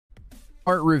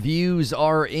Art reviews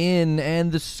are in,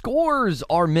 and the scores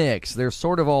are mixed. They're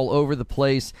sort of all over the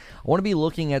place. I want to be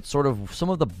looking at sort of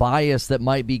some of the bias that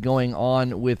might be going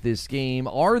on with this game.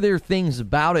 Are there things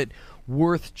about it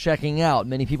worth checking out?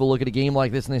 Many people look at a game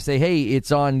like this and they say, hey,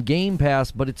 it's on Game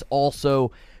Pass, but it's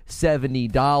also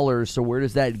 $70. So where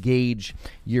does that gauge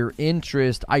your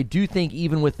interest? I do think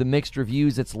even with the mixed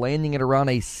reviews, it's landing at around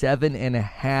a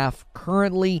 7.5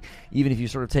 currently, even if you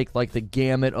sort of take like the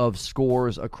gamut of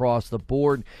scores across the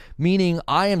board, meaning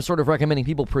I am sort of recommending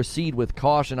people proceed with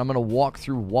caution. I'm going to walk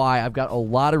through why. I've got a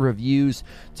lot of reviews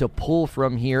to pull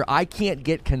from here. I can't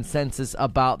get consensus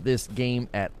about this game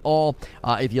at all.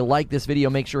 If you like this video,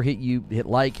 make sure hit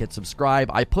like, hit subscribe.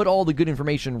 I put all the good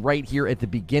information right here at the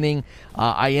beginning.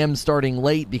 I am starting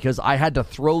late because I had to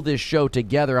throw this show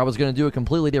together. I was going to do a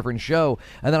completely different show,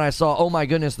 and then I saw, oh my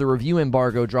goodness, the review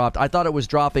embargo dropped. I thought it was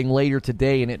dropping later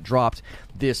today, and it dropped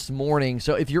this morning.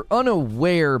 So if you're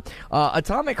unaware,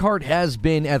 Atomic Heart has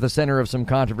been at the center of some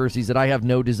controversies that I have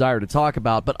no desire to talk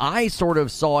about, but I sort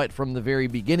of saw it from the very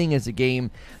beginning as a game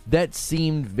that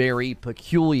seemed very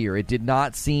peculiar. It did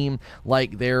not seem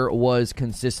like there was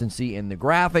consistency in the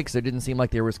graphics. It didn't seem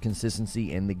like there was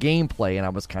consistency in the gameplay, and I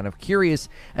was kind of curious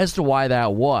as to why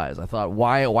that was. I thought,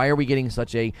 why are we getting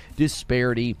such a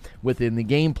disparity within the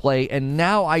gameplay? And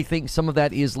now I think some of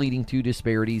that is leading to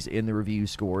disparities in the review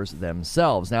scores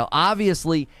themselves. Now,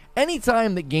 obviously,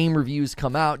 anytime that game reviews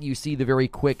come out, you see the very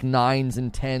quick 9s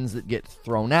and 10s that get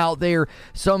thrown out there.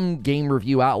 Some game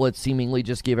review outlets seemingly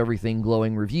just give everything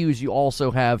glowing reviews. You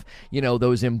also have,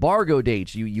 those embargo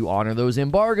dates. You honor those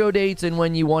embargo dates, and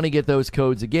when you want to get those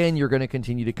codes again, you're going to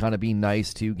continue to kind of be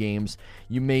nice to games.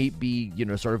 You may be,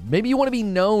 maybe you want to be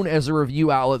known as a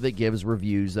review outlet that gives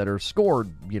reviews that are scored,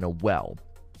 well.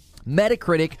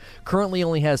 Metacritic currently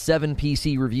only has 7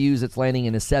 PC reviews. It's landing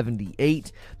in a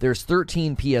 78. There's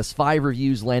 13 PS5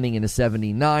 reviews landing in a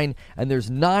 79, and there's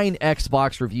 9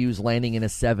 Xbox reviews landing in a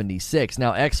 76.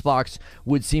 Now, Xbox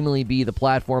would seemingly be the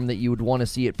platform that you would want to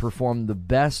see it perform the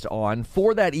best on.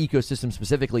 For that ecosystem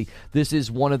specifically, this is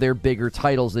one of their bigger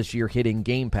titles this year hitting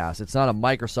Game Pass. It's not a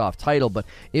Microsoft title, but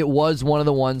it was one of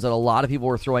the ones that a lot of people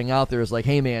were throwing out there as like,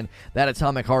 hey man, that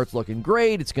Atomic Heart's looking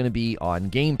great. It's going to be on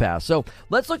Game Pass. So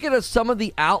let's look at some of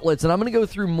the outlets, and I'm going to go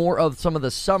through more of some of the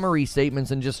summary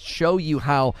statements and just show you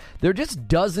how there just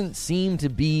doesn't seem to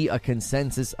be a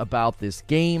consensus about this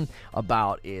game,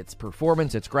 about its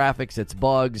performance, its graphics, its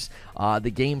bugs, the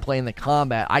gameplay, and the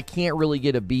combat. I can't really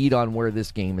get a bead on where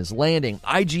this game is landing.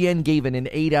 IGN gave it an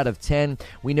 8 out of 10.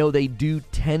 We know they do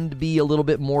tend to be a little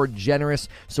bit more generous,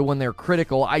 so when they're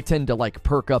critical, I tend to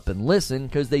perk up and listen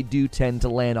because they do tend to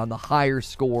land on the higher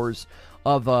scores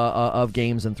of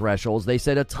games and thresholds. They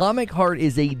said Atomic Heart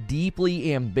is a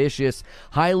deeply ambitious,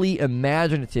 highly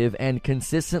imaginative, and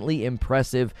consistently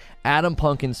impressive Atom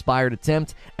Punk-inspired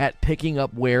attempt at picking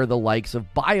up where the likes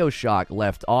of BioShock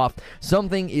left off.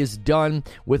 Something is done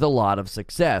with a lot of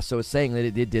success. So it's saying that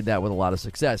it did that with a lot of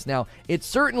success. Now, it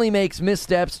certainly makes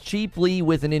missteps cheaply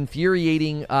with an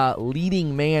infuriating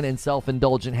leading man and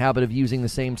self-indulgent habit of using the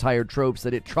same tired tropes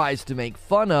that it tries to make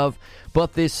fun of,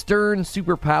 but this stern,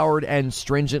 superpowered, and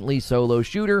stringently solo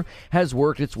shooter has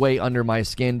worked its way under my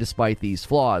skin despite these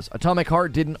flaws. Atomic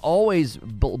Heart didn't always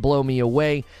blow me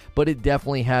away, but it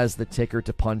definitely has the ticker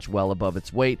to punch well above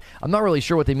its weight. I'm not really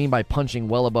sure what they mean by punching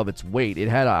well above its weight. It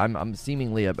had I'm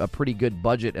seemingly a pretty good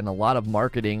budget and a lot of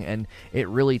marketing, and it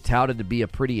really touted to be a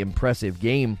pretty impressive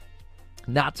game.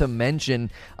 Not to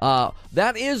mention,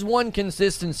 that is one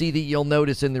consistency that you'll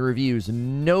notice in the reviews.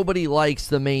 Nobody likes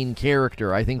the main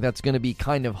character. I think that's going to be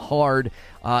kind of hard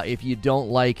if you don't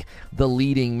like the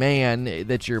leading man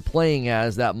that you're playing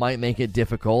as. That might make it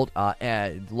difficult. Look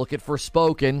at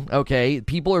Forspoken. Okay,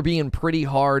 people are being pretty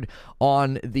hard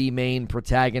on the main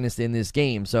protagonist in this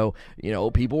game. So,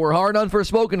 people were hard on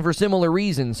Forspoken for similar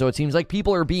reasons. So it seems like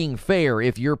people are being fair.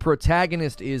 If your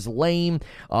protagonist is lame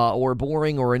or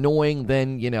boring or annoying, then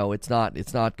it's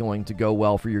not going to go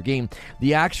well for your game.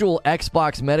 The actual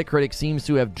Xbox Metacritic seems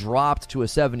to have dropped to a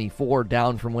 74,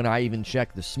 down from when I even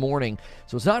checked this morning.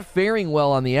 So it's not faring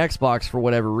well on the Xbox for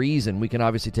whatever reason. We can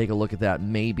obviously take a look at that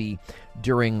maybe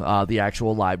during the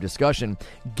actual live discussion.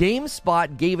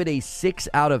 GameSpot gave it a 6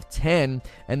 out of 10,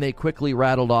 and they quickly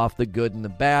rattled off the good and the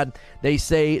bad. They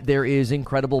say there is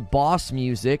incredible boss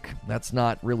music. That's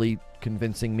not really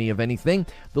convincing me of anything.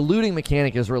 The looting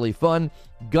mechanic is really fun.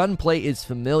 Gunplay is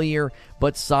familiar,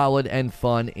 but solid and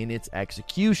fun in its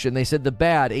execution. They said the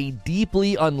bad, a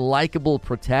deeply unlikable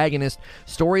protagonist.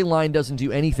 Storyline doesn't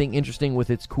do anything interesting with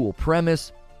its cool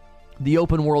premise. The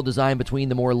open world design between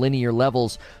the more linear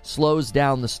levels slows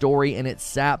down the story and it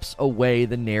saps away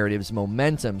the narrative's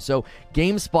momentum. So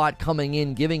GameSpot coming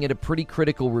in, giving it a pretty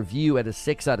critical review at a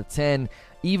 6 out of 10.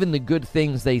 Even the good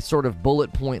things they sort of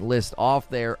bullet point list off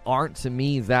there aren't to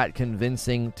me that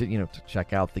convincing to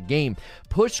check out the game.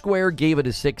 Push Square gave it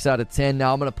a 6 out of 10.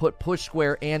 Now I'm going to put Push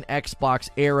Square and Xbox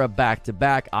Era back to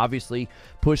back. Obviously,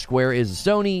 Push Square is a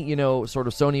Sony, sort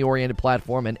of Sony-oriented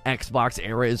platform, and Xbox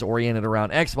Era is oriented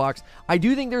around Xbox. I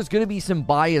do think there's going to be some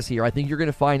bias here. I think you're going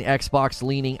to find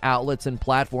Xbox-leaning outlets and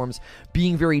platforms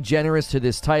being very generous to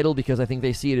this title because I think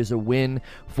they see it as a win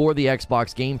for the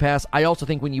Xbox Game Pass. I also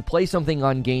think when you play something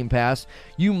on Game Pass,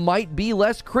 you might be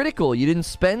less critical. You didn't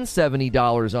spend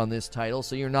 $70 on this title,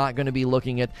 so you're not going to be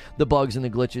looking at the bugs and the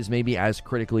glitches maybe as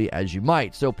critically as you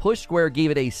might. So Push Square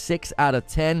gave it a 6 out of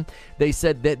 10. They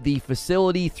said that the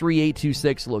Facility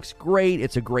 3826 looks great.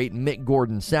 It's a great Mick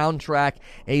Gordon soundtrack,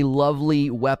 a lovely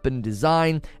weapon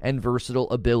design, and versatile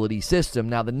ability system.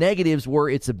 Now, the negatives were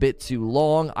it's a bit too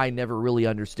long. I never really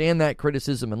understand that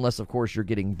criticism unless, of course, you're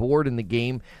getting bored in the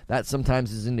game. That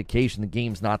sometimes is an indication the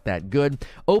game's not that good.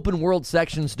 Open world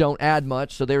sections don't add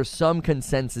much, so there's some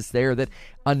consensus there that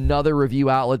another review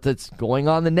outlet that's going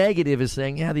on the negative is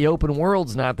saying, yeah, the open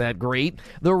world's not that great.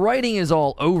 The writing is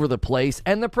all over the place,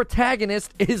 and the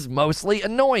protagonist is mostly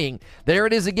annoying. There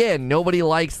it is again. Nobody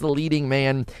likes the leading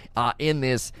man in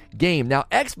this game. Now,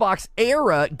 Xbox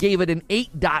Era gave it an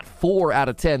 8.4 out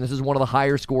of 10. This is one of the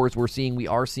higher scores we're seeing. We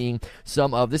are seeing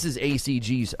some of, this is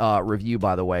ACG's review,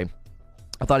 by the way.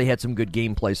 I thought he had some good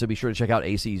gameplay, so be sure to check out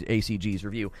ACG's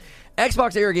review.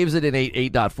 Xbox Era gives it an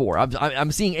 8.4.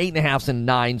 I'm seeing 8.5s and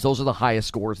 9s. Those are the highest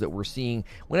scores that we're seeing.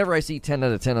 Whenever I see 10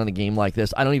 out of 10 on a game like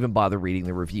this, I don't even bother reading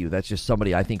the review. That's just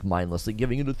somebody, I think, mindlessly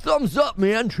giving it a thumbs up,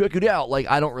 man. Check it out.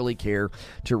 I don't really care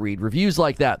to read reviews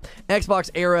like that. Xbox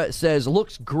Era says,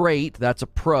 looks great. That's a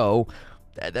pro.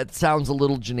 That sounds a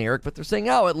little generic, but they're saying,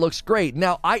 oh, it looks great.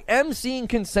 Now, I am seeing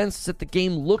consensus that the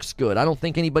game looks good. I don't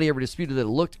think anybody ever disputed that it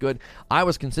looked good. I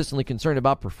was consistently concerned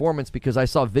about performance because I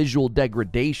saw visual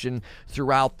degradation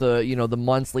throughout the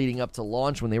months leading up to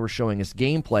launch when they were showing us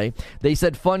gameplay. They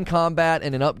said fun combat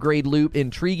and an upgrade loop,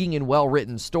 intriguing and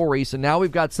well-written story. So now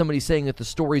we've got somebody saying that the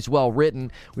story's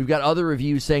well-written. We've got other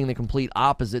reviews saying the complete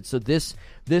opposite. So this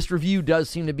review does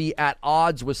seem to be at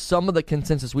odds with some of the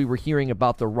consensus we were hearing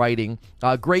about the writing.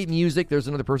 Great music. There's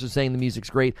another person saying the music's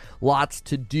great. Lots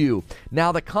to do.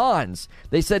 Now, the cons.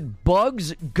 They said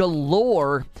bugs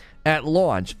galore at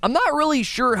launch. I'm not really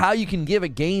sure how you can give a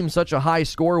game such a high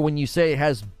score when you say it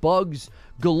has bugs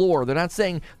galore. They're not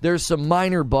saying there's some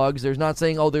minor bugs. They're not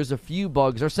saying, oh, there's a few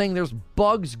bugs. They're saying there's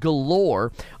bugs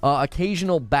galore.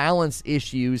 Occasional balance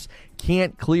issues.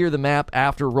 Can't clear the map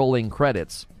after rolling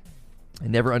credits. I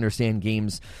never understand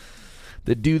games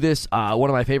that do this.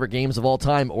 One of my favorite games of all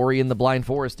time, Ori and the Blind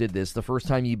Forest, did this. The first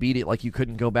time you beat it, you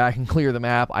couldn't go back and clear the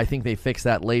map. I think they fixed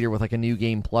that later with a new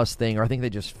game plus thing, or I think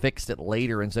they just fixed it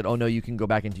later and said, oh no, you can go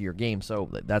back into your game. So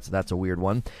that's a weird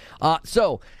one.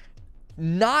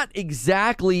 Not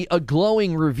exactly a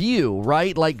glowing review,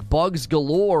 right? Like bugs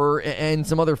galore and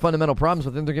some other fundamental problems,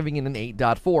 but then they're giving it an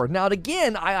 8.4. Now,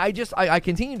 again, I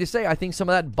continue to say I think some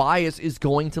of that bias is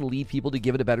going to lead people to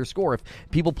give it a better score. If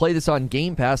people play this on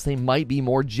Game Pass, they might be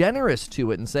more generous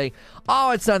to it and say,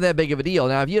 oh, it's not that big of a deal.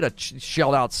 Now, if you had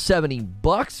shelled out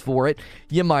 $70 for it,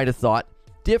 you might have thought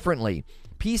differently.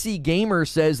 PC Gamer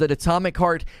says that Atomic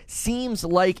Heart seems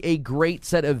like a great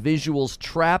set of visuals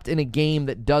trapped in a game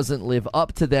that doesn't live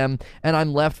up to them, and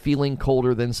I'm left feeling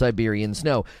colder than Siberian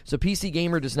snow. So PC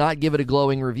Gamer does not give it a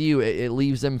glowing review. It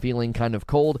leaves them feeling kind of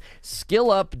cold. Skill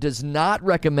Up does not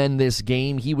recommend this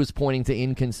game. He was pointing to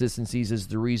inconsistencies as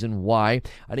the reason why.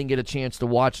 I didn't get a chance to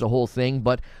watch the whole thing,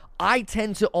 but I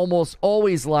tend to almost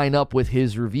always line up with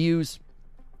his reviews,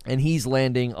 and he's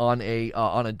landing on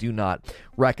a do not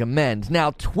recommend. Now,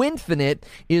 Twinfinite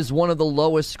is one of the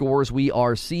lowest scores we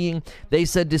are seeing. They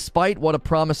said despite what a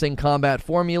promising combat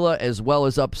formula as well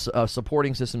as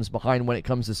supporting systems behind when it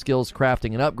comes to skills,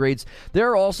 crafting, and upgrades,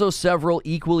 there are also several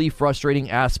equally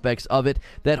frustrating aspects of it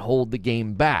that hold the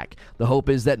game back. The hope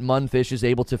is that Munfish is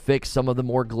able to fix some of the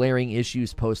more glaring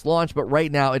issues post-launch, but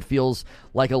right now it feels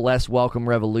like a less welcome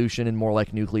revolution and more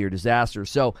like nuclear disaster.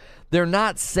 So they're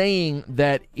not saying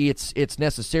that it's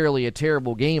necessarily a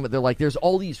terrible game, but they're like, there's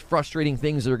all these frustrating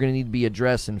things that are going to need to be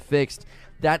addressed and fixed.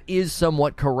 That is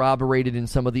somewhat corroborated in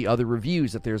some of the other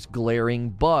reviews, that there's glaring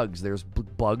bugs, there's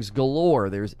bugs galore,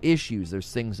 there's issues,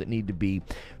 there's things that need to be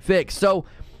fixed. So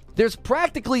there's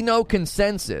practically no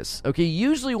consensus. Okay,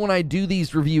 usually when I do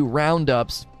these review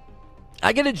roundups,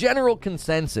 I get a general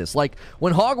consensus. Like,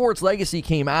 when Hogwarts Legacy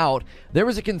came out, there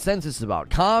was a consensus about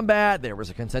combat, there was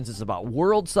a consensus about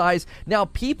world size. Now,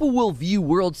 people will view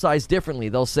world size differently.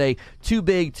 They'll say, too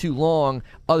big, too long.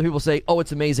 Other people say, oh,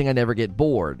 it's amazing, I never get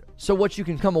bored. So what you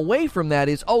can come away from that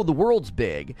is, oh, the world's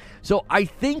big. So I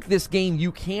think this game,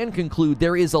 you can conclude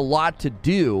there is a lot to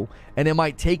do, and it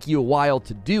might take you a while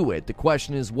to do it. The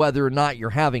question is whether or not you're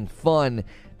having fun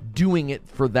doing it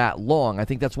for that long. I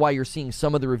think that's why you're seeing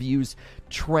some of the reviews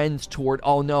trends toward,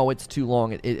 oh no, it's too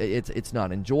long, it's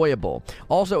not enjoyable.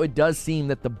 Also, it does seem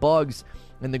that the bugs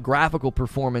and the graphical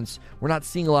performance, we're not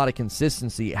seeing a lot of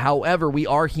consistency. However, we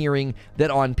are hearing that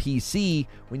on PC,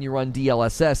 when you run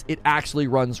DLSS, it actually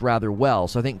runs rather well.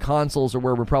 So I think consoles are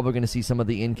where we're probably going to see some of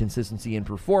the inconsistency in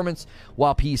performance,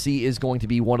 while PC is going to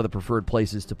be one of the preferred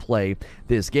places to play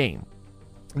this game.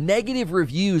 Negative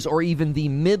reviews, or even the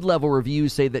mid-level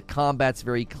reviews, say that combat's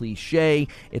very cliche,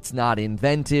 it's not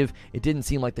inventive, it didn't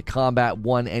seem like the combat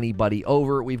won anybody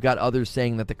over. We've got others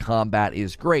saying that the combat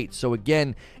is great. So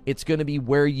again, it's going to be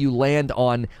where you land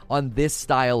on this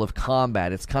style of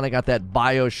combat. It's kind of got that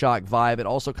BioShock vibe. It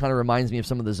also kind of reminds me of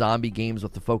some of the zombie games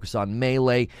with the focus on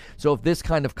melee. So if this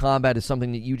kind of combat is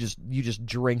something that you just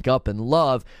drink up and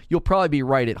love, you'll probably be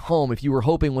right at home. If you were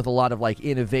hoping with a lot of like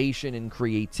innovation and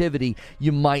creativity,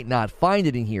 you might not find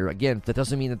it in here. Again, that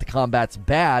doesn't mean that the combat's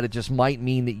bad. It just might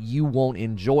mean that you won't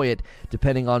enjoy it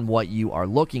depending on what you are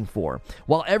looking for.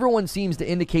 While everyone seems to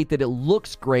indicate that it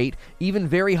looks great, even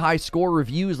very high score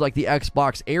reviews like the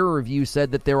Xbox Era review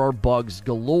said that there are bugs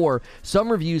galore. Some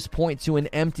reviews point to an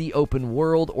empty open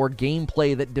world or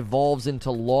gameplay that devolves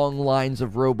into long lines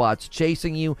of robots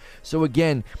chasing you. So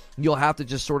again, you'll have to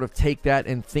just sort of take that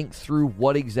and think through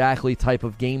what exactly type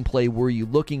of gameplay were you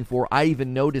looking for. I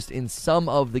even noticed in some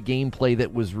of the gameplay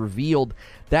that was revealed,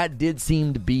 that did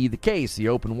seem to be the case. The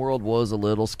open world was a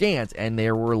little scant, and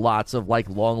there were lots of like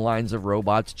long lines of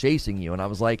robots chasing you, and I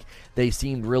was like, they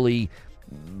seemed really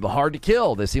hard to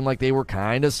kill. They seemed like they were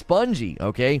kind of spongy,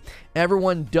 okay?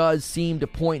 Everyone does seem to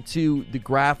point to the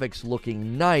graphics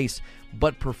looking nice,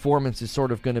 but performance is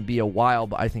sort of going to be a while,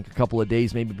 but I think a couple of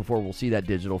days maybe before we'll see that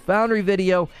Digital Foundry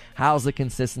video. How's the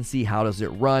consistency? How does it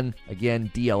run?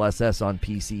 Again, DLSS on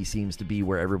PC seems to be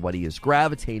where everybody is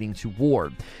gravitating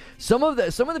toward. Some of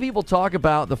the people talk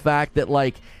about the fact that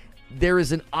like there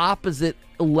is an opposite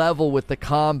level with the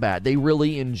combat. They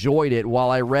really enjoyed it, while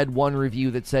I read one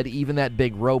review that said even that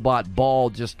big robot ball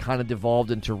just kind of devolved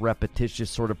into repetitious,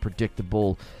 sort of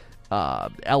predictable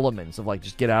elements of like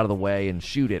just get out of the way and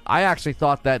shoot it. I actually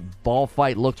thought that ball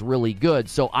fight looked really good,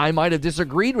 so I might have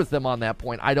disagreed with them on that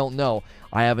point. I don't know.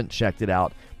 I haven't checked it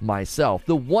out myself.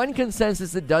 The one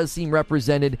consensus that does seem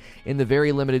represented in the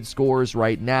very limited scores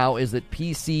right now is that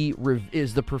PC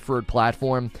is the preferred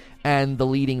platform and the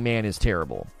leading man is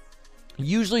terrible.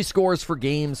 Usually scores for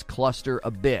games cluster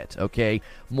a bit, okay?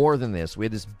 More than this. We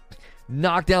had this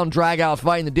knockdown drag out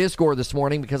fight in the Discord this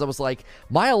morning because I was like,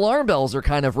 my alarm bells are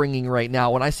kind of ringing right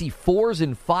now when I see 4s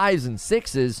and 5s and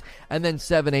 6s and then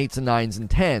 7, 8s and 9s and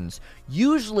 10s.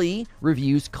 Usually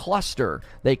reviews cluster.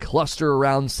 They cluster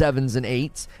around 7s and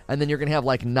 8s, and then you're going to have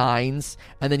like 9s,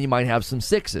 and then you might have some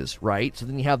 6s, right? So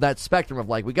then you have that spectrum of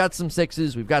like, we got some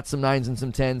 6s, we've got some 9s and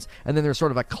some 10s, and then there's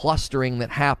sort of a clustering that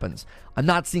happens. I'm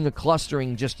not seeing a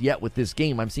clustering just yet with this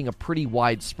game. I'm seeing a pretty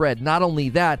wide spread. Not only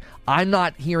that, I'm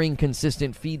not hearing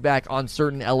consistent feedback on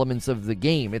certain elements of the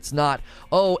game. It's not,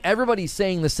 oh, everybody's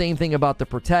saying the same thing about the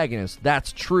protagonist.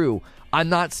 That's true. I'm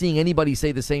not seeing anybody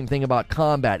say the same thing about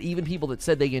combat. Even people that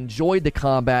said they enjoyed the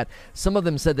combat, some of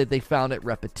them said that they found it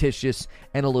repetitious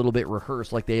and a little bit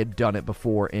rehearsed, like they had done it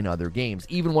before in other games.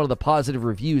 Even one of the positive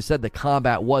reviews said the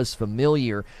combat was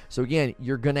familiar. So again,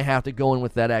 you're going to have to go in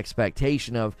with that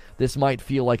expectation of this might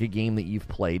feel like a game that you've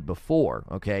played before,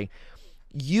 okay?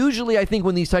 Usually, I think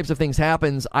when these types of things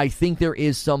happens, I think there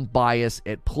is some bias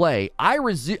at play. I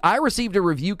received a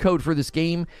review code for this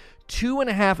game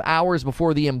 2.5 hours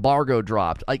before the embargo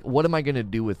dropped. Like, what am I going to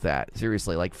do with that?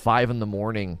 Seriously, like 5 in the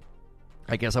morning.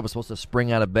 I guess I was supposed to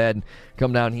spring out of bed,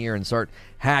 come down here and start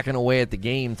hacking away at the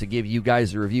game to give you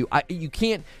guys a review. You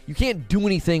can't do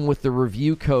anything with the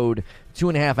review code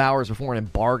 2.5 hours before an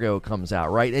embargo comes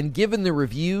out, right? And given the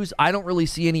reviews, I don't really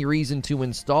see any reason to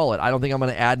install it. I don't think I'm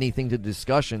going to add anything to the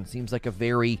discussion. Seems like a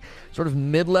very sort of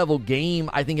mid-level game.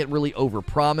 I think it really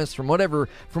overpromised.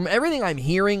 From everything I'm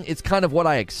hearing, it's kind of what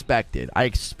I expected. I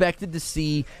expected to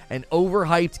see an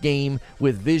overhyped game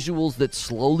with visuals that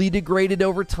slowly degraded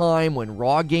over time. When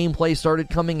raw gameplay started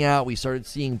coming out, we started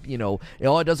seeing,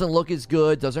 it doesn't look as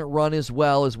good, doesn't run as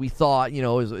well as we thought,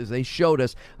 as they showed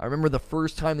us. I remember the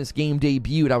first time this game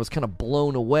debuted, I was kind of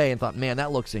blown away and thought, man,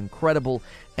 that looks incredible.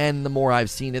 and the more I've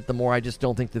seen it, the more I just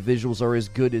don't think the visuals are as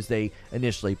good as they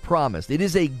initially promised. It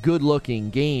is a good-looking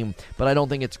game, but I don't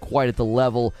think it's quite at the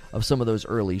level of some of those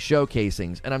early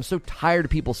showcasings. And I'm so tired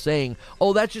of people saying,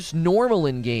 oh, that's just normal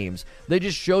in games. They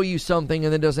just show you something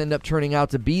and then it doesn't end up turning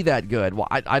out to be that good. Well,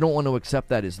 I don't want to accept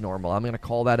that as normal. I'm going to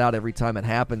call that out every time it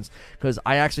happens, because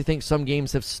I actually think some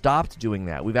games have stopped doing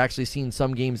that. We've actually seen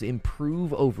some games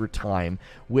improve over time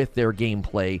with their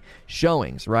gameplay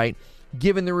showings, right?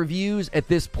 Given the reviews at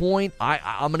this point,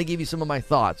 I'm going to give you some of my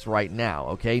thoughts right now,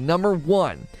 okay? Number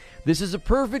one, this is a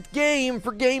perfect game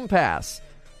for Game Pass.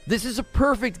 This is a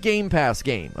perfect Game Pass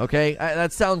game, okay?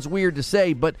 That sounds weird to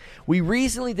say, but we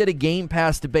recently did a Game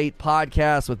Pass debate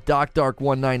podcast with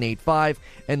DocDark1985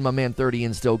 and my man 30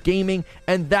 and Still Gaming,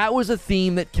 and that was a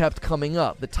theme that kept coming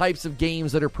up, the types of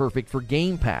games that are perfect for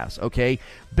Game Pass, okay?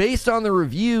 Based on the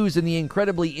reviews and the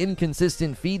incredibly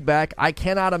inconsistent feedback, I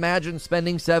cannot imagine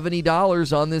spending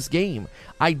 $70 on this game.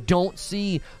 I don't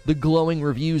see the glowing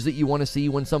reviews that you want to see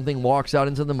when something walks out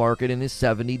into the market and is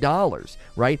 $70,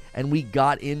 right? And we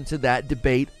got into that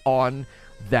debate on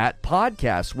that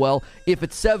podcast. Well, if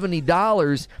it's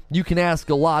 $70, you can ask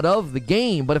a lot of the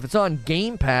game, but if it's on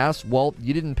Game Pass, well,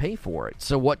 you didn't pay for it.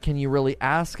 So what can you really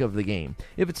ask of the game?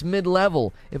 If it's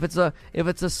mid-level, if it's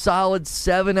a solid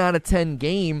 7 out of 10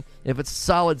 game, if it's a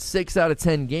solid 6 out of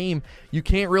 10 game, you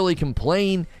can't really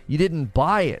complain. You didn't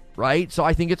buy it, right? So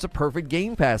I think it's a perfect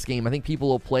Game Pass game. I think people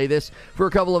will play this for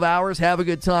a couple of hours, have a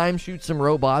good time, shoot some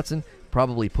robots, and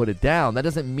probably put it down. That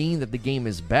doesn't mean that the game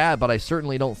is bad, but I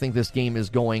certainly don't think this game is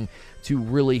going to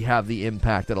really have the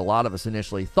impact that a lot of us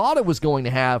initially thought it was going to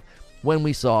have when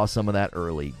we saw some of that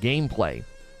early gameplay.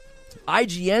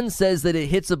 IGN says that it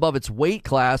hits above its weight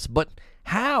class, but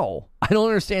how? I don't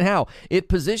understand how. It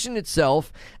positioned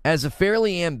itself as a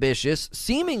fairly ambitious,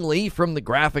 seemingly from the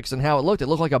graphics and how it looked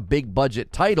like a big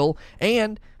budget title,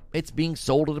 and it's being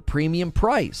sold at a premium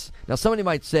price. Now, somebody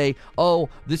might say, oh,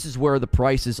 this is where the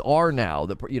prices are now.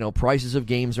 Prices of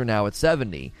games are now at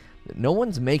 $70. No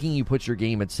one's making you put your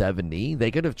game at $70. They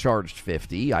could have charged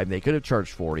 $50. They could have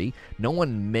charged $40. No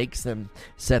one makes them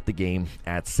set the game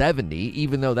at $70,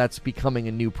 even though that's becoming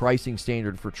a new pricing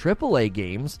standard for AAA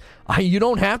games. You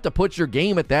don't have to put your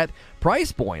game at that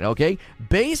price point, okay?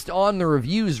 Based on the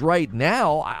reviews right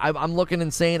now, I'm looking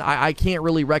and saying I can't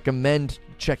really recommend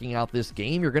checking out this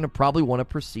game. You're going to probably want to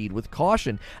proceed with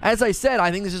caution. As I said,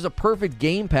 I think this is a perfect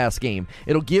Game Pass game.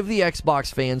 It'll give the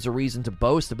Xbox fans a reason to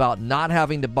boast about not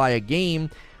having to buy a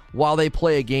game while they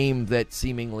play a game that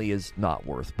seemingly is not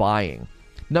worth buying.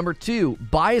 Number two,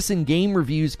 bias in game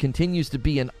reviews continues to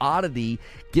be an oddity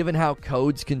given how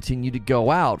codes continue to go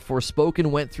out. Forspoken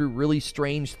went through really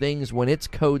strange things when its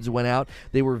codes went out.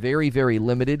 They were very, very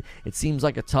limited. It seems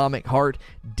like Atomic Heart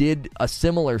did a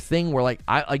similar thing where,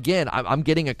 I'm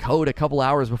getting a code a couple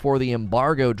hours before the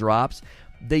embargo drops.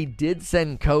 They did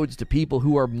send codes to people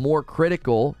who are more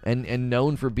critical and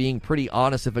known for being pretty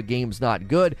honest if a game's not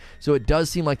good. So it does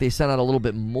seem like they sent out a little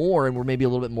bit more and were maybe a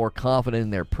little bit more confident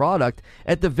in their product.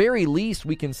 At the very least,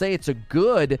 we can say it's a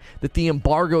good that the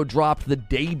embargo dropped the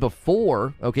day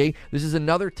before, okay? This is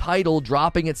another title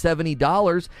dropping at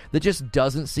 $70 that just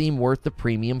doesn't seem worth the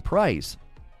premium price.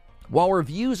 While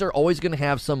reviews are always going to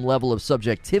have some level of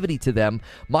subjectivity to them,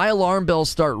 my alarm bells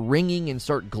start ringing and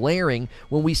start glaring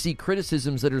when we see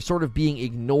criticisms that are sort of being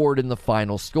ignored in the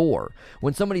final score.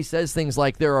 When somebody says things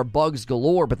like there are bugs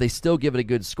galore, but they still give it a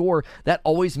good score, that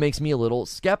always makes me a little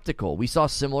skeptical. We saw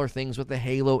similar things with the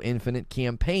Halo Infinite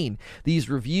campaign. These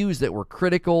reviews that were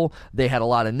critical, they had a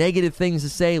lot of negative things to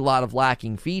say, a lot of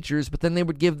lacking features, but then they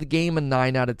would give the game a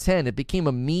 9 out of 10. It became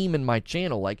a meme in my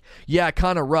channel, like, yeah,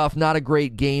 kind of rough, not a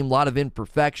great game, lot of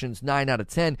imperfections, 9 out of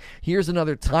 10. Here's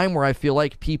another time where I feel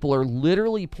like people are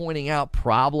literally pointing out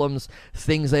problems,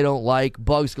 things they don't like,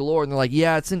 bugs galore, and they're like,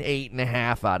 yeah, it's an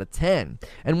 8.5 out of 10.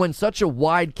 And when such a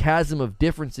wide chasm of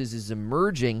differences is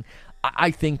emerging,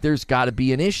 I think there's got to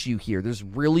be an issue here. There's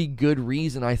really good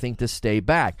reason, I think, to stay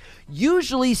back.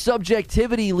 Usually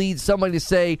subjectivity leads somebody to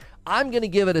say, I'm going to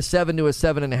give it a 7 to a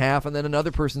 7.5, and then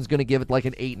another person's going to give it like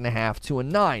an 8.5 to a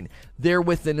 9. They're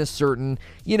within a certain,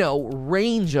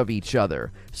 range of each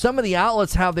other. Some of the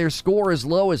outlets have their score as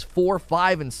low as 4,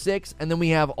 5, and 6, and then we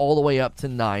have all the way up to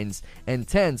 9s and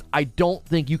 10s. I don't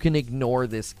think you can ignore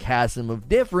this chasm of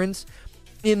difference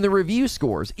in the review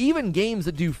scores. Even games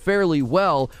that do fairly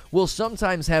well will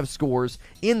sometimes have scores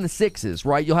in the 6s,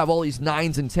 right? You'll have all these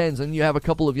 9s and 10s, and you have a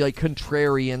couple of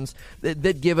contrarians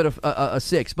that give it a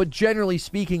 6. But generally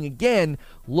speaking, again,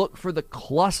 look for the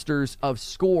clusters of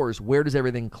scores. Where does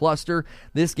everything cluster?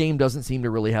 This game doesn't seem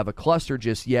to really have a cluster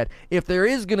just yet. If there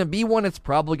is going to be one, it's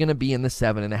probably going to be in the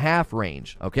 7.5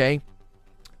 range, okay?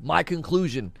 My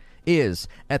conclusion is,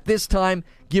 at this time,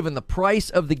 given the price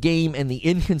of the game and the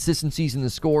inconsistencies in the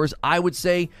scores, I would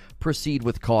say proceed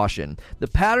with caution. The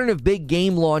pattern of big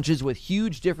game launches with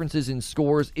huge differences in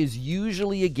scores is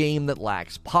usually a game that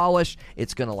lacks polish,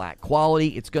 it's going to lack quality,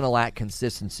 it's going to lack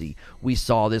consistency. We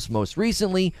saw this most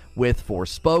recently with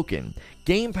Forspoken.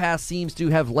 Game Pass seems to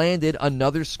have landed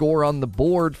another score on the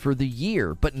board for the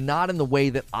year, but not in the way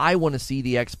that I want to see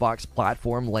the Xbox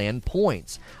platform land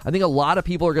points. I think a lot of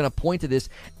people are going to point to this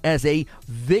as a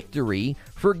victory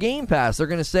for Game Pass. They're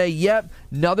going to say, yep,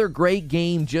 another great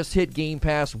game just hit Game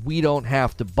Pass. We don't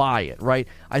have to buy it, right?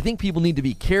 I think people need to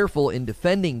be careful in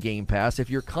defending Game Pass.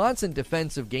 If your constant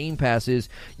defense of Game Pass is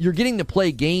you're getting to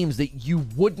play games that you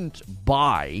wouldn't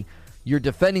buy, you're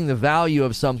defending the value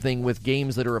of something with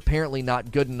games that are apparently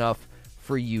not good enough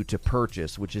for you to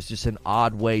purchase, which is just an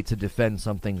odd way to defend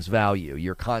something's value.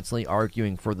 You're constantly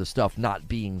arguing for the stuff not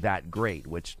being that great,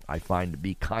 which I find to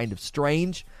be kind of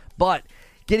strange. But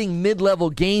getting mid-level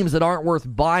games that aren't worth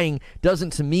buying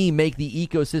doesn't, to me, make the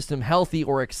ecosystem healthy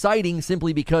or exciting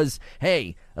simply because,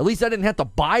 hey, at least I didn't have to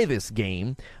buy this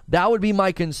game. That would be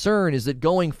my concern, is that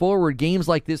going forward, games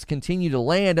like this continue to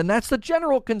land, and that's the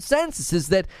general consensus, is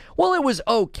that, well, it was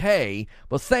okay,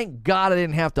 but thank God I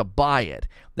didn't have to buy it.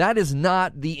 That is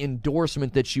not the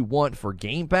endorsement that you want for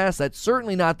Game Pass. That's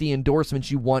certainly not the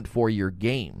endorsement you want for your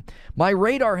game. My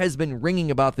radar has been ringing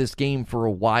about this game for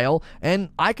a while, and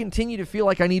I continue to feel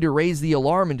like I need to raise the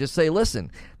alarm and just say,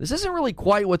 listen, this isn't really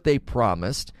quite what they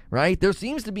promised, right? There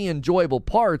seems to be enjoyable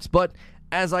parts, but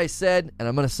as I said, and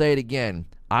I'm going to say it again,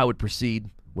 I would proceed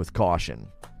with caution.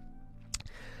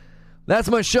 That's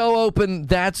my show open.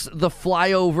 That's the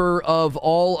flyover of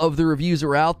all of the reviews that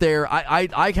are out there.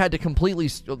 I had to completely,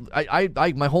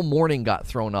 my whole morning got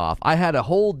thrown off. I had a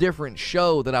whole different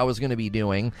show that I was going to be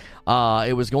doing.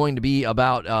 It was going to be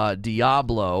about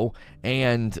Diablo,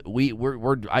 and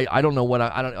I don't know what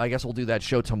I guess we'll do that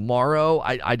show tomorrow.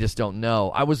 I just don't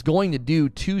know. I was going to do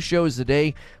 2 shows a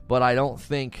day, but I don't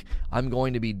think I'm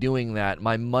going to be doing that.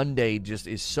 My Monday just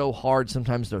is so hard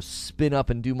sometimes to spin up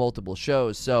and do multiple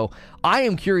shows. So I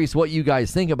am curious what you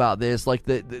guys think about this, like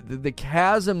the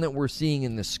chasm that we're seeing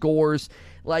in the scores.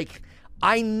 Like,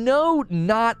 I know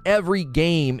not every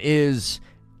game is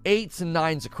 8s and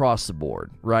 9s across the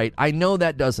board, right? I know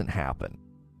that doesn't happen.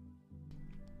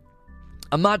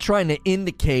 I'm not trying to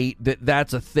indicate that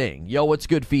that's a thing. Yo, what's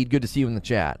good, Feed? Good to see you in the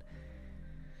chat.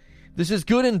 This is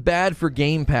good and bad for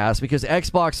Game Pass because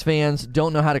Xbox fans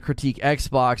don't know how to critique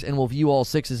Xbox and will view all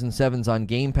 6s and 7s on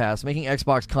Game Pass, making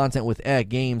Xbox content with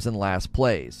games in last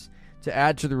place. To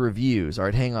add to the reviews. All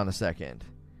right, hang on a second.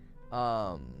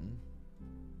 For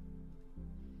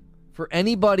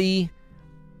anybody...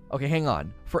 Okay, hang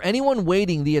on. For anyone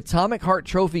waiting, the Atomic Heart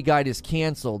Trophy Guide is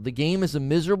canceled. The game is a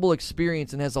miserable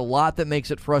experience and has a lot that makes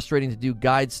it frustrating to do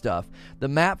guide stuff. The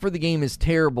map for the game is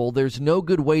terrible. There's no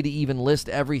good way to even list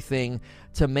everything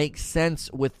to make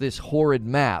sense with this horrid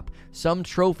map. Some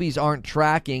trophies aren't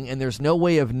tracking, and there's no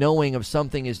way of knowing if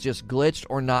something is just glitched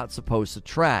or not supposed to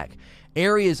track.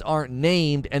 Areas aren't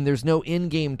named, and there's no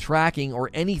in-game tracking or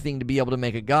anything to be able to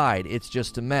make a guide. It's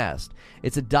just a mess.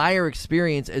 It's a dire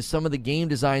experience as some of the game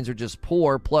designs are just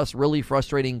poor, plus really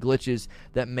frustrating glitches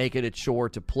that make it a chore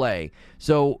to play.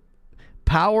 So,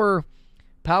 Power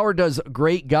does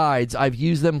great guides. I've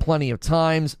used them plenty of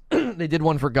times. They did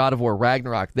one for God of War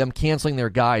Ragnarok. Them canceling their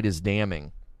guide is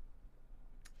damning.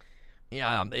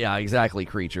 Yeah, exactly,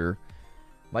 Creature.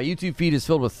 My YouTube feed is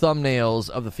filled with thumbnails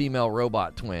of the female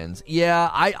robot twins. Yeah,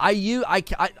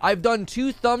 I've done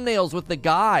 2 thumbnails with the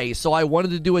guy, so I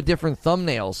wanted to do a different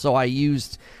thumbnail, so I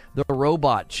used the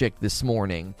robot chick this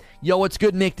morning. Yo, what's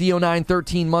good, Mick D09?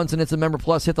 13 months, and it's a member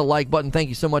plus. Hit the like button. Thank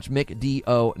you so much, Mick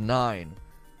D09.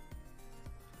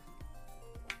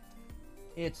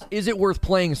 Is it worth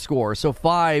playing score? So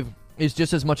 5 is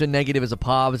just as much a negative as a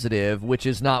positive, which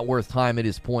is not worth time. It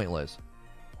is pointless.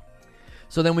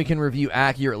 So then we can review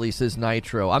accurately, says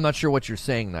Nitro. I'm not sure what you're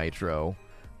saying, Nitro.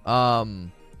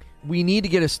 We need to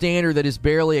get a standard that is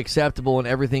barely acceptable and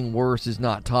everything worse is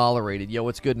not tolerated. Yo,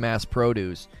 what's good, Mass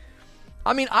Produce?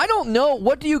 I mean, I don't know.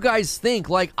 What do you guys think?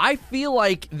 Like, I feel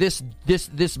like this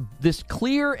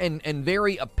clear and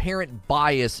very apparent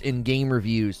bias in game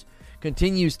reviews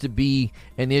continues to be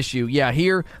an issue. Yeah,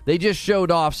 here they just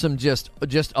showed off some just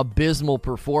abysmal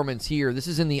performance here. This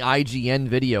is in the IGN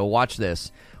video. Watch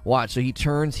this. Watch. So he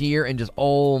turns here and just,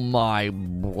 oh my.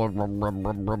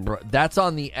 That's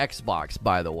on the Xbox,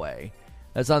 by the way.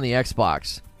 That's on the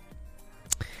Xbox.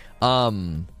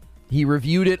 He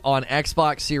reviewed it on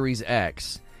Xbox Series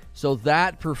X. So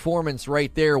that performance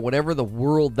right there, whatever the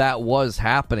world that was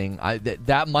happening,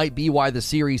 that might be why the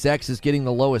Series X is getting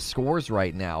the lowest scores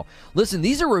right now. Listen,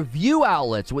 these are review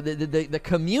outlets. The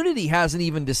community hasn't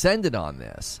even descended on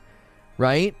this,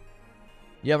 right?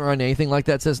 You haven't run anything like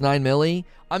that says 9 milli?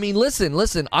 I mean,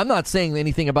 listen, I'm not saying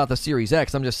anything about the Series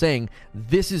X. I'm just saying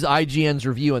this is IGN's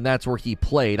review, and that's where he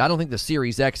played. I don't think the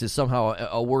Series X is somehow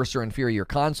a worse or inferior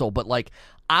console, but, like,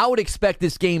 I would expect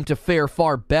this game to fare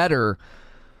far better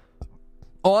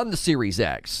on the Series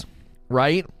X,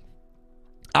 right?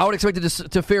 I would expect it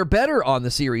to fare better on the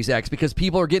Series X because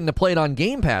people are getting to play it on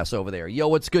Game Pass over there. Yo,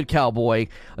 what's good, Cowboy?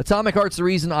 Atomic Heart's the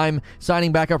reason I'm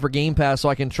signing back up for Game Pass so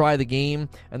I can try the game,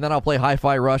 and then I'll play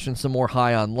Hi-Fi Rush and some more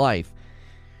High on Life.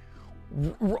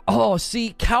 Oh,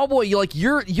 see, Cowboy,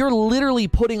 you're literally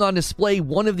putting on display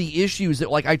one of the issues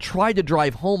that, like, I tried to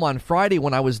drive home on Friday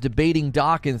when I was debating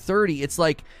Dock and 30. It's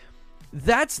like,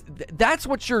 that's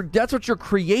what you're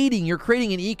creating. You're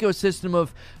creating an ecosystem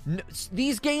of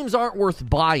these games aren't worth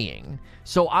buying,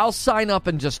 so I'll sign up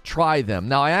and just try them.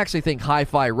 Now, I actually think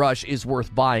Hi-Fi Rush is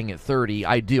worth buying at 30.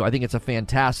 I do. I think it's a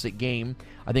fantastic game.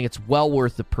 I think it's well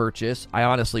worth the purchase. I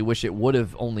honestly wish it would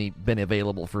have only been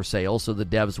available for sale, so the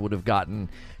devs would have gotten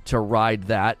to ride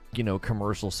that,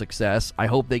 commercial success. I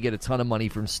hope they get a ton of money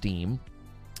from Steam.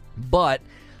 But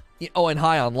and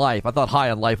High on Life. I thought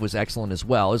High on Life was excellent as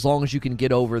well. As long as you can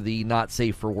get over the not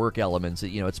safe for work elements,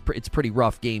 it's a pretty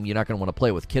rough game. You're not going to want to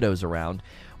play with kiddos around.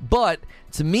 But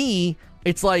to me,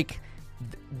 it's like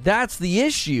that's the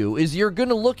issue. Is you're going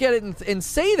to look at it and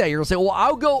say that you're going to say, well,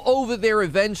 I'll go over there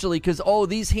eventually because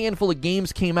these handful of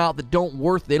games came out that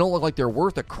they don't look like they're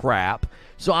worth a crap.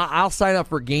 So I'll sign up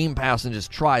for Game Pass and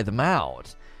just try them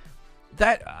out.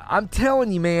 That, I'm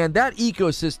telling you, man, that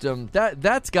ecosystem,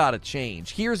 that's got to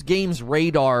change. Here's Games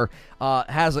Radar.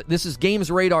 This is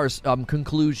Games Radar's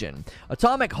conclusion.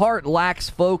 Atomic Heart lacks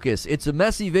focus. It's a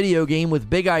messy video game with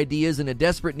big ideas and a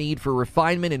desperate need for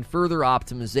refinement and further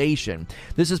optimization.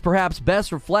 This is perhaps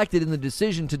best reflected in the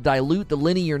decision to dilute the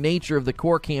linear nature of the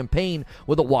core campaign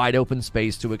with a wide open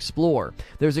space to explore.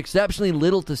 There's exceptionally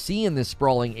little to see in this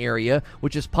sprawling area,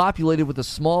 which is populated with a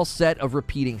small set of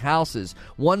repeating houses,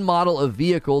 one model of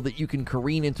vehicle that you can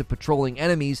careen into patrolling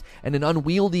enemies, and an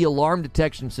unwieldy alarm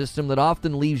detection system that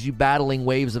often leaves you battling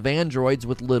waves of androids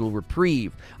with little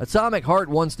reprieve. Atomic Heart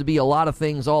wants to be a lot of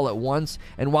things all at once,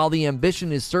 and while the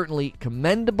ambition is certainly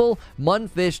commendable,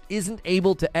 Mundfish isn't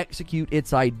able to execute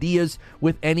its ideas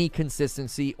with any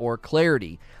consistency or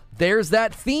clarity. There's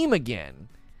that theme again.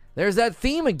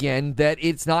 That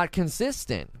it's not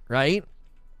consistent, right?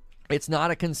 It's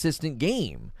not a consistent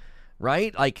game,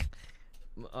 right? Like,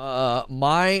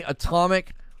 my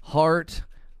Atomic Heart,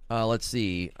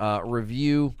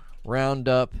 review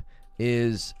roundup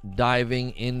is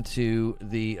diving into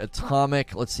the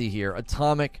Atomic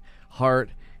Heart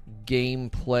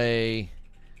gameplay,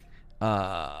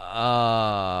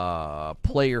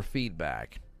 player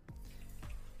feedback.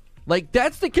 Like,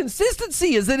 that's the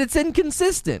consistency, is that it's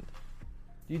inconsistent.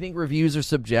 Do you think reviews are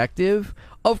subjective?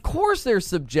 Of course they're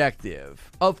subjective.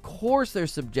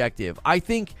 I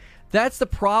think that's the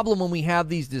problem when we have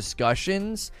these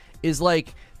discussions, is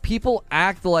like, people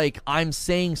act like I'm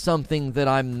saying something that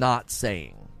I'm not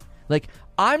saying. Like,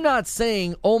 I'm not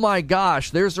saying, oh my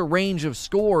gosh, there's a range of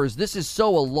scores, this is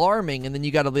so alarming, and then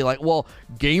you got to be like, well,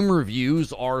 game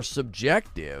reviews are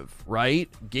subjective, right?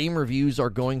 Game reviews are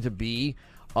going to be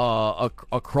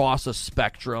across a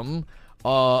spectrum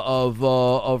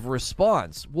of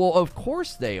response. Well, of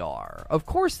course they are.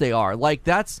 Like,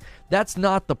 that's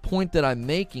not the point that I'm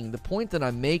making. The point that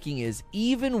I'm making is,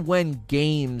 even when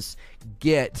games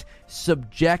get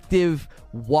subjective,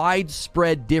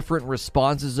 widespread different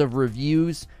responses of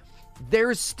reviews,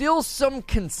 there's still some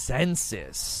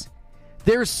consensus.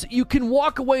 You can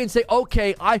walk away and say,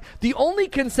 okay, the only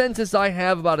consensus I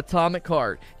have about Atomic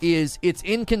Heart is it's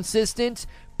inconsistent,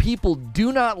 people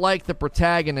do not like the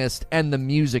protagonist, and the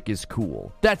music is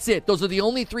cool. That's it. Those are the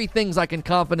only three things I can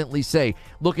confidently say,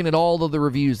 looking at all of the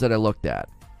reviews that I looked at.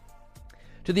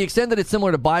 To the extent that it's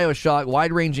similar to BioShock,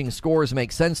 wide-ranging scores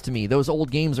make sense to me. Those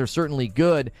old games are certainly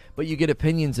good, but you get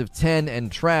opinions of 10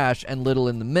 and trash and little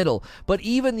in the middle. But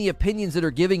even the opinions that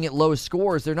are giving it low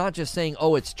scores, they're not just saying,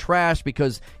 oh, it's trash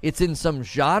because it's in some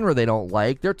genre they don't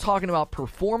like. They're talking about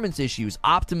performance issues,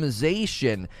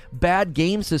 optimization, bad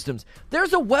game systems.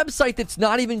 There's a website that's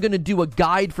not even going to do a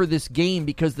guide for this game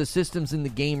because the systems in the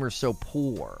game are so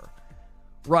poor.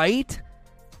 Right?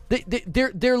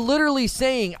 They're literally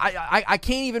saying, I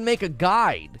can't even make a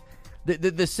guide.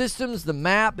 The systems, the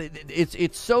map,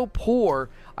 it's so poor.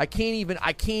 I can't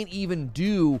even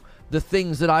do the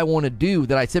things that I want to do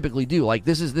that I typically do. Like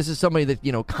this is somebody that,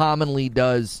 you know, commonly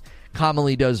does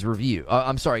review.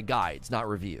 I'm sorry, guides, not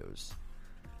reviews.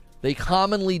 They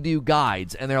commonly do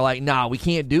guides, and they're like, nah, we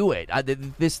can't do it.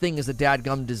 This thing is a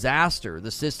dadgum disaster.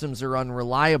 The systems are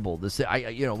unreliable.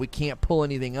 We can't pull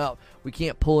anything up. We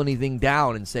can't pull anything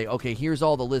down and say, okay, here's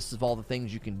all the lists of all the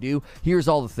things you can do. Here's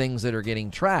all the things that are getting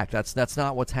tracked. That's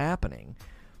not what's happening.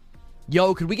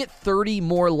 Yo, could we get 30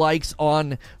 more likes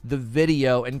on the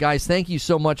video? And guys, thank you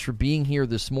so much for being here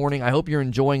this morning. I hope you're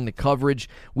enjoying the coverage.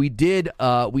 We did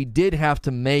have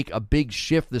to make a big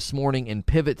shift this morning and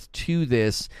pivot to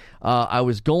this. I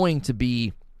was going to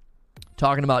be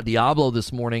talking about Diablo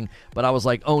this morning, but I was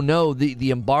like, oh no,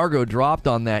 the embargo dropped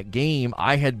on that game.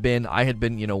 I had been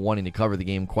wanting to cover the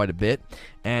game quite a bit,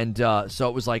 and so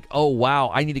it was like, oh wow,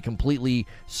 I need to completely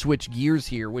switch gears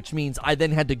here, which means I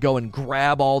then had to go and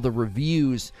grab all the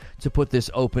reviews to put this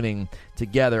opening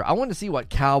together. I wanted to see what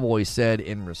Cowboy said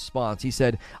in response. He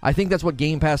said, I think that's what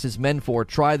Game Pass is meant for.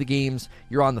 Try the games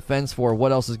you're on the fence for.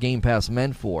 What else is Game Pass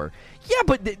meant for? Yeah,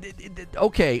 but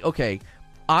okay.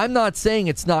 I'm not saying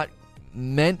it's not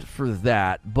meant for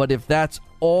that, but if that's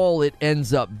all it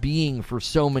ends up being for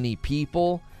so many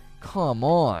people, come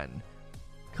on,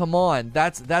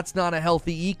 that's not a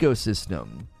healthy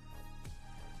ecosystem.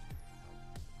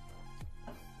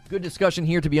 Good discussion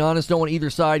here, to be honest. Don't want either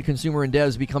side, consumer and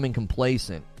devs, becoming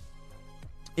complacent.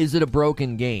 Is it a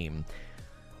broken game?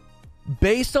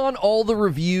 Based on all the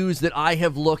reviews that I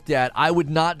have looked at, I would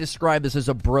not describe this as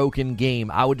a broken game.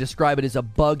 I would describe it as a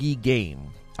buggy game.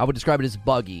 I would describe it as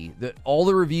buggy. All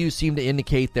the reviews seem to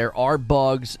indicate there are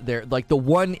bugs. There, like the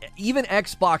one, even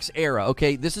Xbox Era.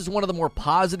 Okay, this is one of the more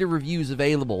positive reviews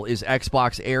available is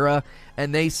Xbox Era,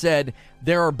 and they said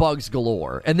there are bugs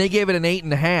galore, and they gave it an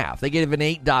 8.5. They gave it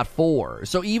an 8.4.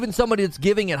 So even somebody that's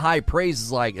giving it high praise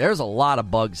is like, there's a lot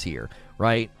of bugs here,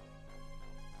 right?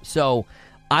 So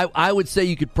I would say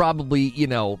you could probably,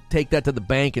 take that to the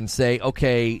bank and say,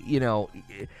 okay,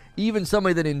 even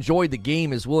somebody that enjoyed the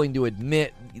game is willing to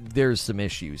admit there's some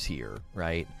issues here,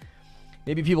 right?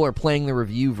 Maybe people are playing the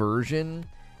review version.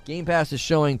 Game Pass is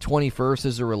showing 21st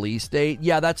as a release date.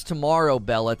 Yeah, that's tomorrow,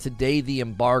 Bella. Today the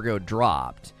embargo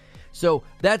dropped. So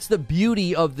that's the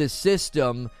beauty of this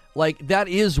system. Like, that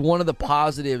is one of the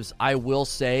positives I will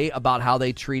say about how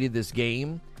they treated this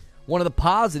game. One of the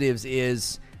positives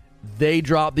is they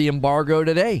dropped the embargo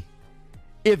today.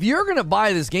 If you're going to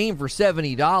buy this game for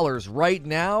 $70 right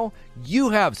now,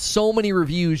 you have so many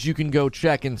reviews you can go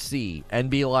check and see and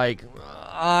be like,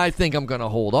 I think I'm going to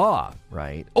hold off,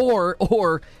 right?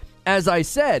 Or, as I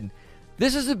said,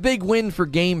 this is a big win for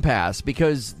Game Pass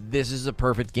because this is a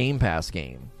perfect Game Pass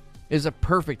game. It's a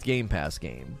perfect Game Pass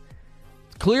game.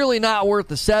 Clearly not worth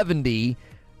the $70.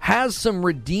 Has some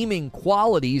redeeming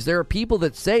qualities. There are people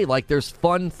that say, like, there's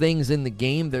fun things in the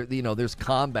game. There, there's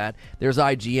combat. There's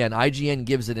IGN. IGN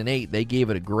gives it an 8. They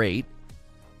gave it a great.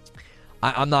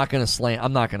 I'm not gonna slam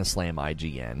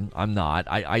IGN. I'm not.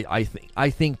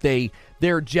 I think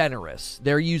they're generous.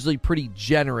 They're usually pretty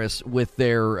generous with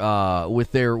their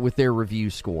review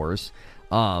scores.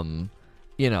 But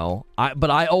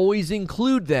I always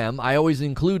include them.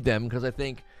 Because I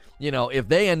think, if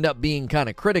they end up being kind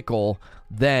of critical,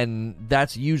 then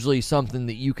that's usually something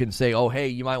that you can say, oh, hey,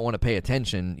 you might want to pay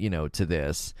attention, to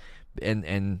this,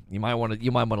 and you might want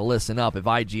to listen up if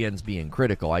IGN's being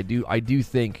critical. I do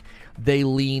think they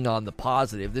lean on the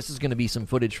positive. This is going to be some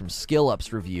footage from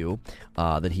SkillUp's review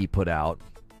that he put out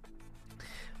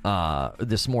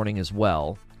this morning as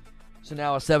well. So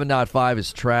now a 7.5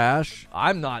 is trash.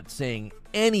 I'm not saying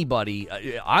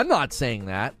I'm not saying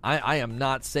that. I am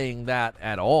not saying that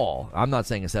at all. I'm not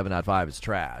saying a 7.5 is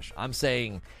trash. I'm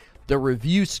saying the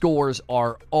review scores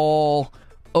are all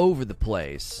over the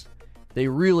place. They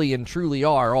really and truly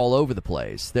are all over the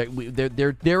place.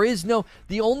 There is no...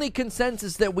 The only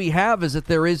consensus that we have is that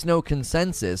there is no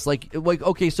consensus. Like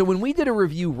okay, so when we did a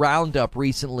review roundup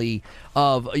recently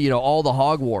of, all the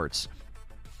Hogwarts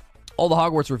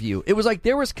review, it was like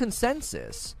there was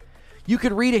consensus. You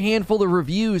could read a handful of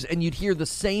reviews and you'd hear the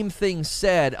same thing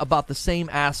said about the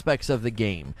same aspects of the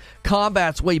game.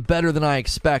 Combat's way better than I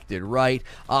expected, right?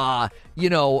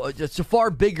 It's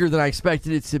far bigger than I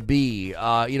expected it to be.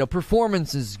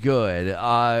 Performance is good.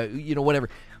 Whatever.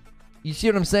 You see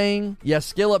what I'm saying?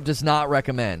 Yes, SkillUp does not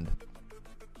recommend.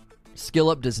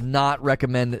 SkillUp does not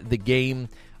recommend the game.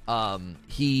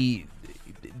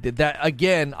 That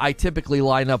again, I typically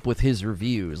line up with his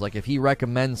reviews. Like if he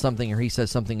recommends something or he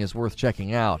says something is worth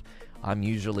checking out, I'm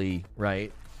usually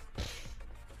right.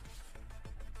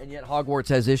 And yet Hogwarts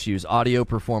has issues, audio,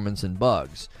 performance, and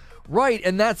bugs. Right,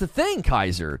 and that's the thing,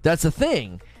 Kaiser. That's the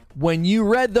thing. when you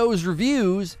read those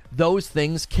reviews, those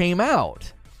things came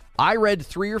out. I read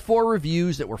 3 or 4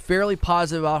 reviews that were fairly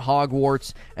positive about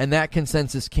Hogwarts, and that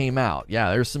consensus came out.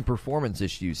 Yeah, there's some performance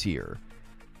issues here.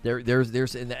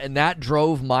 And that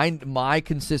drove my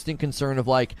consistent concern of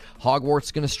like Hogwarts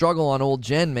is going to struggle on old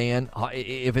gen, man.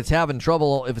 If it's having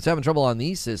trouble on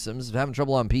these systems, if it's having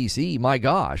trouble on PC, my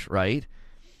gosh, right?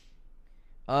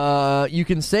 You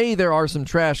can say there are some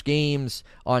trash games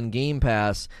on Game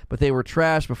Pass, but they were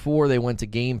trash before they went to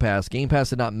Game Pass. Game Pass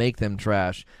did not make them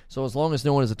trash. So as long as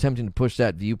no one is attempting to push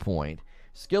that viewpoint,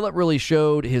 Skillet really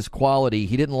showed his quality.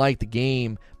 He didn't like the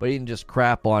game, but he didn't just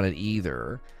crap on it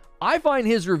either. I find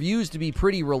his reviews to be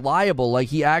pretty reliable. Like,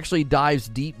 he actually dives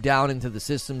deep down into the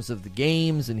systems of the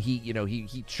games, and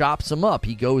he chops them up.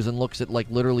 He goes and looks at like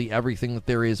literally everything that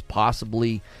there is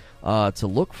possibly to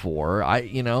look for. I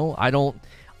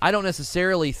don't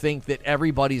necessarily think that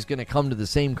everybody's going to come to the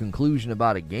same conclusion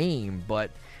about a game, but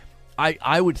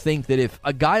I would think that if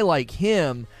a guy like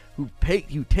him who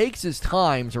takes his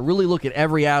time to really look at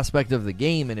every aspect of the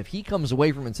game, and if he comes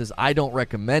away from it and says, I don't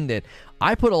recommend it,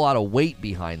 I put a lot of weight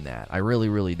behind that. I really,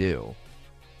 really do.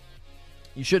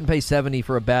 You shouldn't pay $70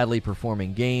 for a badly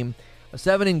performing game. A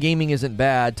 7 in gaming isn't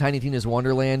bad. Tiny Tina's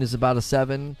Wonderland is about a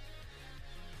 7.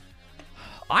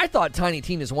 I thought Tiny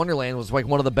Tina's Wonderland was like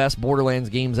one of the best Borderlands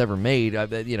games ever made.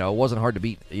 It wasn't hard to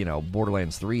beat,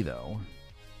 Borderlands 3, though.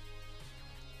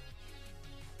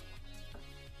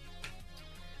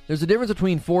 There's a difference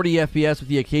between 40 FPS with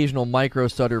the occasional micro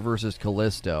stutter versus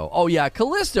Callisto. Oh, yeah,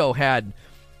 Callisto had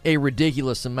a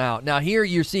ridiculous amount. Now, here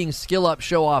you're seeing SkillUp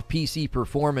show off PC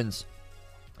performance.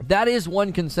 That is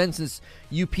one consensus.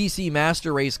 You PC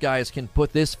Master Race guys can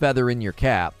put this feather in your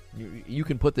cap. You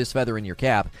can put this feather in your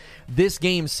cap. This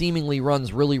game seemingly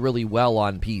runs really, really well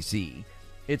on PC.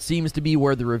 It seems to be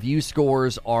where the review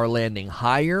scores are landing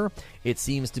higher. It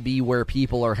seems to be where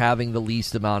people are having the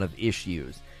least amount of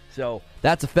issues. So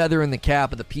that's a feather in the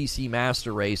cap of the PC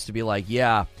Master Race to be like,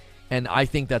 yeah, and I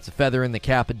think that's a feather in the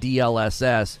cap of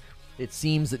DLSS. It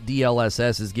seems that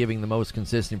DLSS is giving the most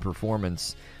consistent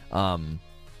performance,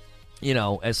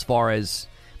 as far as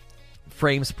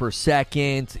frames per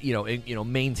second,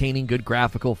 maintaining good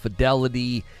graphical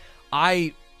fidelity.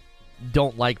 I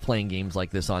don't like playing games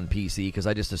like this on PC because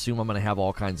I just assume I'm going to have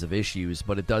all kinds of issues,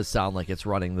 but it does sound like it's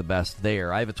running the best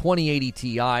there. I have a 2080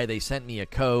 Ti. They sent me a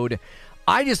code.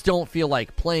 I just don't feel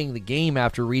like playing the game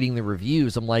after reading the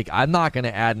reviews. I'm like, I'm not going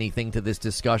to add anything to this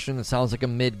discussion. It sounds like a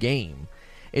mid-game.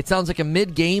 It sounds like a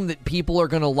mid-game that people are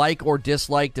going to like or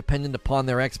dislike dependent upon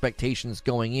their expectations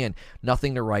going in.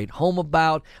 Nothing to write home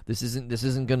about. This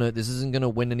isn't gonna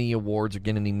win any awards or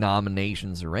get any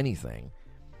nominations or anything.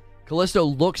 Callisto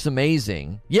looks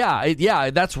amazing. Yeah,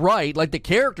 that's right. Like, the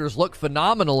characters look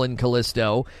phenomenal in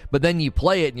Callisto, but then you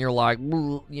play it and you're like,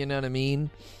 you know what I mean?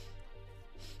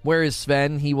 Where is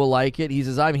Sven? He will like it. He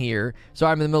says, I'm here. So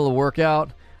I'm in the middle of the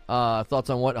workout.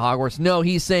 Thoughts on what Hogwarts? No,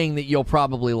 he's saying that you'll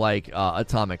probably like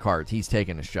Atomic Heart. He's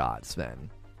taking a shot, Sven.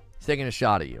 He's taking a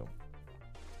shot at you.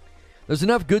 There's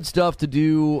enough good stuff to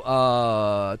do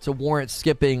to warrant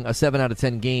skipping a 7 out of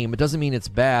 10 game. It doesn't mean it's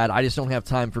bad. I just don't have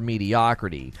time for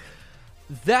mediocrity.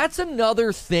 That's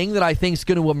another thing that I think is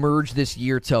going to emerge this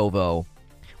year, Tovo.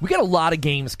 We got a lot of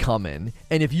games coming,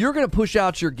 and if you're going to push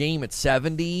out your game at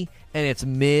 70 and it's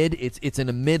mid, it's in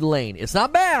a mid lane. It's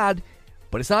not bad,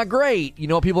 but it's not great. You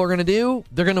know what people are going to do?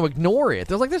 They're going to ignore it.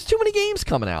 They're like, there's too many games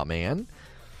coming out, man.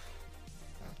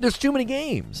 There's too many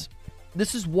games.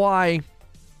 This is why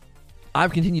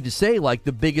I've continued to say, like,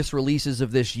 the biggest releases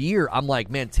of this year, I'm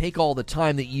like, man, take all the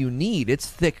time that you need. It's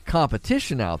thick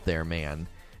competition out there, man.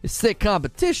 It's thick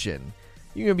competition.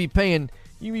 You're going to be paying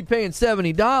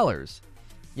 $70.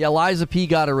 Yeah, Liza P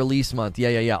got a release month.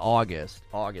 Yeah, August.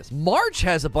 March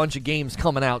has a bunch of games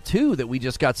coming out, too, that we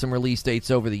just got some release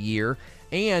dates over the year.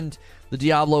 And the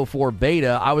Diablo 4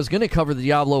 beta. I was going to cover the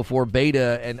Diablo 4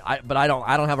 beta, but I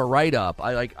don't have a write-up.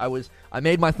 I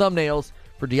made my thumbnails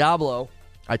for Diablo.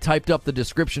 I typed up the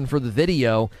description for the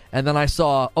video, and then I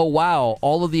saw, oh, wow,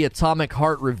 all of the Atomic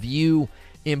Heart review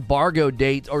embargo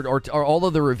dates, or all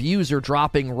of the reviews are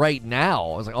dropping right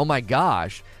now. I was like, oh, my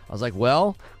gosh. I was like,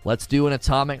 well, let's do an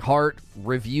Atomic Heart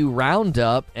review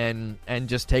roundup and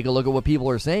just take a look at what people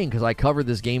are saying, because I covered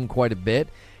this game quite a bit.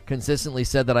 Consistently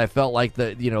said that I felt like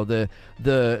the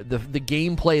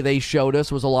gameplay they showed us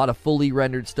was a lot of fully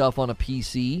rendered stuff on a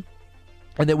PC,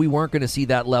 and that we weren't going to see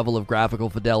that level of graphical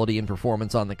fidelity and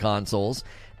performance on the consoles.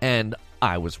 And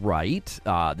I was right.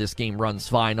 This game runs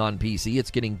fine on PC.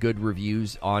 It's getting good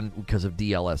reviews because of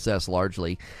DLSS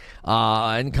largely.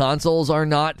 And consoles are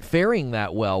not faring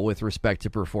that well with respect to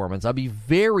performance. I'd be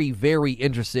very, very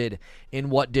interested in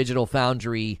what Digital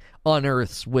Foundry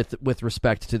unearths with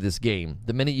respect to this game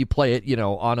the minute you play it,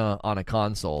 on a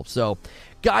console. So,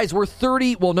 guys, we're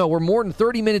more than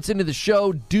 30 minutes into the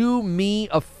show. Do me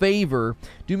a favor.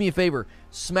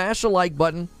 Smash a like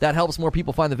button. That helps more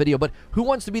people find the video. But who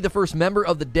wants to be the first member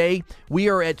of the day? We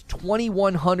are at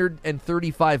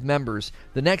 2,135 members.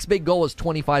 The next big goal is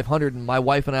 2,500, and my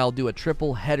wife and I will do a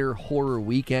triple header horror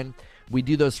weekend. We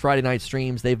do those Friday night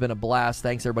streams. They've been a blast.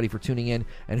 Thanks, everybody, for tuning in.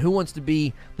 And who wants to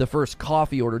be the first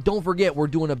coffee order? Don't forget, we're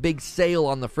doing a big sale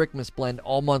on the Frickmas blend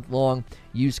all month long.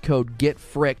 Use code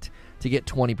GETFRICKED to get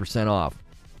 20% off.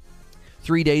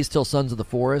 3 days till Sons of the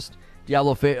Forest.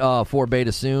 Diablo 4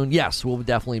 beta soon. Yes, we'll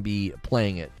definitely be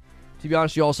playing it. To be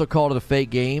honest, you also called it a fake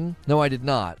game. No, I did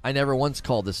not. I never once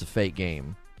called this a fake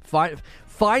game.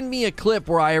 Find me a clip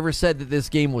where I ever said that this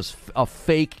game was a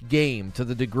fake game to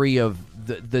the degree of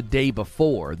the day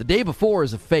before. The day before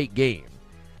is a fake game.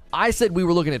 I said we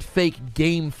were looking at fake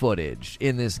game footage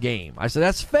in this game. I said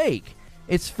that's fake.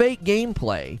 It's fake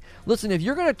gameplay. Listen, if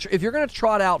you're gonna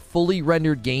trot out fully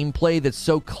rendered gameplay that's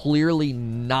so clearly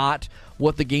not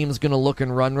what the game's gonna look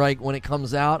and run like when it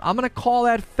comes out, I'm gonna call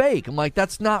that fake. I'm like,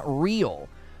 that's not real.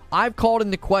 I've called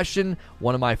into question,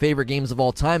 one of my favorite games of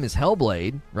all time is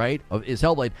Hellblade, right?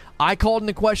 I called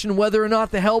into question whether or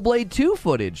not the Hellblade 2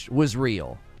 footage was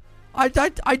real. I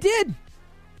did.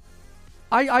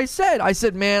 I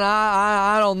said, man,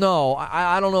 I don't know.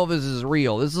 I don't know if this is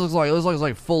real. This looks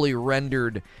like fully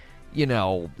rendered,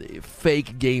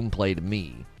 fake gameplay to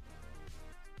me.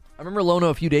 I remember Lono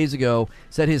a few days ago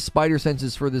said his spider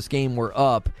senses for this game were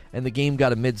up, and the game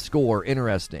got a mid-score.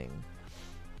 Interesting.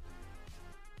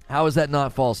 How is that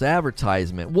not false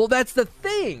advertisement? Well, that's the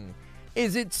thing,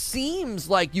 is it seems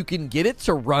like you can get it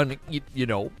to run, you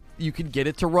can get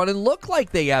it to run and look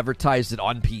like they advertised it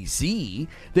on PC.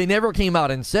 They never came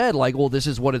out and said, like, well, this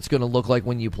is what it's going to look like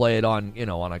when you play it on,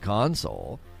 on a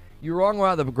console. You're wrong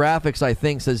about the graphics, I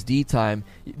think, says D-Time.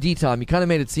 D-Tom, you kind of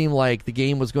made it seem like the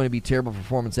game was going to be terrible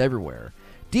performance everywhere.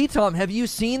 D-Tom, have you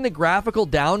seen the graphical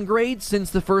downgrade since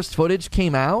the first footage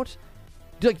came out?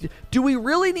 Do we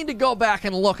really need to go back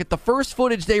and look at the first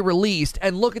footage they released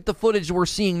and look at the footage we're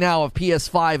seeing now of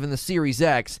PS5 and the Series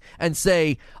X and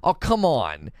say, oh, come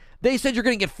on. They said you're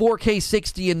going to get 4K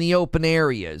 60 in the open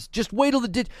areas. Just wait till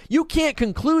you can't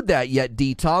conclude that yet,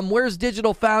 D-Tom. Where's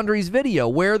Digital Foundry's video?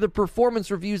 Where are the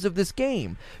performance reviews of this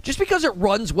game? Just because it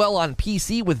runs well on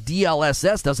PC with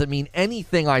DLSS doesn't mean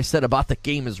anything I said about the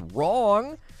game is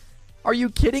wrong. Are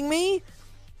you kidding me?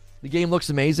 The game looks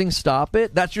amazing. Stop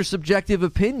it. That's your subjective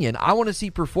opinion. I want to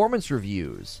see performance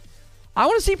reviews. The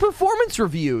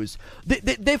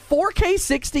 4K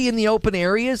 60 in the open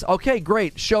areas? Okay,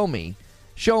 great. Show me.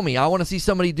 I want to see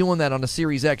somebody doing that on a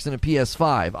Series X and a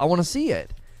PS5. I want to see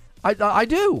it. I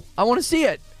do. I want to see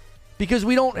it. Because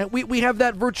we have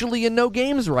that virtually in no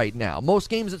games right now. Most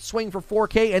games that swing for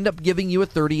 4K end up giving you a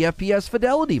 30 FPS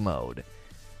fidelity mode.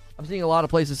 I'm seeing a lot of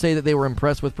places say that they were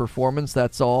impressed with performance,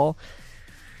 that's all.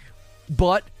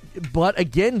 But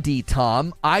again,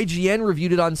 D-Tom, IGN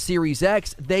reviewed it on Series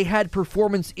X. They had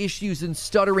performance issues and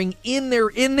stuttering in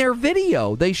their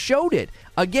video. They showed it.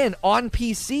 Again, on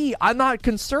PC, I'm not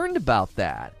concerned about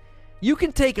that. You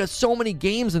can take so many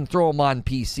games and throw them on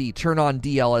PC, turn on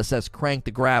DLSS, crank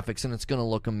the graphics, and it's going to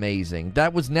look amazing.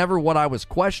 That was never what I was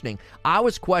questioning. I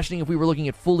was questioning if we were looking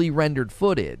at fully rendered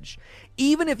footage.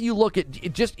 Even if you look at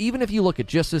just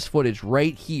this footage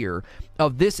right here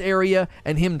of this area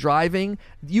and him driving,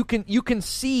 you can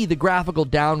see the graphical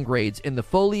downgrades in the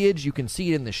foliage. You can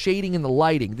see it in the shading and the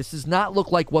lighting. This does not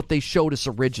look like what they showed us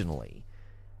originally.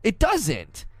 It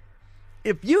doesn't.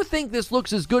 If you think this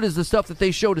looks as good as the stuff that they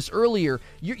showed us earlier,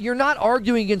 you're not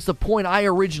arguing against the point I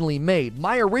originally made.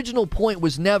 My original point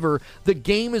was never, the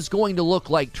game is going to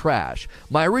look like trash.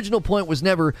 My original point was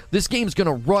never, this game's going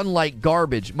to run like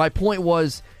garbage. My point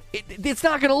was, it's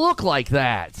not going to look like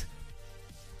that.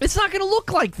 It's not going to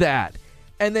look like that.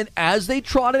 And then as they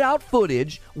trotted out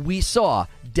footage, we saw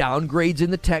downgrades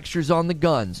in the textures on the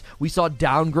guns. We saw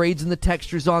downgrades in the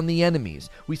textures on the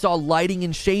enemies. We saw lighting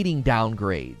and shading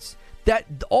downgrades.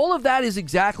 All of that is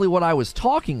exactly what I was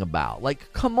talking about.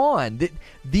 Like, come on.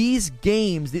 These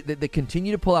games that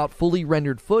continue to pull out fully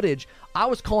rendered footage, I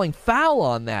was calling foul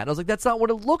on that. I was like, that's not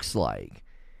what it looks like.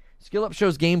 Skill Up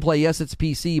shows gameplay. Yes, it's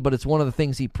PC, but it's one of the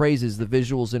things he praises, the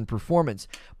visuals and performance.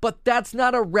 But that's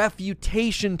not a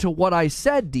refutation to what I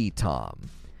said, D-Tom.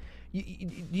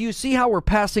 You see how we're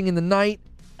passing in the night?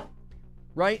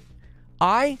 Right?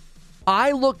 I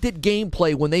I looked at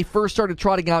gameplay when they first started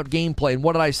trotting out gameplay, and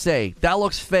what did I say? That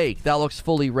looks fake. That looks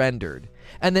fully rendered.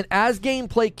 And then as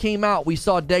gameplay came out, we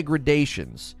saw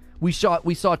degradations. We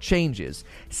saw changes.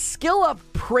 Skill Up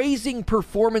praising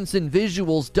performance and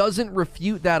visuals doesn't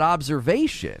refute that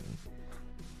observation.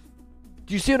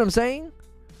 Do you see what I'm saying?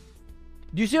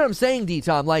 Do you see what I'm saying,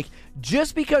 D-Tom? Like,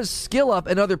 just because Skill Up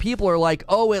and other people are like,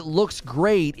 oh, it looks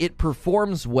great, it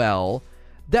performs well,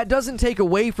 that doesn't take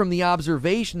away from the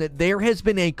observation that there has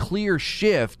been a clear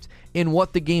shift in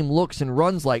what the game looks and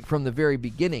runs like from the very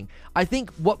beginning. I think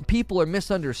what people are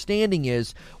misunderstanding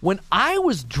is when I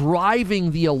was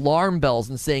driving the alarm bells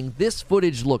and saying this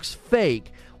footage looks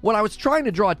fake, what I was trying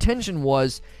to draw attention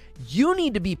was you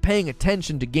need to be paying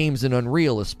attention to games in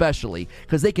Unreal especially,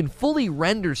 because they can fully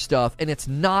render stuff and it's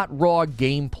not raw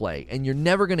gameplay, and you're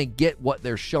never going to get what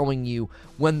they're showing you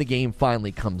when the game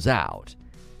finally comes out.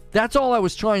 That's all I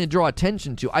was trying to draw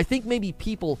attention to. I think maybe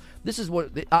people, this is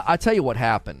what, I'll tell you what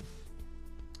happened.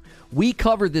 We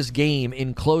covered this game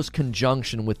in close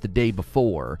conjunction with the day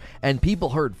before, and people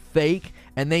heard fake,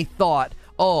 and they thought,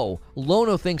 oh,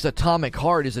 Lono thinks Atomic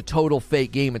Heart is a total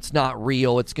fake game. It's not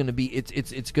real. It's going to be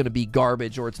it's going to be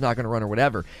garbage, or it's not going to run, or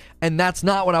whatever. And that's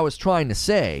not what I was trying to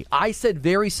say. I said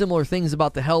very similar things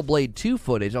about the Hellblade 2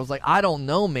 footage. I was like, I don't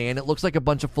know, man. It looks like a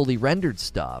bunch of fully rendered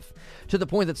stuff. To the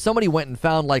point that somebody went and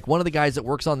found, like, one of the guys that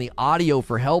works on the audio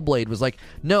for Hellblade was like,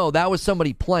 no, that was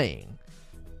somebody playing.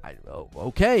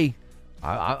 Okay.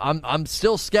 I'm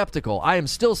still skeptical. I am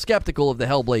still skeptical of the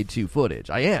Hellblade 2 footage.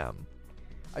 I am.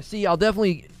 I'll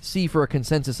definitely see for a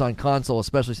consensus on console,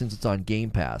 especially since it's on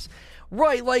Game Pass.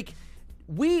 Right, like,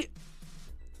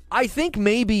 I think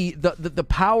maybe the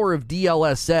power of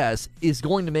DLSS is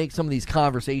going to make some of these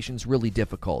conversations really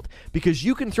difficult, because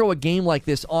you can throw a game like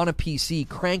this on a PC,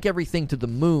 crank everything to the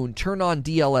moon, turn on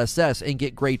DLSS, and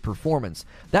get great performance.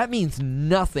 That means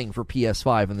nothing for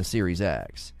PS5 and the Series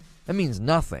X. That means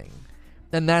nothing.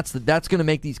 And that's going to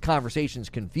make these conversations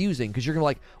confusing, because you're going to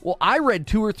be like, well, I read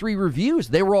 2 or 3 reviews.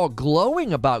 They were all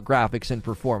glowing about graphics and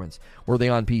performance. Were they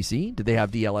on PC? Did they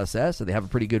have DLSS? Did they have a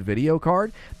pretty good video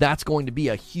card? That's going to be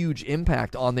a huge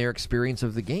impact on their experience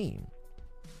of the game.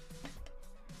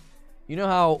 You know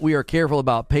how we are careful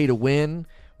about pay to win?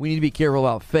 We need to be careful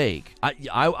about fake.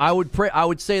 I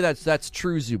would say that's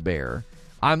true, Zubair.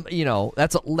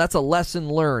 That's a lesson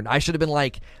learned. I should have been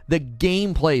like, the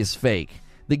gameplay is fake.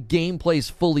 The gameplay's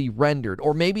fully rendered.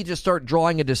 Or maybe just start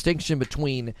drawing a distinction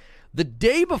between the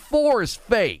day before is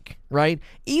fake, right?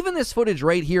 Even this footage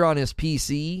right here on his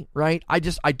PC, right? I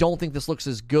don't think this looks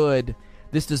as good.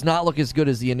 This does not look as good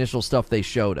as the initial stuff they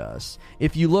showed us.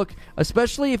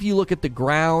 Especially if you look at the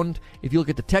ground, if you look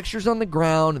at the textures on the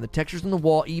ground and the textures on the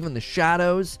wall, even the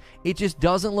shadows, it just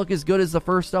doesn't look as good as the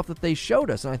first stuff that they showed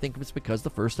us. And I think it's because the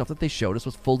first stuff that they showed us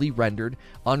was fully rendered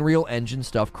Unreal Engine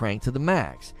stuff cranked to the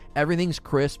max. Everything's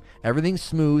crisp, everything's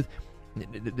smooth.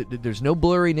 There's no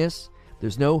blurriness.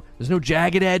 There's no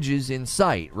jagged edges in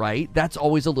sight, right? That's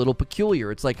always a little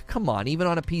peculiar. It's like, come on, even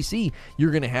on a PC, you're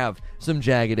going to have some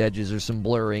jagged edges or some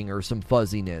blurring or some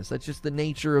fuzziness. That's just the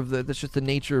nature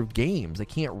of games. They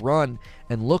can't run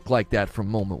and look like that from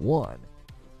moment one.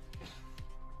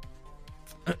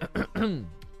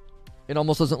 It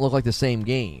almost doesn't look like the same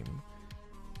game.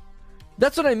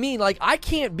 That's what I mean. Like, I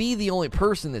can't be the only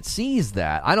person that sees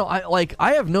that.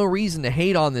 I have no reason to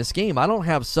hate on this game. I don't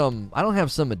have some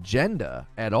agenda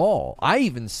at all. I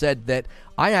even said that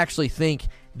I actually think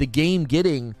the game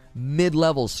getting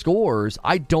mid-level scores,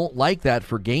 I don't like that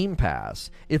for Game Pass.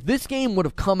 If this game would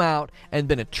have come out and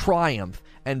been a triumph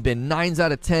and been 9s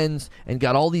out of 10s and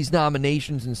got all these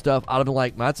nominations and stuff, I'd have been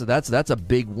like, that's a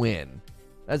big win.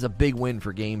 That's a big win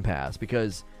for Game Pass,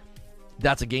 because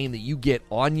that's a game that you get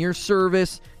on your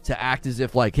service to act as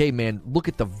if, like, hey, man, look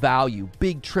at the value.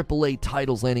 Big AAA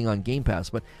titles landing on Game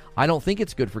Pass. But I don't think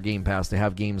it's good for Game Pass to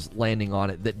have games landing on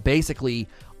it that basically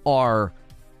are...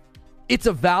 It's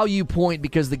a value point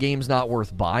because the game's not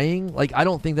worth buying. Like, I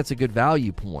don't think that's a good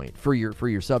value point for your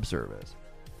subservice.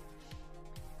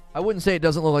 I wouldn't say it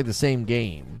doesn't look like the same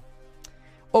game.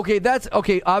 Okay,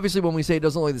 obviously when we say it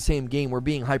doesn't look like the same game, we're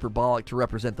being hyperbolic to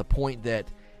represent the point that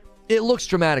it looks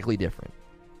dramatically different,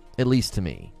 at least to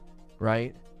me,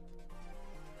 right?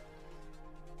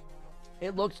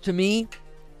 It looks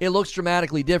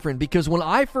dramatically different, because when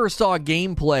I first saw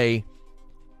gameplay,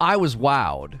 I was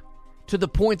wowed to the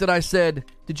point that I said,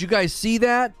 did you guys see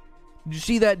that? Did you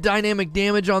see that dynamic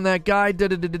damage on that guy?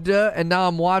 And now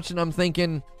I'm watching, I'm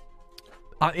thinking,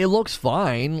 it looks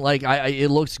fine. Like, it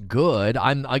looks good.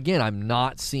 I'm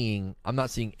not seeing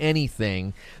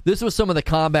anything. This was some of the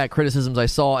combat criticisms I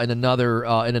saw in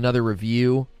another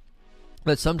review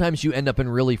that sometimes you end up in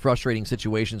really frustrating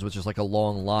situations with just like a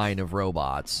long line of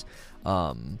robots.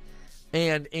 And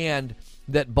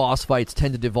that boss fights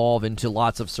tend to devolve into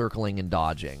lots of circling and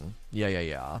dodging.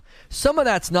 Yeah. Some of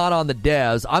that's not on the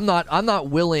devs. I'm not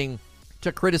willing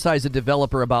to criticize a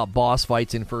developer about boss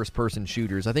fights in first-person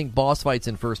shooters. I think boss fights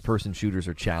in first-person shooters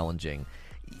are challenging.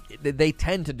 They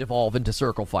tend to devolve into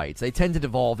circle fights. They tend to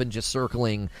devolve in just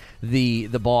circling the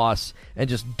boss and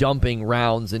just dumping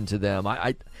rounds into them.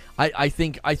 I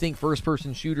think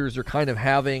first-person shooters are kind of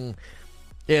having,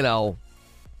 you know,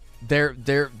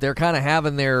 they're kind of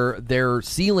having their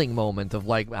ceiling moment of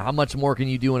like, how much more can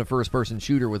you do in a first-person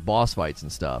shooter with boss fights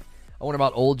and stuff? I wonder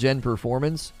about old gen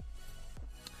performance.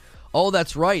 Oh,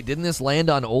 that's right. Didn't this land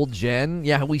on old gen?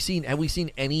 Yeah, have we seen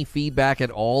any feedback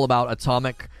at all about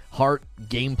Atomic Heart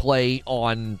gameplay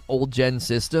on old gen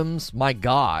systems? My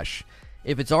gosh.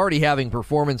 If it's already having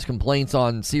performance complaints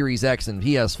on Series X and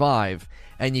PS5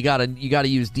 and you got to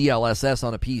use DLSS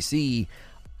on a PC,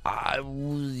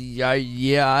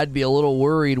 I'd be a little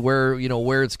worried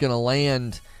where it's going to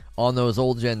land on those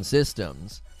old gen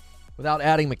systems. Without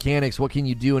adding mechanics, what can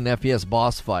you do in an FPS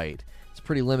boss fight? It's a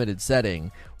pretty limited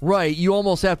setting. Right, you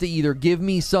almost have to either give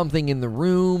me something in the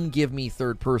room, give me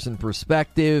third-person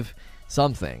perspective,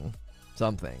 something.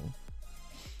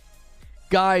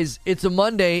 Guys, it's a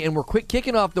Monday, and we're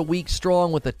kicking off the week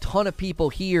strong with a ton of people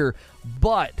here,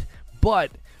 but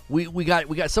we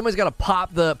got somebody's got to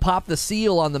pop the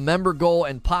seal on the member goal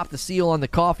and pop the seal on the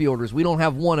coffee orders. We don't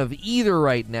have one of either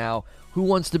right now. Who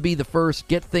wants to be the first?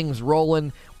 Get things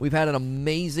rolling. We've had an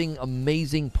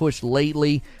amazing push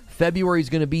lately. February is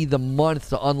going to be the month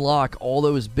to unlock all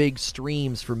those big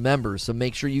streams for members, so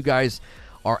make sure you guys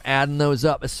are adding those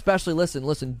up. Especially,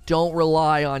 listen, don't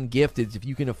rely on gifteds. If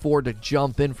you can afford to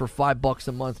jump in for $5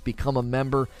 a month, become a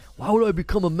member. Why would I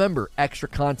become a member? Extra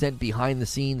content behind the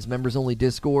scenes, members-only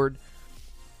Discord.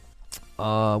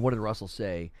 What did Russell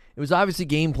say? It was obviously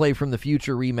gameplay from the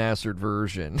future remastered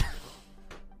version.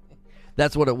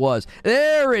 That's what it was.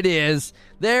 There it is.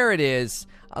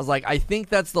 I was like, I think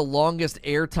that's the longest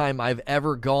airtime I've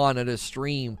ever gone at a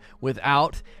stream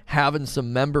without having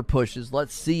some member pushes.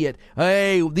 Let's see it.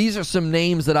 Hey, these are some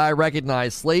names that I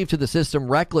recognize. Slave to the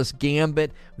System, Reckless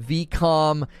Gambit,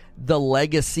 VCOM, The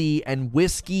Legacy, and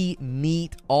Whiskey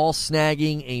Neat, all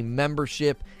snagging a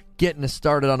membership, getting us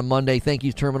started on a Monday. Thank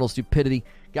you, Terminal Stupidity.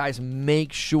 Guys,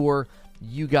 make sure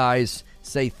you guys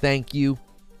say thank you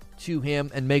to him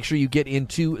and make sure you get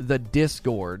into the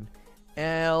Discord.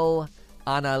 El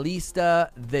Analista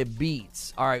de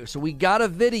Beats. All right, so we got a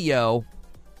video.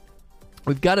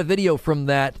 We've got a video from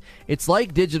that. It's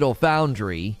like Digital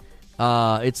Foundry.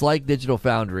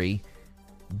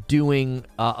 Doing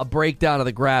a breakdown of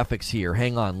the graphics here.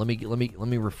 Hang on, let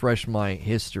me refresh my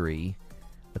history.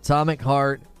 Atomic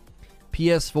Heart,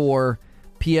 PS4,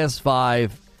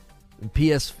 PS5,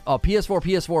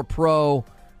 PS4 Pro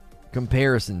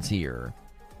comparisons here.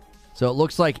 So it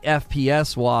looks like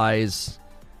FPS wise,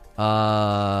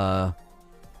 I'm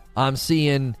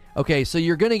seeing, okay, so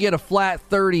you're going to get a flat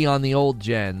 30 on the old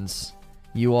gens.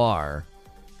 You are.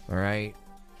 All right.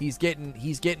 He's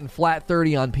getting flat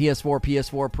 30 on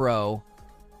PS4 Pro.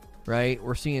 Right?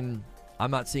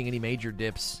 I'm not seeing any major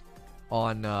dips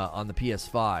on the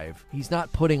PS5. He's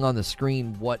not putting on the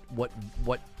screen what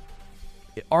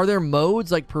are there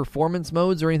modes, like performance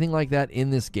modes or anything like that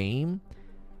in this game?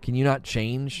 Can you not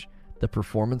change the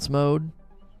performance mode?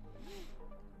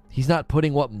 He's not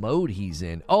putting what mode he's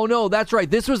in. Oh, no, that's right.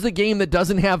 This was the game that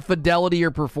doesn't have fidelity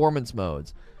or performance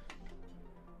modes.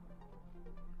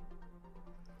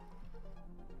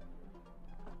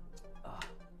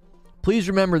 Please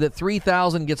remember that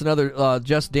 3,000 gets another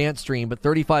Just Dance stream, but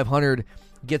 3,500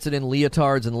 gets it in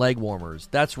leotards and leg warmers.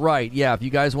 That's right. Yeah, if you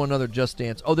guys want another Just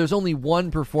Dance. Oh, there's only one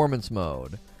performance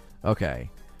mode. Okay.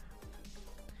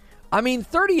 I mean,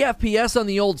 30 FPS on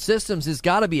the old systems has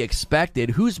got to be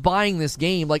expected. Who's buying this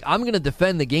game? Like, I'm going to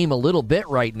defend the game a little bit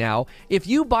right now. If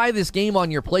you buy this game on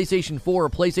your PlayStation 4 or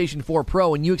PlayStation 4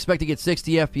 Pro and you expect to get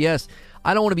 60 FPS,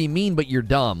 I don't want to be mean, but you're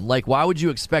dumb. Like, why would you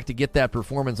expect to get that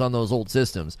performance on those old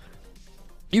systems?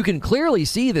 You can clearly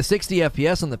see the 60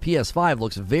 FPS on the PS5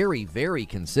 looks very, very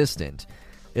consistent.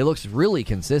 It looks really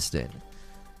consistent.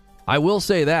 I will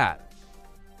say that.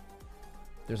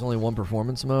 There's only one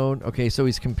performance mode. Okay, so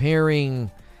he's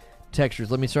comparing textures.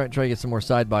 Let me try to get some more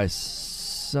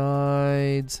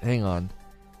side-by-sides. Hang on.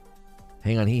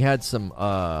 He had some...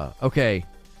 okay.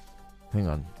 Hang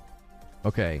on.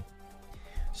 Okay.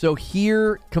 So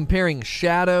here, comparing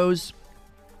shadows,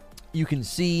 you can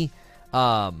see...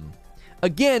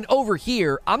 again, over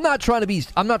here, I'm not trying to be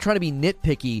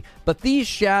nitpicky, but these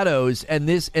shadows and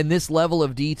this level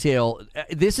of detail,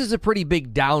 this is a pretty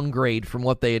big downgrade from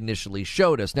what they initially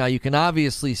showed us. Now, you can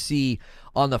obviously see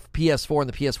on the PS4 and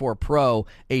the PS4 Pro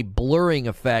a blurring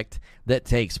effect that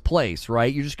takes place,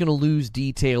 right? You're just going to lose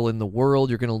detail in the world.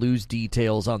 You're going to lose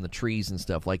details on the trees and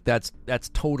stuff. Like, that's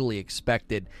totally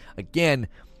expected. Again,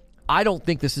 I don't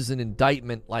think this is an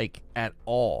indictment, like, at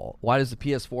all. Why does the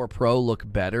PS4 Pro look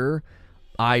better?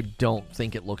 I don't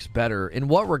think it looks better. In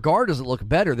what regard does it look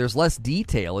better? There's less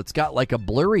detail. It's got like a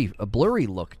blurry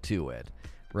look to it,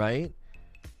 right?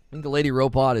 I think the Lady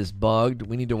Robot is bugged.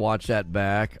 We need to watch that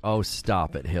back. Oh,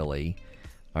 stop it, Hilly.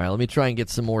 All right, let me try and get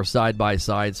some more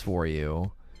side-by-sides for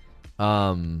you.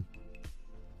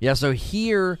 Yeah, so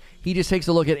here, he just takes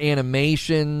a look at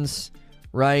animations,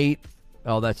 right?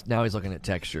 Oh, now he's looking at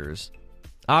textures.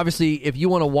 Obviously, if you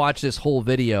want to watch this whole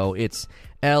video, it's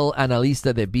El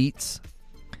Analista de Beats.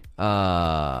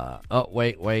 Oh,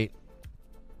 wait.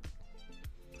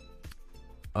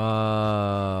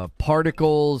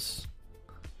 Particles.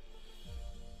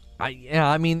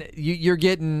 I mean,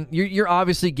 you're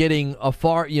obviously getting a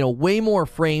far, way more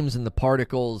frames in the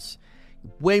particles,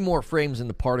 way more frames in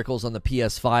the particles on the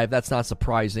PS5. That's not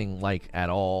surprising, like, at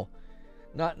all.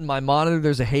 Not in my monitor.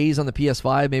 There's a haze on the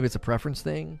PS5. Maybe it's a preference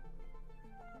thing.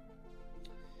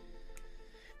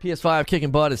 PS5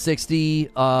 kicking butt at 60.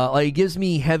 It gives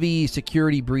me heavy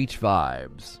security breach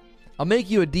vibes. I'll make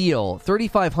you a deal.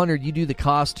 3,500, you do the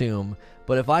costume.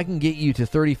 But if I can get you to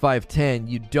 3,510,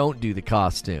 you don't do the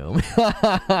costume.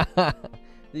 Did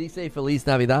he say Feliz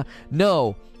Navidad?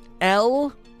 No.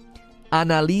 El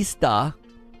Analista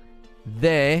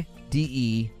de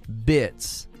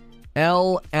Bits.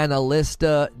 El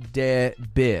Analista de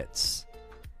Bits.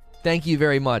 Thank you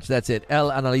very much. That's it.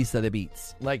 El Analista de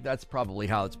Beats. Like, that's probably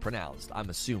how it's pronounced, I'm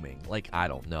assuming. Like, I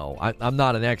don't know. I'm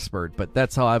not an expert, but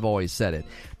that's how I've always said it.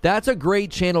 That's a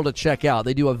great channel to check out.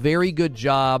 They do a very good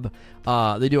job.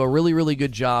 They do a really, really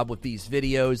good job with these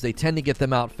videos. They tend to get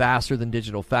them out faster than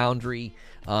Digital Foundry.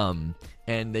 And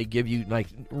they give you, like,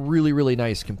 really, really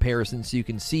nice comparisons. So you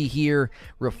can see here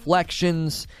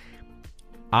reflections.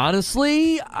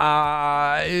 Honestly, they're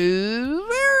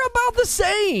about the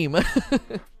same.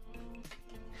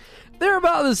 They're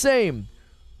about the same.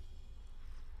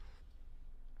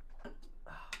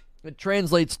 It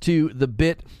translates to the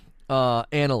bit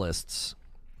analysts.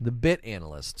 The bit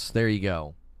analysts. There you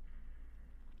go.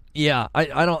 Yeah,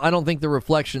 I don't think the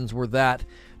reflections were that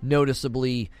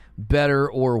noticeably better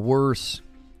or worse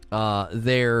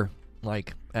there,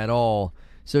 like, at all.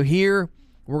 So here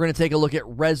we're going to take a look at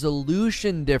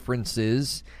resolution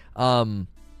differences.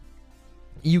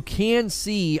 You can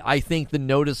see, I think, the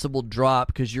noticeable drop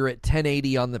because you're at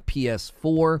 1080 on the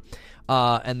PS4,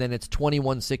 and then it's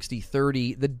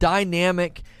 2160/30. The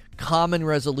dynamic common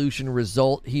resolution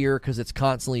result here, because it's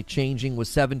constantly changing, was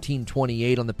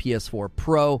 1728 on the PS4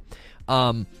 Pro.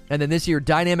 And then this year,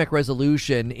 dynamic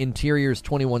resolution, interiors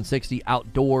 2160,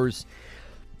 outdoors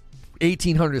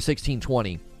 1800 to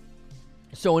 1620.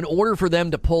 So in order for them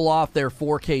to pull off their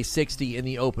 4K 60 in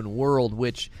the open world,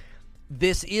 which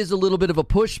this is a little bit of a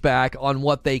pushback on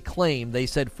what they claim. They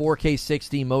said 4K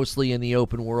 60 mostly in the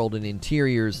open world and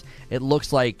interiors. It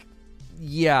looks like,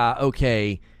 yeah,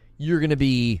 okay, you're gonna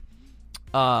be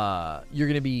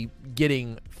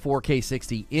getting 4K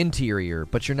 60 interior,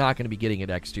 but you're not going to be getting it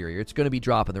exterior. It's going to be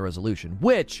dropping the resolution,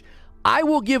 which I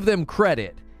will give them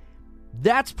credit.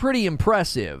 That's pretty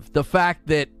impressive. The fact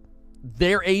that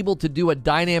they're able to do a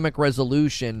dynamic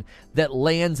resolution that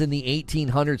lands in the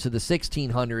 1800s to the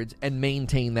 1600s and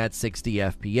maintain that 60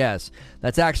 FPS.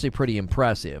 That's actually pretty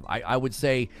impressive. I would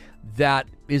say that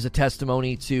is a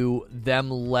testimony to them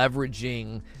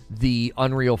leveraging the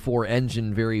Unreal 4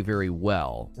 engine very, very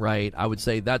well, right? I would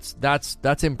say that's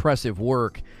impressive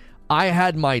work. I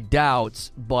had my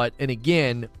doubts, and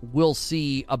again, we'll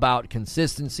see about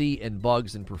consistency and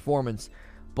bugs and performance,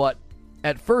 but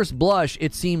at first blush,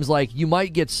 it seems like you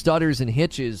might get stutters and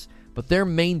hitches, but they're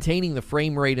maintaining the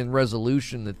frame rate and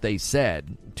resolution that they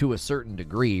said to a certain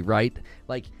degree, right?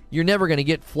 Like, you're never going to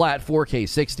get flat 4K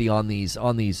 60 on these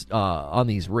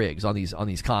rigs, on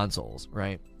these consoles,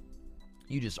 right?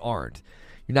 You just aren't.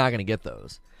 You're not going to get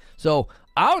those. So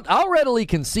I'll readily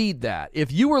concede that.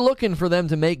 If you were looking for them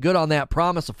to make good on that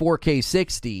promise of 4K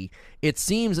 60, it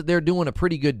seems that they're doing a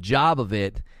pretty good job of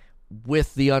it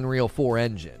with the Unreal 4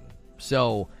 engine.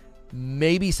 So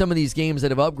maybe some of these games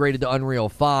that have upgraded to Unreal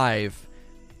 5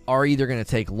 are either going to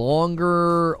take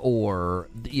longer or,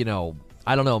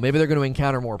 I don't know. Maybe they're going to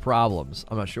encounter more problems.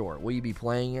 I'm not sure. Will you be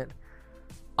playing it?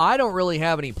 I don't really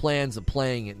have any plans of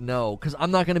playing it, no, because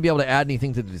I'm not going to be able to add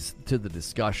anything to the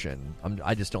discussion.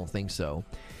 I just don't think so.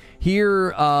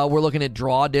 Here, we're looking at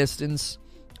draw distance.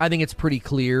 I think it's pretty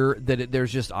clear that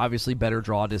there's just obviously better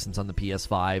draw distance on the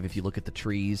PS5 if you look at the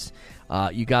trees.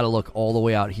 You got to look all the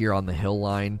way out here on the hill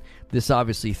line. This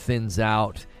obviously thins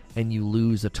out, and you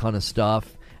lose a ton of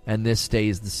stuff. And this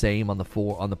stays the same on the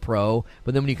Pro.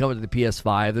 But then when you come into the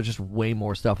PS5, there's just way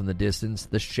more stuff in the distance.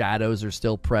 The shadows are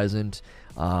still present.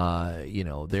 There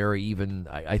are even,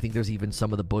 I think there's even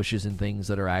some of the bushes and things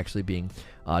that are actually being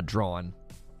drawn.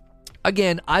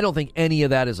 Again, I don't think any of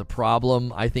that is a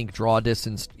problem. I think draw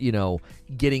distance,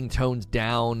 getting toned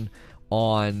down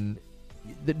on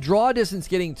the draw distance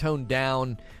getting toned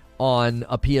down on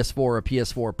a PS4 or a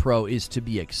PS4 Pro is to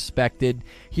be expected.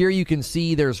 Here you can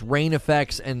see there's rain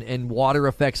effects and water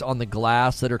effects on the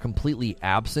glass that are completely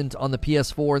absent on the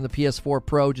PS4 and the PS4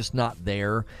 Pro, just not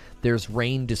there. There's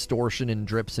rain distortion and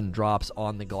drips and drops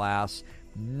on the glass,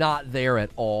 not there at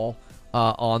all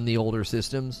on the older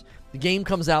systems. The game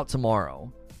comes out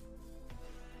tomorrow.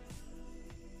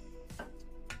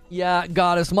 Yeah,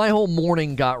 Goddess, my whole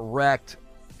morning got wrecked.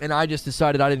 And I just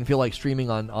decided I didn't feel like streaming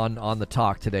on the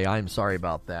talk today. I'm sorry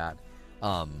about that.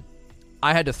 I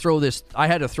had to throw this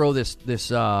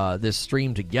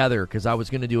stream together because I was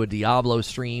going to do a Diablo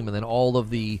stream, and then all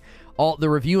the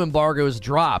review embargoes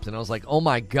dropped, and I was like, oh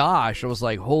my gosh! I was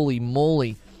like, holy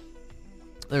moly!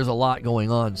 There's a lot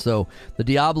going on. So the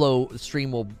Diablo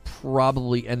stream will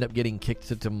probably end up getting kicked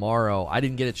to tomorrow. I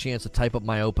didn't get a chance to type up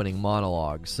my opening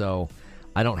monologue, so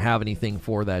I don't have anything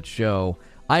for that show.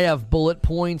 I have bullet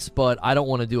points, but I don't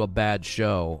want to do a bad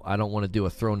show. I don't want to do a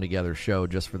thrown-together show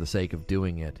just for the sake of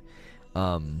doing it.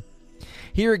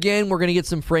 Here again, we're going to get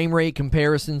some frame rate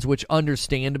comparisons, which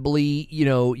understandably,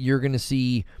 you're going to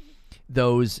see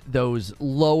those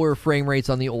lower frame rates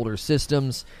on the older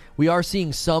systems. We are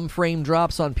seeing some frame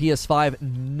drops on PS5.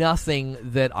 Nothing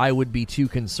that I would be too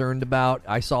concerned about.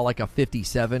 I saw like a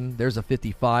 57. There's a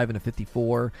 55 and a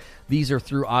 54. These are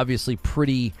through obviously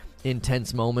pretty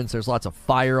intense moments. There's lots of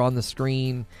fire on the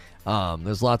screen.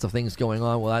 There's lots of things going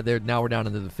on. Well, now we're down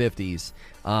into the 50s.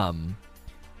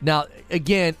 Now,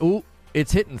 again,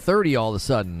 it's hitting 30 all of a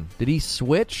sudden. Did he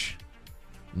switch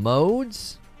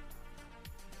modes?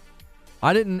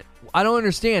 I don't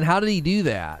understand. How did he do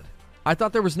that? I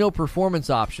thought there was no performance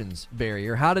options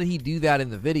barrier. How did he do that in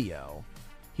the video?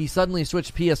 He suddenly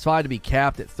switched PS5 to be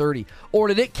capped at 30. Or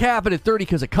did it cap it at 30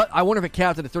 because I wonder if it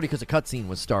capped it at 30 because a cutscene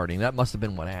was starting. That must have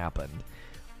been what happened.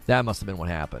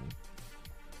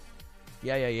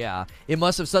 Yeah. It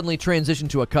must have suddenly transitioned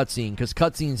to a cutscene because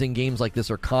cutscenes in games like this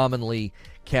are commonly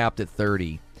capped at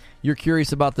 30. You're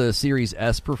curious about the Series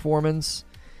S performance?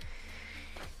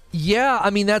 Yeah,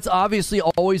 I mean, that's obviously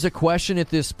always a question at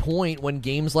this point when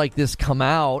games like this come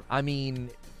out. I mean,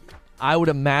 I would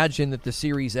imagine that the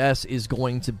Series S is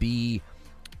going to be...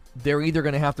 They're either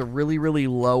going to have to really, really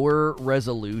lower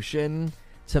resolution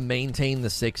to maintain the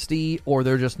 60, or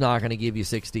they're just not going to give you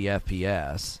 60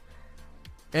 FPS.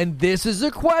 And this is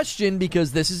a question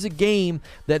because this is a game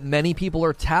that many people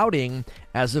are touting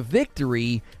as a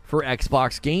victory for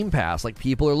Xbox Game Pass. Like,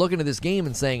 people are looking at this game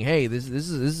and saying, hey, this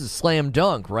is a slam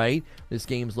dunk, right? This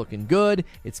game's looking good.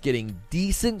 It's getting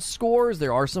decent scores.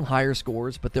 There are some higher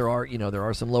scores, but there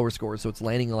are some lower scores, so it's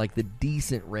landing in like the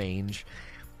decent range.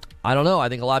 I don't know. I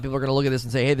think a lot of people are going to look at this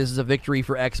and say, hey, this is a victory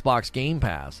for Xbox Game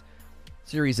Pass.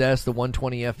 Series S, the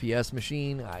 120 FPS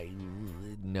machine?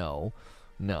 No.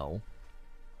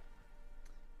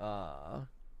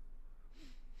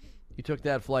 You took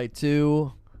that flight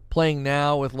too. Playing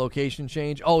now with location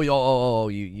change.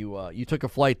 You took a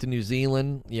flight to New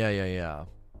Zealand. Yeah.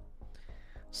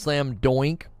 Slam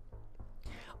doink.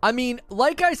 I mean,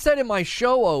 like I said in my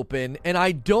show open, and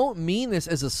I don't mean this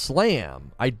as a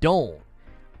slam. I don't.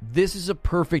 This is a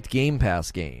perfect Game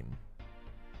Pass game.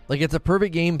 Like, it's a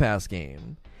perfect Game Pass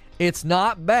game. It's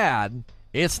not bad.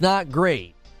 It's not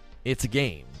great. It's a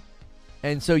game.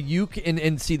 And so you can,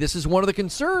 and see, this is one of the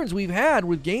concerns we've had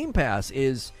with Game Pass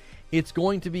is it's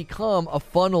going to become a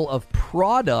funnel of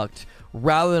product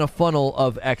rather than a funnel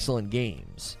of excellent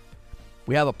games.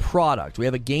 We have a product. We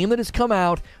have a game that has come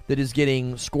out that is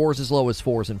getting scores as low as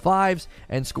 4s and 5s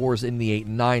and scores in the 8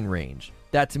 and 9 range.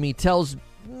 That to me tells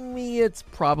me it's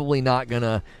probably not going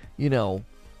to,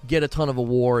 get a ton of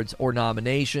awards or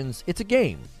nominations. It's a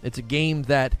game. It's a game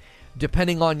that,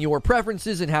 depending on your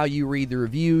preferences and how you read the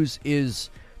reviews,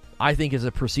 I think is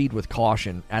a proceed with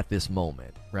caution at this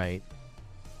moment, right?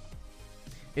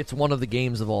 It's one of the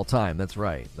games of all time. That's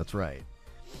right.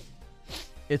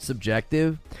 It's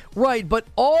subjective. Right, but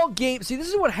all games... See, this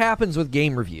is what happens with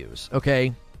game reviews,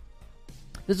 okay?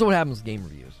 This is what happens with game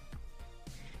reviews.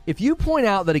 if you point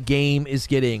out that a game is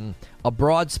getting a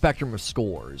broad spectrum of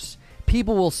scores,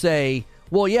 people will say,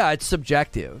 well, yeah, it's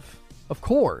subjective. Of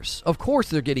course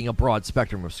they're getting a broad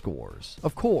spectrum of scores.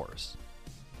 Of course.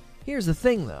 Here's the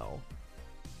thing, though.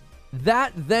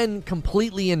 That then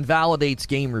completely invalidates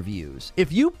game reviews.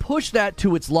 If you push that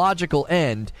to its logical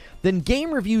end, then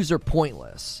game reviews are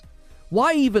pointless.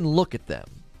 Why even look at them?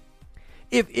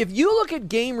 If you look at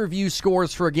game review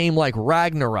scores for a game like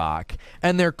Ragnarok,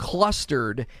 and they're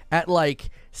clustered at like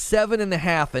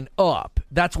 7.5 and up,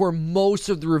 that's where most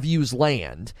of the reviews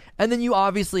land. And then you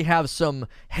obviously have some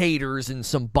haters and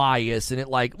some bias, and it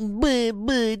like,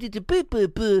 then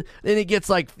it gets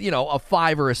like, a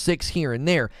 5 or a 6 here and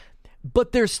there.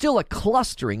 But there's still a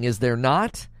clustering, is there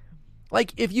not?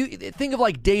 Like, if you think of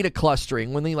like data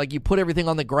clustering, when you put everything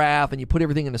on the graph and you put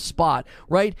everything in a spot,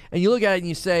 right? And you look at it and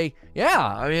you say, yeah,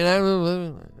 I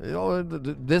mean,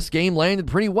 this game landed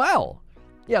pretty well.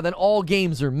 Yeah, then all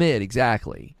games are mid,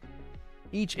 exactly.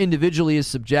 Each individually is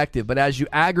subjective, but as you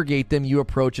aggregate them, you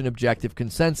approach an objective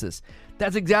consensus.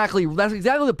 That's exactly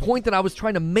the point that I was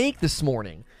trying to make this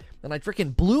morning. And I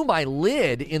freaking blew my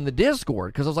lid in the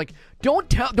Discord because I was like, don't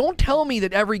tell me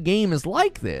that every game is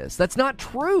like this. That's not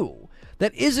true.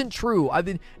 That isn't true.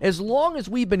 As long as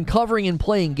we've been covering and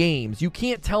playing games, you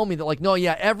can't tell me that like, no,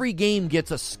 yeah, every game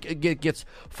gets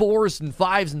 4s and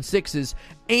 5s and 6s,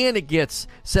 and it gets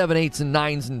 7, 8s and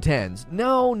 9s and 10s.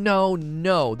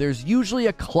 No. There's usually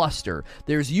a cluster.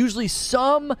 There's usually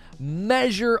some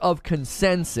measure of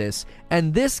consensus,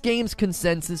 and this game's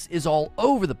consensus is all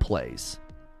over the place.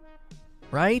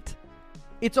 Right?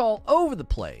 It's all over the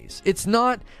place. It's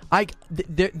not...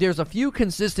 there's a few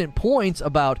consistent points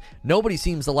about nobody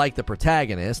seems to like the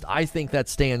protagonist. I think that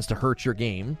stands to hurt your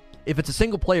game. If it's a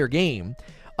single-player game,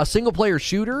 a single-player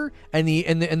shooter, and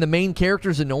the main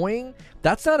character's annoying,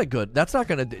 that's not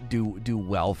going to do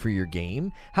well for your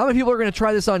game. How many people are going to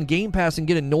try this on Game Pass and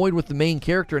get annoyed with the main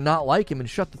character and not like him and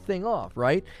shut the thing off,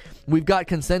 right? We've got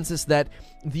consensus that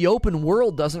the open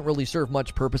world doesn't really serve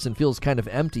much purpose and feels kind of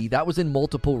empty. That was in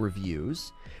multiple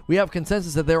reviews. We have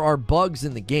consensus that there are bugs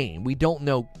in the game. We don't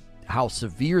know how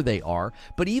severe they are,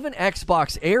 but even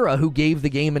Xbox Era, who gave the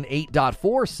game an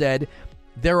 8.4, said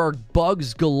there are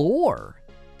bugs galore.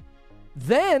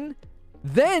 Then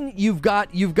you've got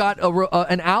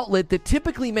an outlet that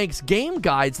typically makes game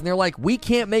guides, and they're like, we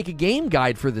can't make a game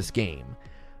guide for this game.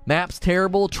 Map's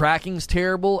terrible, tracking's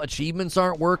terrible, achievements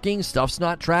aren't working, stuff's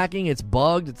not tracking, it's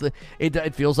bugged.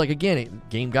 It feels like, again,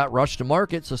 game got rushed to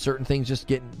market, so certain things just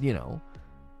get,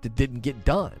 that didn't get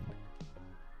done.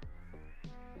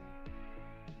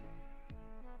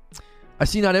 I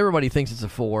see not everybody thinks it's a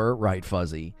 4, right,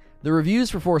 Fuzzy? The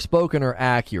reviews for Forspoken are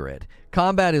accurate.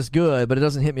 Combat is good, but it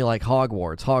doesn't hit me like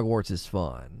Hogwarts. Hogwarts is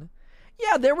fun.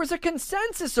 Yeah, there was a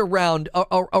consensus around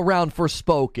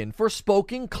Forspoken.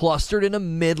 Forspoken clustered in a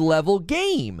mid-level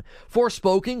game.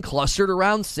 Forspoken clustered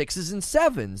around 6s and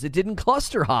 7s. It didn't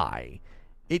cluster high.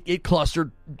 It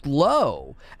clustered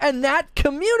low. And that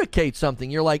communicates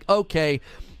something. You're like, okay,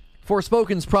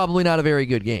 Forspoken's probably not a very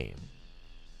good game.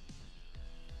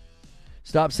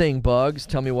 Stop saying bugs.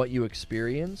 Tell me what you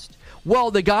experienced.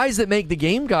 Well, the guys that make the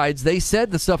game guides, they said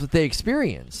the stuff that they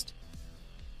experienced.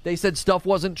 They said stuff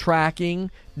wasn't tracking,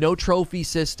 no trophy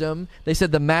system. They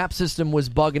said the map system was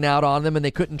bugging out on them and they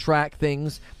couldn't track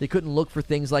things. They couldn't look for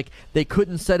things, like they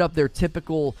couldn't set up their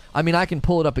typical... I mean, I can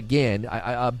pull it up again.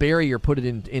 Barrier put it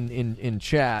in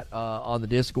chat on the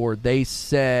Discord. They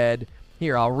said...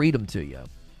 Here, I'll read them to you.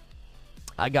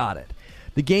 I got it.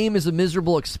 The game is a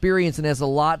miserable experience and has a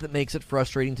lot that makes it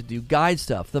frustrating to do guide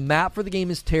stuff. The map for the game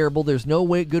is terrible. There's no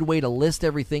good way to list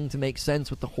everything to make sense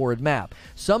with the horrid map.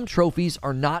 Some trophies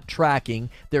are not tracking.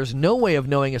 There's no way of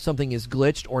knowing if something is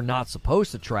glitched or not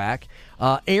supposed to track.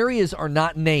 Areas are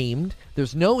not named.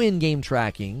 There's no in-game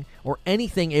tracking or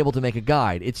anything able to make a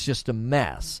guide. It's just a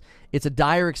mess. It's a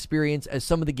dire experience as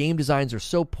some of the game designs are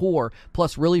so poor,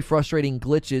 plus really frustrating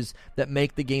glitches that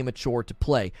make the game a chore to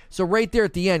play. So right there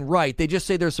at the end, right, they just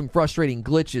say there's some frustrating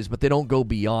glitches, but they don't go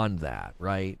beyond that,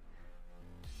 right?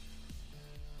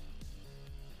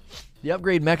 The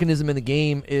upgrade mechanism in the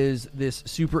game is this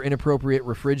super inappropriate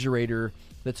refrigerator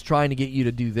that's trying to get you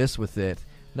to do this with it.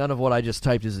 None of what I just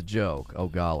typed is a joke. Oh,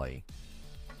 golly.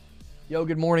 Yo,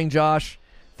 good morning, Josh.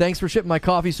 Thanks for shipping my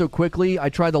coffee so quickly. I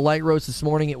tried the light roast this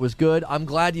morning. It was good. I'm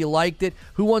glad you liked it.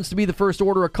 Who wants to be the first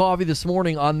order of coffee this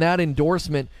morning on that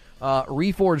endorsement?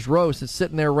 Reforged Roast is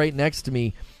sitting there right next to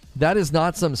me. That is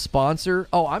not some sponsor.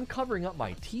 Oh, I'm covering up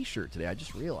my T-shirt today. I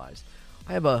just realized.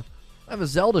 I have a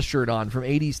Zelda shirt on from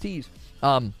 80s Tees.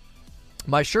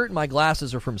 My shirt and my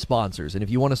glasses are from sponsors, and if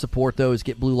you want to support those,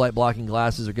 get blue light blocking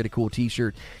glasses or get a cool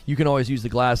t-shirt, you can always use the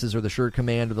glasses or the shirt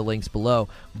command or the links below.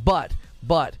 But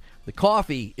the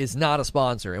coffee is not a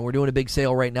sponsor, and we're doing a big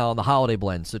sale right now on the holiday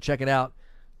blend, so check it out.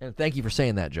 And thank you for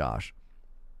saying that, Josh.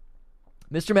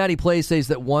 Mr. Matty Plays says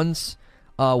that once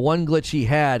one glitch he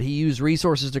had, he used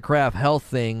resources to craft health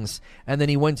things, and then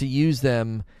he went to use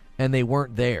them, and they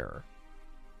weren't there.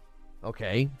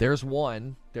 Okay, there's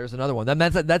one. There's another one.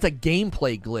 That's a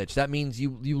gameplay glitch. That means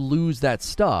you lose that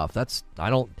stuff. It's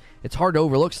hard to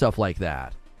overlook stuff like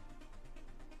that.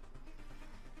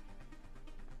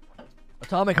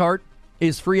 Atomic Heart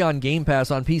is free on Game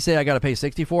Pass. On PC, I got to pay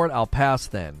 $60 for it. I'll pass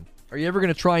then. Are you ever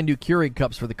going to try and do Keurig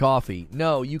cups for the coffee?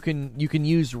 No, you can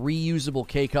use reusable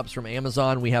K-Cups from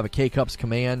Amazon. We have a K-Cups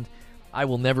command. I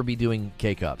will never be doing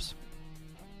K-Cups.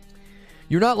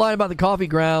 You're not lying about the coffee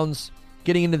grounds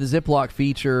getting into the Ziploc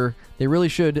feature. They really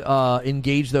should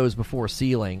engage those before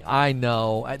sealing. I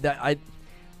know.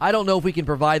 I don't know if we can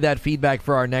provide that feedback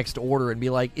for our next order and be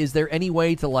like, is there any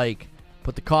way to, like,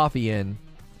 put the coffee in,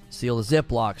 seal the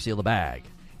Ziploc, seal the bag,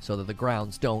 so that the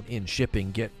grounds don't, in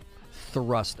shipping, get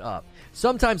thrust up.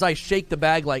 Sometimes I shake the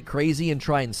bag like crazy and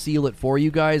try and seal it for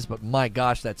you guys, but my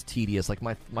gosh, that's tedious. Like,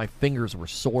 my fingers were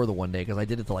sore the one day because I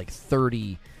did it to like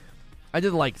 30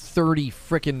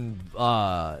 freaking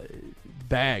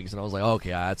bags, and I was like,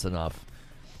 okay, that's enough.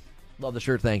 Love the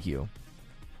shirt, thank you.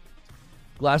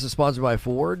 Glasses sponsored by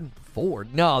Ford.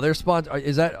 No, they're sponsored.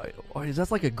 Is that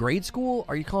like a grade school?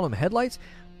 Are you calling them headlights?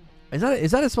 Is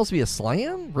that supposed to be a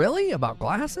slam? Really? About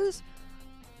glasses?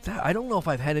 I don't know if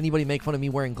I've had anybody make fun of me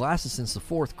wearing glasses since the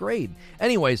 4th grade.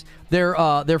 Anyways, they're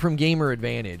from Gamer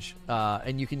Advantage,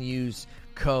 and you can use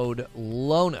code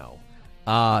LONO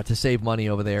to save money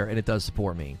over there, and it does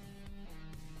support me.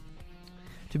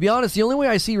 To be honest, the only way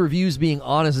I see reviews being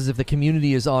honest is if the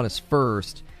community is honest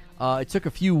first. It took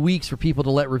a few weeks for people to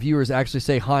let reviewers actually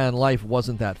say High on Life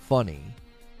wasn't that funny.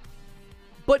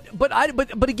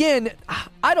 But again,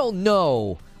 I don't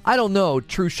know.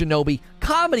 True Shinobi.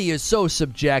 Comedy is so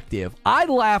subjective. I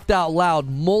laughed out loud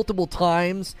multiple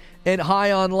times at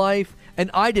High on Life, and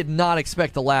I did not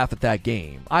expect to laugh at that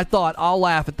game. I thought I'll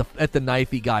laugh at the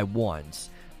knifey guy once.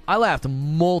 I laughed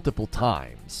multiple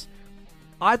times.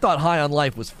 I thought High on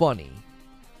Life was funny.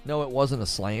 No, it wasn't a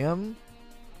slam?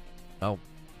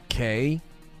 Okay.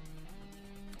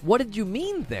 What did you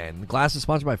mean then? Glasses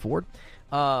sponsored by Ford?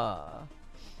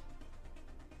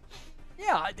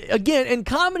 Yeah, again, and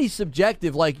comedy's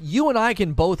subjective. Like, you and I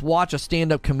can both watch a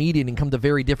stand-up comedian and come to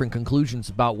very different conclusions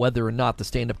about whether or not the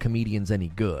stand-up comedian's any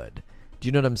good. Do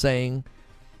you know what I'm saying?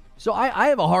 So I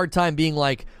have a hard time being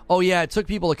like, oh yeah, it took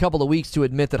people a couple of weeks to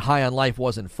admit that High on Life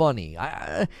wasn't funny.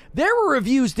 There were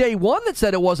reviews day one that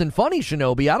said it wasn't funny,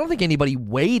 Shinobi. I don't think anybody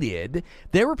waited.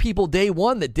 There were people day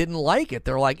one that didn't like it.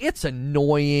 They're like, it's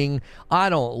annoying. I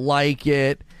don't like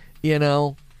it. You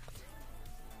know?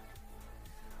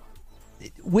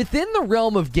 Within the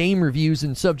realm of game reviews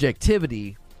and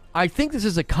subjectivity, I think this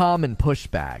is a common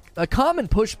pushback. A common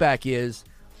pushback is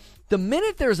the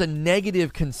minute there's a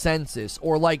negative consensus,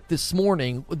 or like this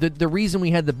morning, the reason we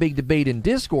had the big debate in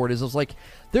Discord is I was like,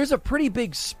 there's a pretty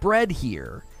big spread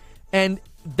here, and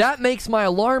that makes my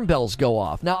alarm bells go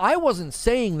off. Now, I wasn't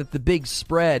saying that the big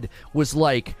spread was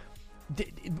like,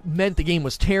 it meant the game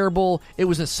was terrible, it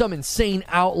was some insane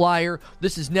outlier,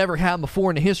 this has never happened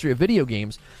before in the history of video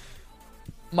games.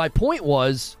 My point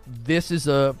was, this is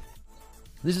an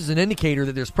indicator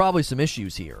that there's probably some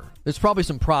issues here. There's probably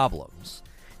some problems.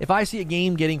 If I see a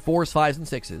game getting 4s, 5s, and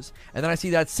 6s, and then I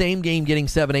see that same game getting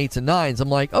 7, 8s, and 9s, I'm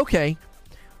like, okay,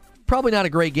 probably not a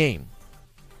great game.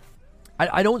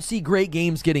 I don't see great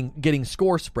games getting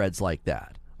score spreads like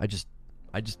that. I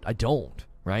don't,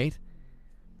 right?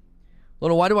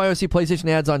 Lono, why do I always see PlayStation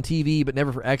ads on TV but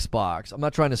never for Xbox? I'm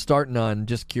not trying to start none,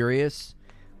 just curious.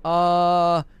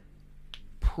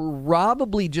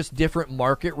 Probably just different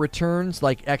market returns.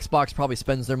 Like, Xbox probably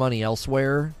spends their money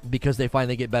elsewhere because they find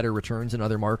they get better returns in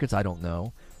other markets. I don't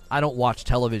know. I don't watch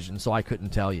television, so I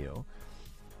couldn't tell you.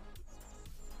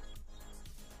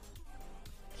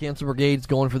 Cancel Brigade's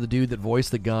going for the dude that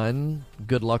voiced the gun.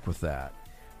 Good luck with that.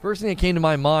 First thing that came to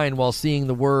my mind while seeing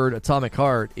the word Atomic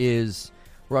Heart is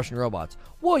Russian robots.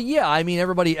 Well, yeah, I mean,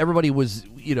 everybody was,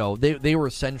 you know, they were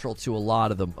central to a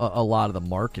lot of the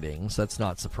marketing, so that's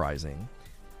not surprising.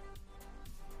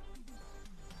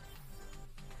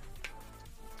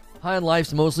 High on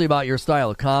Life's mostly about your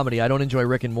style of comedy. I don't enjoy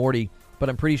Rick and Morty, but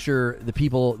I'm pretty sure the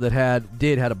people that had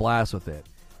a blast with it.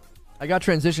 I got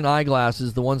transition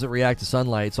eyeglasses, the ones that react to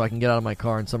sunlight, so I can get out of my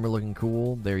car and some are looking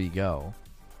cool. There you go.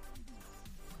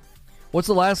 What's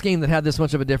the last game that had this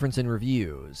much of a difference in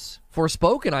reviews?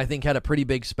 Forspoken, I think, had a pretty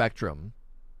big spectrum.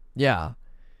 Yeah.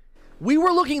 We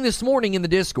were looking this morning in the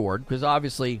Discord, because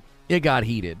obviously it got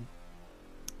heated.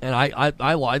 And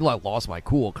I lost my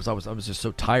cool, because I was just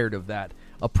so tired of that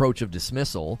approach of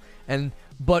dismissal.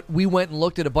 But we went and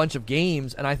looked at a bunch of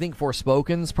games, and I think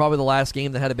Forspoken's probably the last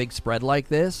game that had a big spread like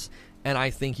this. And I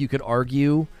think you could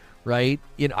argue, right?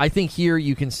 I think here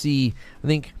you can see, I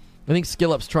think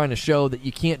Skillup's trying to show that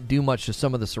you can't do much to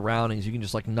some of the surroundings. You can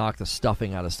just like knock the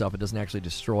stuffing out of stuff. It doesn't actually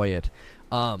destroy it.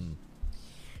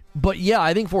 But yeah,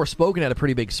 I think Forspoken had a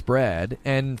pretty big spread.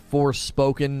 And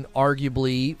Forspoken,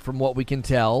 arguably, from what we can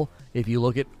tell, if you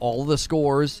look at all the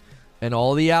scores and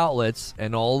all the outlets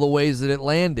and all the ways that it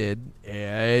landed,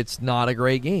 it's not a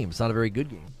great game. It's not a very good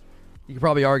game. You could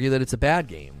probably argue that it's a bad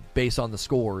game based on the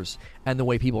scores and the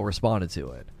way people responded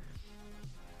to it.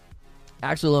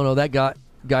 Actually, Lono, that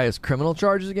guy has criminal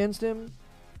charges against him?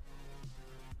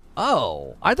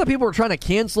 Oh, I thought people were trying to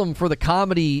cancel him for the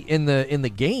comedy in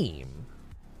the game.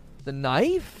 The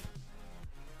knife?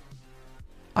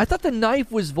 I thought the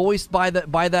knife was voiced by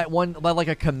like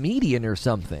a comedian or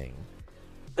something.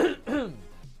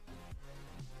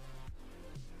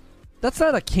 That's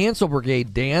not a cancel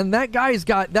brigade, Dan. That guy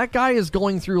is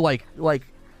going through like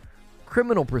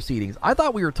criminal proceedings. I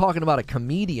thought we were talking about a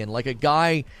comedian, like a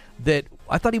guy that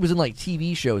I thought he was in like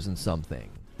TV shows and something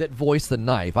that voiced the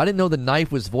knife. I didn't know the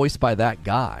knife was voiced by that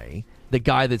guy, the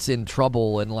guy that's in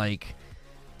trouble and like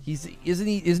isn't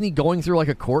he going through like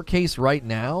a court case right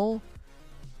now?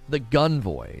 The gun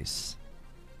voice.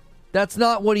 That's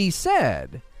not what he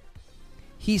said.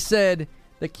 He said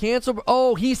the cancel.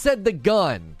 Oh, he said the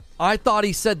gun. I thought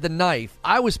he said the knife.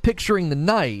 I was picturing the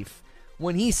knife.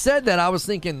 When he said that, I was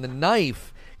thinking the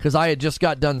knife because I had just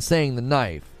got done saying the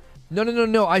knife.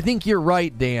 No. I think you're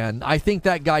right, Dan. I think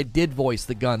that guy did voice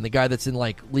the gun. The guy that's in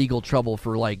like legal trouble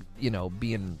for like,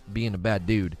 being a bad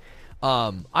dude.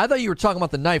 I thought you were talking about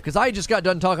the knife because I just got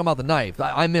done talking about the knife.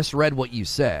 I misread what you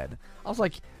said. I was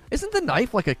like, isn't the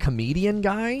knife like a comedian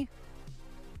guy?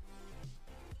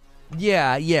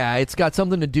 Yeah, it's got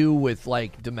something to do with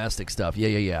like domestic stuff.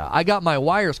 Yeah. I got my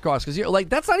wires crossed because you're like,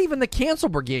 that's not even the cancel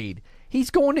brigade. He's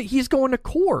going to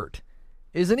court,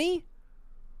 isn't he?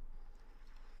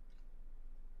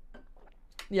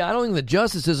 Yeah, I don't think the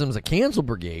justice system is a cancel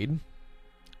brigade.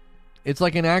 It's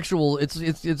like an actual.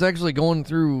 It's actually going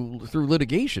through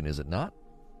litigation, is it not?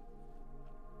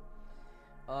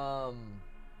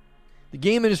 The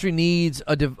game industry needs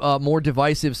a more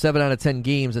divisive 7 out of 10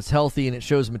 games that's healthy and it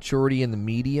shows maturity in the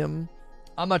medium.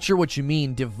 I'm not sure what you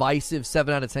mean. Divisive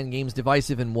 7 out of 10 games.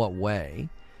 Divisive in what way?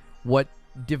 What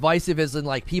divisive is in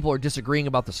like people are disagreeing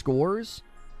about the scores?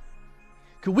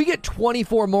 Could we get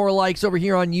 24 more likes over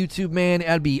here on YouTube, man?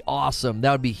 That'd be awesome.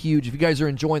 That would be huge. If you guys are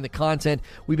enjoying the content,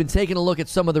 we've been taking a look at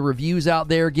some of the reviews out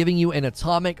there, giving you an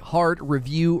Atomic Heart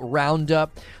review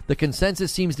roundup. The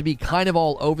consensus seems to be kind of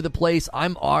all over the place.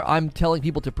 I'm telling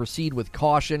people to proceed with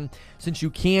caution since you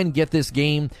can get this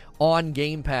game on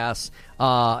Game Pass.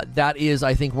 That is,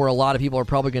 I think, where a lot of people are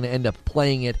probably going to end up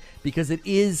playing it because it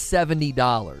is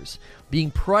 $70. Being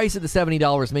priced at the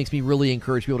 $70 makes me really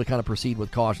encourage people to kind of proceed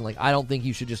with caution. Like, I don't think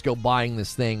you should just go buying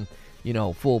this thing,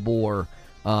 full bore.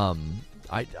 I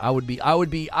would be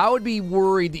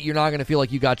worried that you're not going to feel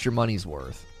like you got your money's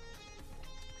worth.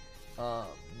 How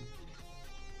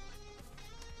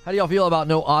do y'all feel about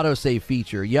no autosave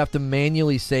feature? You have to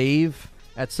manually save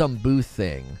at some booth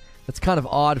thing. That's kind of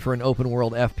odd for an open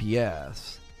world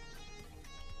FPS.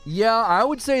 Yeah, I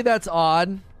would say that's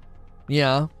odd.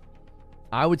 Yeah.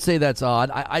 I would say that's odd.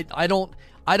 I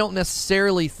don't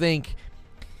necessarily think.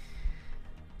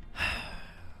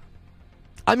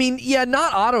 I mean, yeah,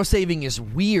 not autosaving is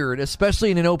weird,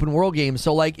 especially in an open world game.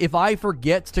 So, like, if I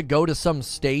forget to go to some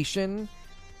station,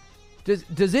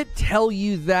 does it tell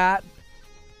you that?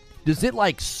 Does it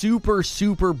like super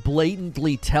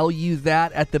blatantly tell you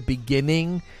that at the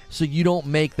beginning so you don't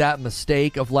make that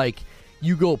mistake of like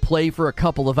you go play for a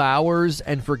couple of hours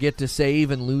and forget to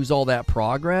save and lose all that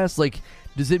progress? Like,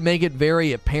 does it make it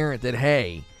very apparent that,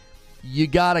 hey, you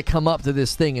got to come up to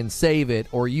this thing and save it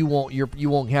or you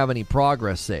won't have any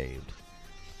progress saved?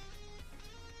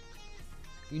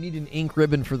 You need an ink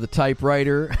ribbon for the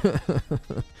typewriter.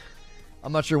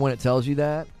 I'm not sure when it tells you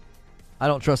that. I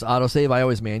don't trust autosave. I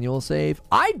always manual save.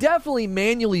 I definitely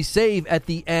manually save at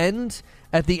the end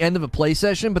of a play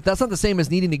session, but that's not the same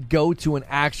as needing to go to an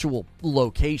actual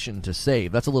location to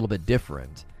save. That's a little bit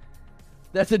different.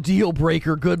 That's a deal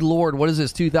breaker. Good Lord. What is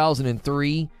this,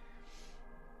 2003?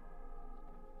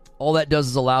 All that does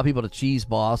is allow people to cheese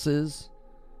bosses.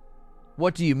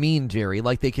 What do you mean, Jerry?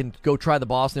 Like they can go try the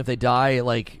boss and if they die,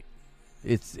 like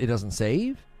it doesn't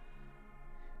save.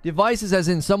 Devices as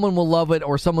in someone will love it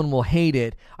or someone will hate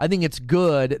it. I think it's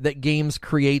good that games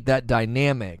create that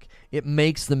dynamic. It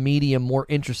makes the medium more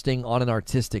interesting on an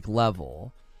artistic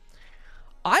level.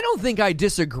 I don't think I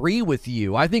disagree with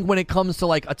you. I think when it comes to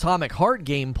like Atomic Heart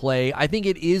gameplay, I think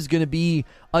it is going to be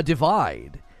a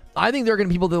divide. I think there are going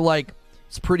to be people that are like,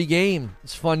 it's a pretty game,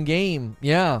 it's a fun game.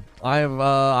 Yeah,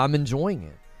 I'm enjoying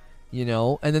it. You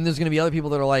know, and then there's going to be other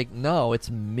people that are like, no, it's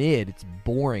mid, it's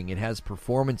boring, it has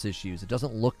performance issues, it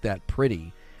doesn't look that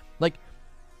pretty. Like,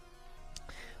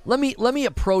 let me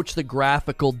approach the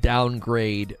graphical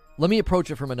downgrade. Let me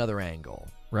approach it from another angle,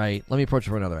 right? Let me approach it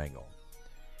from another angle.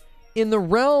 In the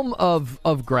realm of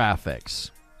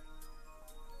graphics,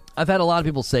 I've had a lot of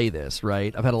people say this,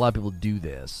 right? I've had a lot of people do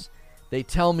this. They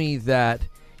tell me that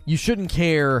you shouldn't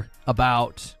care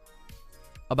about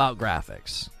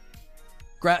graphics.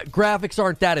 Graphics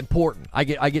aren't that important. I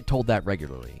get told that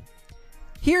regularly.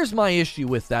 Here's my issue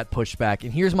with that pushback,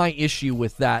 and here's my issue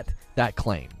with that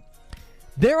claim.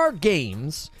 There are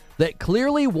games that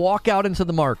clearly walk out into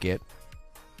the market,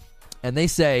 and they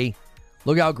say,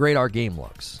 look how great our game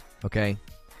looks. Okay?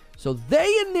 So they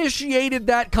initiated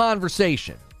that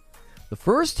conversation. The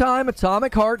first time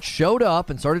Atomic Heart showed up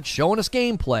and started showing us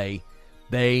gameplay,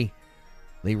 they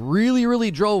really, really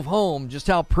drove home just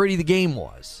how pretty the game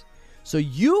was. So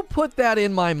you put that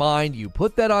in my mind, you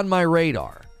put that on my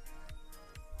radar.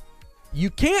 You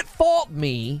can't fault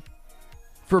me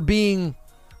for being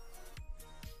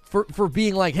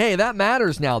like, hey, that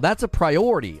matters now. That's a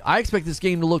priority. I expect this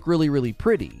game to look really, really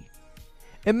pretty.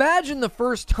 Imagine the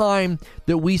first time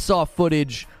that we saw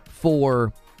footage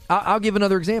for... I'll give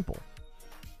another example.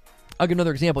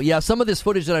 Yeah, some of this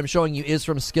footage that I'm showing you is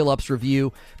from SkillUp's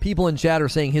review. People in chat are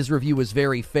saying his review was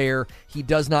very fair. He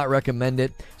does not recommend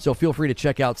it, so feel free to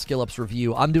check out SkillUp's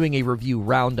review. I'm doing a review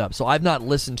roundup, so I've not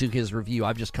listened to his review.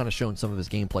 I've just kind of shown some of his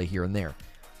gameplay here and there.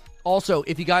 Also,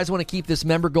 if you guys want to keep this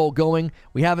member goal going,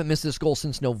 we haven't missed this goal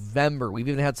since November. We've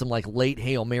even had some like late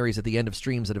Hail Marys at the end of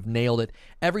streams that have nailed it.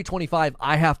 Every 25,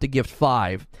 I have to gift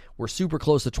 5. We're super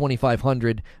close to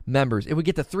 2,500 members. If we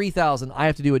get to 3,000, I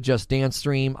have to do a Just Dance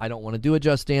stream. I don't want to do a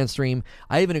Just Dance stream.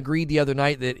 I even agreed the other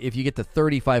night that if you get to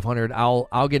 3,500,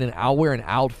 I'll wear an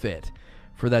outfit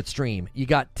for that stream. You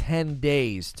got 10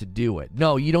 days to do it.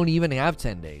 No, you don't even have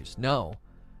 10 days. No,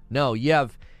 you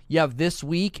have this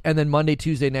week and then Monday,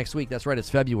 Tuesday next week. That's right, it's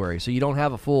February. So you don't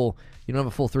have a full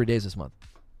 3 days this month.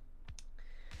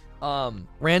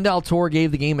 Randall Tor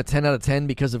gave the game a 10 out of 10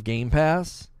 because of Game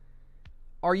Pass.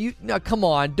 Now come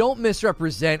on, don't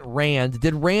misrepresent Rand.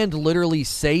 Did Rand literally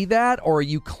say that, or are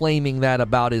you claiming that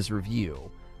about his review?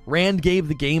 Rand gave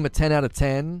the game a 10 out of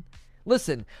 10?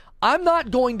 Listen, I'm not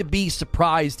going to be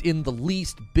surprised in the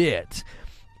least bit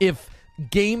if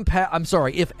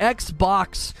Xbox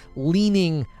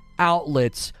leaning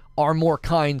outlets are more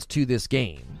kind to this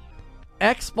game.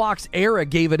 Xbox Era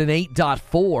gave it an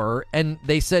 8.4 and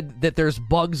they said that there's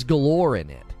bugs galore in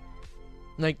it.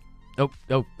 Like,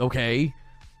 okay.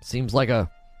 Seems like a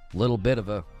little bit of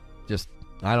a, just,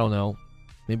 I don't know,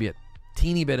 maybe a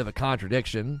teeny bit of a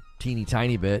contradiction. Teeny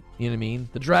tiny bit, you know what I mean?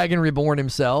 The Dragon Reborn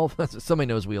himself. Somebody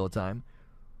knows Wheel of Time.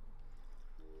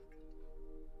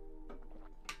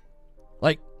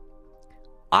 Like,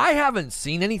 I haven't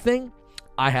seen anything.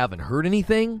 I haven't heard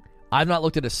anything. I've not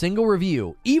looked at a single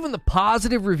review. Even the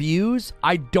positive reviews,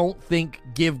 I don't think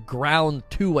give ground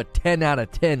to a 10 out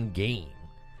of 10 game.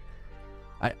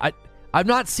 I've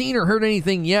not seen or heard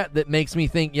anything yet that makes me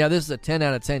think, yeah, this is a 10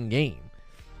 out of 10 game.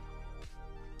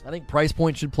 I think price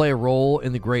point should play a role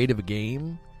in the grade of a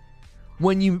game.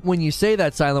 When you say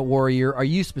that, Silent Warrior, are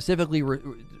you specifically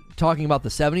talking about the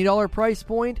 $70 price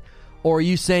point? Or are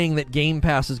you saying that Game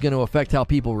Pass is going to affect how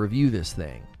people review this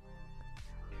thing?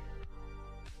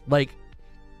 Like,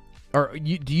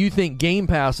 do you think Game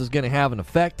Pass is going to have an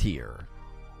effect here?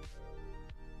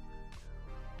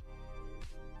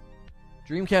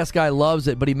 Dreamcast guy loves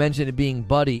it, but he mentioned it being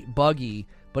buggy,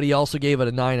 but he also gave it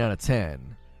a 9 out of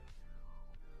 10.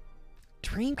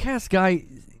 Dreamcast guy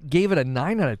gave it a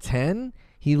 9 out of 10?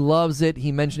 He loves it.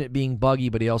 He mentioned it being buggy,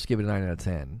 but he also gave it a 9 out of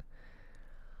 10.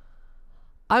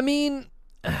 I mean,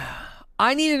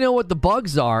 I need to know what the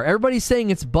bugs are. Everybody's saying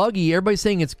it's buggy. Everybody's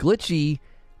saying it's glitchy.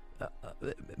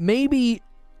 Maybe,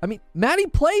 I mean, Matty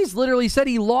Plays literally said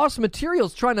he lost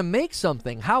materials trying to make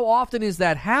something. How often is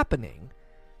that happening?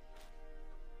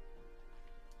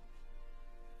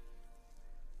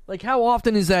 Like, how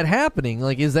often is that happening?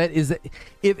 Like, is that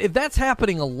if that's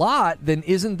happening a lot, then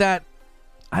isn't that,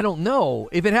 I don't know.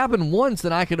 If it happened once,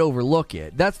 then I could overlook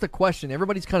it. That's the question.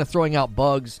 Everybody's kind of throwing out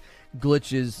bugs,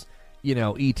 glitches,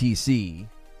 etc.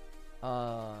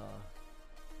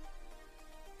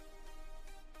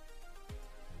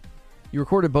 You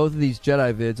recorded both of these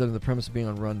Jedi vids under the premise of being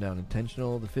on Rundown.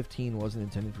 Intentional. The 15 wasn't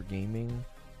intended for gaming.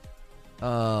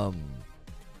 Oh,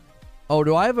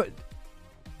 do I have a...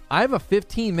 I have a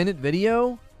 15-minute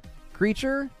video,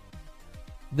 Creature?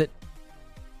 That...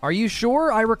 Are you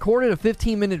sure I recorded a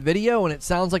 15-minute video and it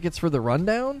sounds like it's for the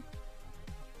Rundown?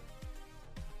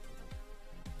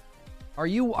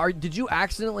 Did you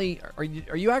accidentally... Are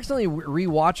you accidentally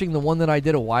rewatching the one that I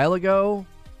did a while ago?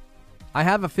 I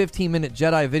have a 15-minute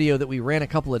Jedi video that we ran a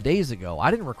couple of days ago.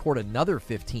 I didn't record another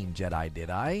 15 Jedi, did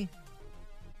I?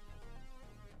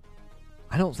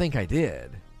 I don't think I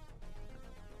did.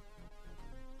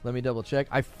 Let me double check.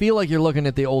 I feel like you're looking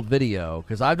at the old video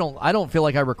because I don't feel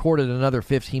like I recorded another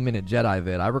 15-minute Jedi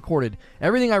vid.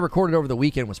 Everything I recorded over the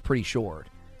weekend was pretty short.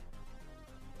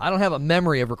 I don't have a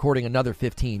memory of recording another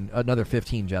 15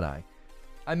 Jedi.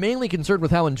 I'm mainly concerned with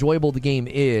how enjoyable the game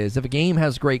is. If a game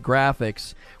has great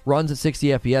graphics, runs at 60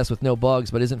 FPS with no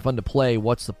bugs, but isn't fun to play,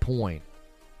 what's the point?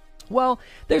 Well,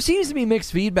 there seems to be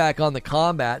mixed feedback on the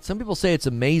combat. Some people say it's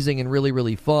amazing and really,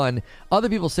 really fun. Other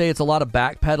people say it's a lot of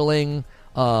backpedaling,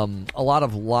 a lot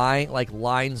of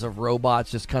lines of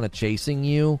robots just kind of chasing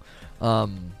you.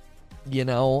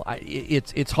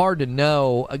 It's hard to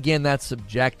know. Again, that's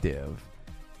subjective.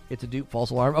 It's a dupe, false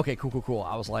alarm. Okay, cool.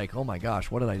 I was like, oh my gosh,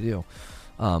 what did I do?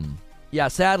 Yeah,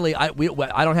 sadly, I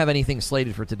don't have anything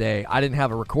slated for today. I didn't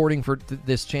have a recording for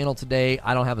this channel today.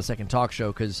 I don't have a second talk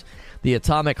show because the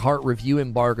Atomic Heart review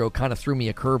embargo kind of threw me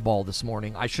a curveball this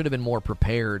morning. I should have been more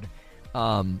prepared.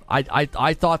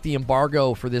 I thought the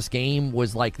embargo for this game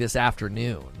was like this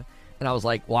afternoon. And I was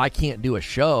like, well, I can't do a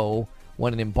show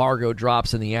when an embargo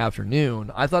drops in the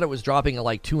afternoon. I thought it was dropping at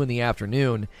like 2 in the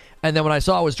afternoon. And then when I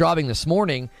saw it was dropping this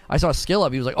morning, I saw Skill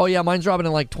Up. He was like, oh yeah, mine's dropping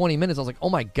in like 20 minutes. I was like, oh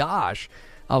my gosh.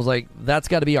 I was like, that's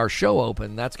got to be our show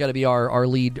open. That's got to be our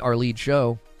lead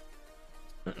show.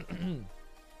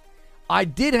 I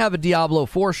did have a Diablo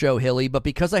 4 show, Hilly, but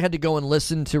because I had to go and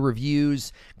listen to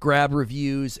reviews, grab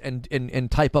reviews,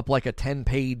 and type up like a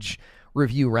 10-page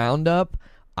review roundup,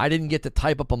 I didn't get to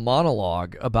type up a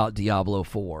monologue about Diablo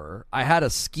 4. I had a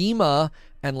schema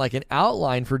and like an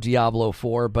outline for Diablo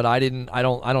 4, but I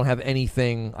don't have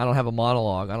anything. I don't have a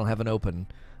monologue. I don't have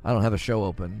a show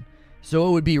open. So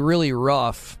it would be really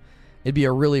rough. It'd be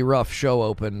a really rough show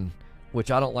open,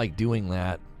 which I don't like doing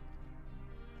that.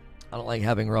 I don't like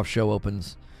having rough show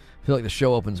opens. I feel like the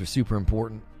show opens are super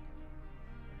important.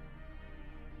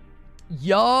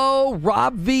 Yo,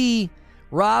 Rob V.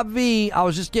 I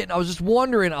was just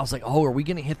wondering. I was like, oh, are we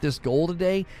going to hit this goal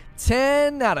today?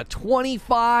 10 out of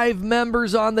 25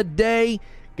 members on the day.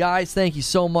 Guys, thank you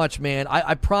so much, man.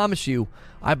 I promise you,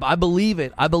 I believe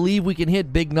it. I believe we can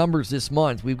hit big numbers this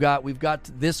month. We've got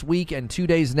this week and 2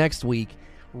 days next week.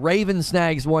 Raven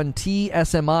Snags won,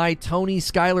 TSMI, Tony,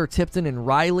 Skylar, Tipton, and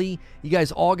Riley. You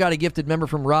guys all got a gifted member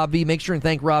from Rob V. Make sure and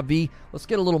thank Rob V. Let's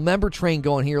get a little member train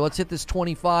going here. Let's hit this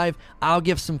 25. I'll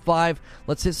give some 5.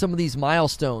 Let's hit some of these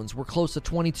milestones. We're close to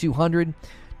 2,200.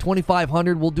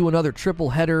 2,500. We'll do another triple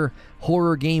header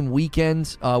horror game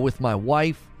weekend with my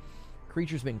wife.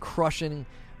 Creature's been crushing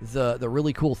the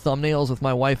really cool thumbnails with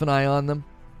my wife and I on them.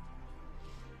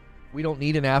 We don't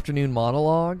need an afternoon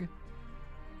monologue.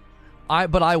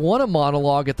 But I want a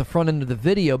monologue at the front end of the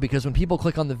video because when people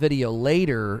click on the video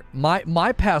later,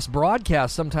 my past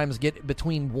broadcasts sometimes get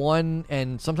between 1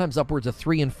 and sometimes upwards of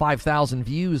 3,000 and 5,000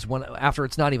 views after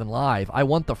it's not even live. I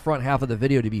want the front half of the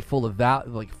video to be full of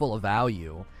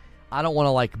value. I don't want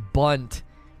to like bunt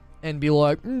and be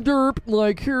like, derp,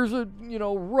 like here's a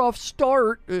rough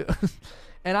start.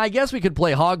 And I guess we could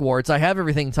play Hogwarts. I have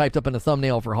everything typed up in a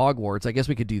thumbnail for Hogwarts. I guess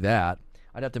we could do that.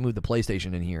 I'd have to move the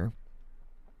PlayStation in here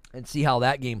and see how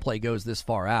that gameplay goes this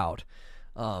far out.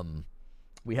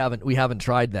 We haven't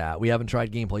tried that. We haven't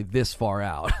tried gameplay this far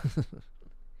out.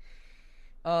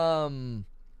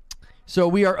 So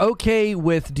we are okay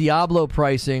with Diablo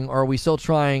pricing, or are we still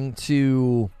trying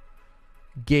to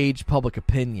gauge public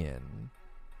opinion?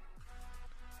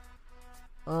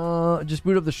 Just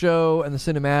boot up the show and the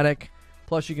cinematic.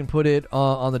 Plus you can put it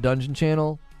on the Dungeon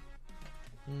channel.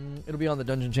 It'll be on the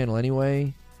Dungeon channel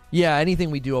anyway. Yeah,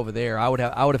 anything we do over there, I would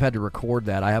have had to record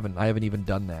that. I haven't even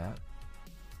done that.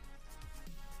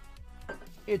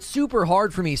 It's super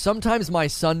hard for me. Sometimes my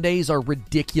Sundays are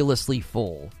ridiculously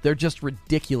full. They're just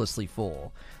ridiculously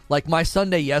full. Like my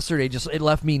Sunday yesterday, it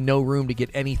left me no room to get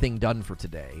anything done for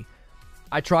today.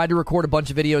 I tried to record a bunch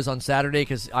of videos on Saturday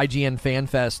because IGN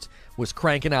FanFest was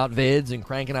cranking out vids and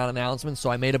cranking out announcements, so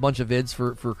I made a bunch of vids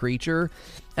for Creature.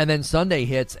 And then Sunday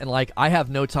hits, and like I have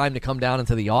no time to come down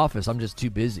into the office. I'm just too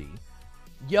busy.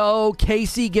 Yo,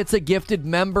 Casey gets a gifted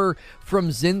member from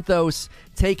Zinthos,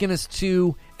 taking us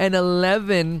to an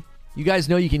 11 You guys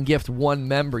know you can gift one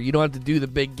member. You don't have to do the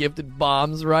big gifted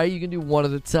bombs, right? You can do one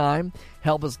at a time.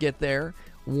 Help us get there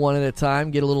one at a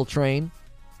time. Get a little train.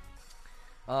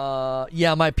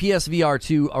 Yeah, my PSVR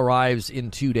 2 arrives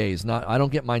in 2 days. I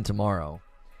don't get mine tomorrow.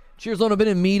 Cheers, Lone. I've been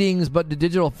in meetings, but did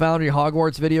Digital Foundry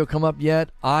Hogwarts video come up yet?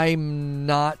 I'm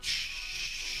not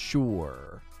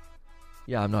sure.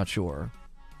 Yeah, I'm not sure.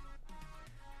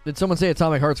 Did someone say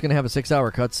Atomic Heart's going to have a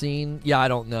 6-hour cutscene? Yeah, I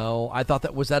don't know. I thought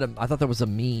that was a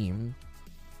meme.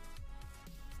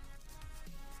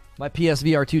 My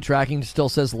PSVR 2 tracking still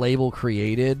says label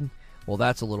created. Well,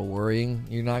 that's a little worrying.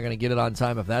 You're not going to get it on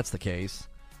time if that's the case.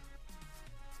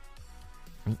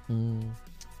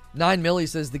 9milli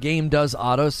says the game does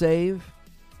autosave.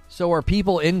 So are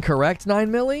people incorrect,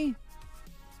 9milli?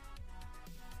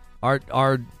 I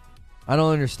don't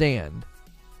understand.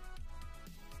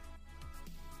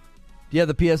 Do you have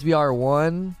the PSVR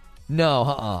 1? No,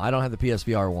 I don't have the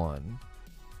PSVR 1.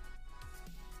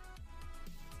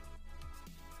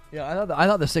 Yeah, I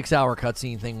thought the 6-hour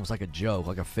cutscene thing was like a joke,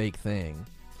 like a fake thing.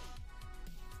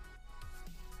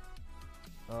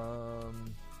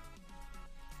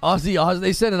 Ozzy,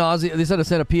 they sent a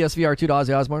PSVR 2 to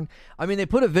Ozzy Osbourne. I mean, they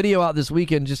put a video out this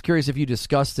weekend. Just curious if you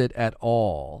discussed it at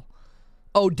all.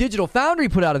 Oh, Digital Foundry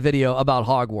put out a video about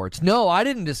Hogwarts. No, I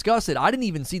didn't discuss it. I didn't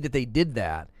even see that they did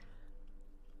that.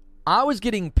 I was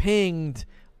getting pinged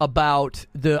about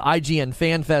the IGN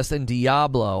FanFest and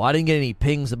Diablo. I didn't get any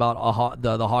pings about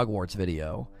the Hogwarts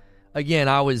video. Again,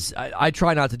 I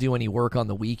try not to do any work on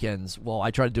the weekends. Well,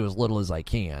 I try to do as little as I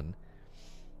can.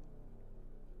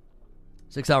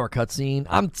 6-hour cutscene.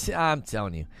 I'm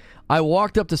telling you. I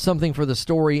walked up to something for the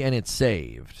story and it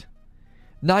saved.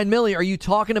 9milli, are you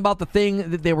talking about the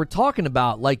thing that they were talking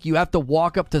about? Like you have to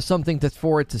walk up to something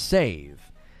for it to save.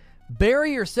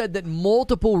 Barrier said that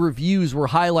multiple reviews were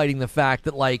highlighting the fact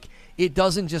that, like, it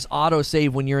doesn't just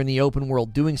autosave when you're in the open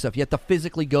world doing stuff. You have to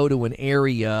physically go to an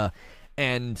area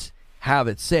and have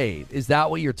it save. Is that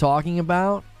what you're talking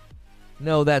about?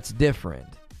 No, that's different.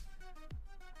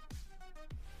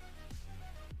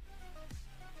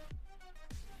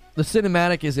 The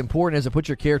cinematic is important as it puts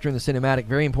your character in the cinematic.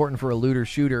 Very important for a looter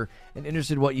shooter. And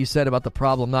interested what you said about the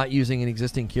problem not using an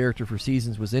existing character for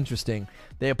seasons was interesting.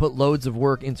 They have put loads of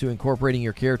work into incorporating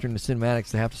your character into cinematics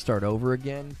to have to start over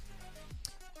again.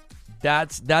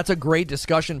 That's a great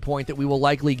discussion point that we will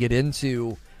likely get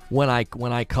into when I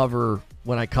cover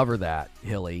that,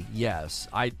 Hilly. Yes,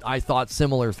 I thought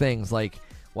similar things. Like,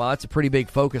 well, that's a pretty big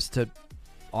focus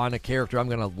on a character I'm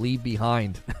going to leave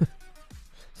behind.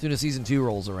 As soon as season 2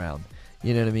 rolls around.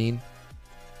 You know what I mean?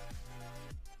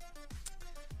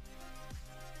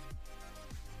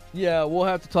 Yeah, we'll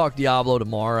have to talk Diablo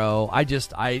tomorrow.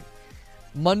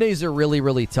 Mondays are really,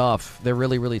 really tough. They're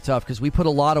really, really tough because we put a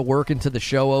lot of work into the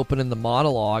show opening the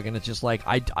monologue, and it's just like,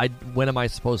 when am I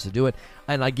supposed to do it?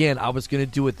 And again, I was going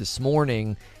to do it this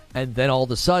morning, and then all of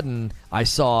a sudden, I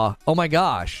saw, oh my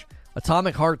gosh,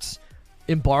 Atomic Heart's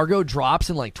embargo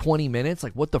drops in like 20 minutes.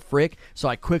 Like, what the frick? So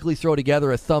I quickly throw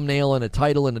together a thumbnail and a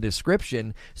title and a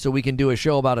description so we can do a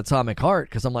show about Atomic Heart,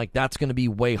 because I'm like, that's going to be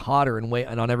way hotter and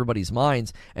on everybody's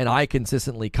minds. And I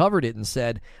consistently covered it and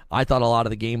said I thought a lot of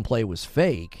the gameplay was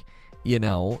fake, and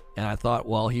I thought,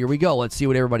 well, here we go. Let's see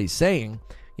what everybody's saying.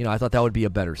 I thought that would be a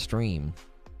better stream.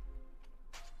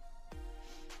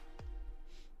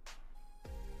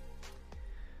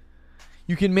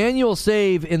 You can manual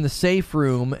save in the safe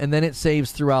room, and then it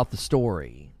saves throughout the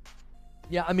story.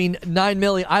 Yeah, I mean,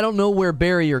 9milli, I don't know where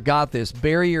Barrier got this.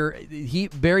 Barrier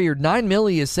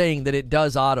 9milli is saying that it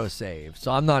does autosave,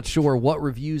 so I'm not sure what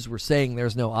reviews were saying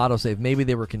there's no autosave. Maybe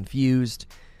they were confused,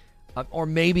 or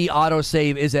maybe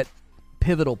autosave is at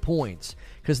pivotal points.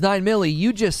 Because 9milli,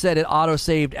 you just said it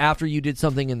autosaved after you did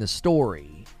something in the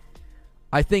story.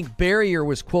 I think Barrier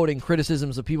was quoting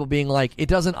criticisms of people being like, it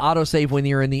doesn't autosave when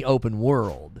you're in the open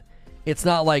world. It's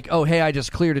not like, oh, hey, I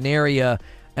just cleared an area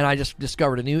and I just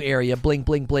discovered a new area. Blink,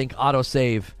 blink, blink,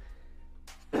 autosave.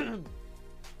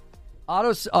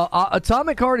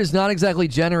 Atomic Heart is not exactly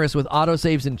generous with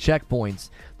autosaves and checkpoints.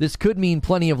 This could mean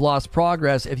plenty of lost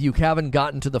progress if you haven't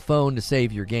gotten to the phone to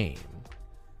save your game.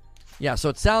 Yeah, so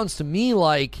it sounds to me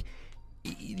like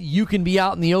you can be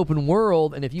out in the open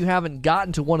world, and if you haven't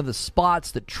gotten to one of the spots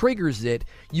that triggers it,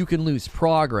 you can lose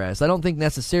progress. I don't think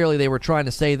necessarily they were trying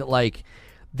to say that, like,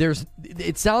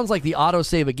 it sounds like the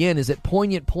autosave, again, is at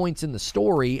poignant points in the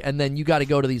story, and then you got to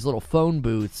go to these little phone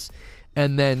booths,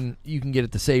 and then you can get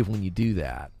it to save when you do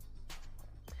that.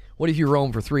 What if you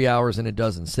roam for 3 hours and it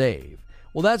doesn't save?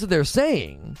 Well, that's what they're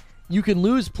saying. You can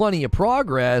lose plenty of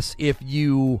progress if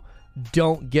you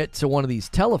don't get to one of these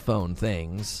telephone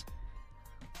things.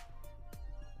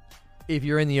 if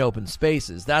you're in the open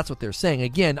spaces. That's what they're saying.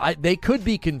 Again, they could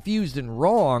be confused and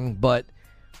wrong, but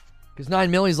because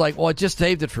 9 Millie's like, well, it just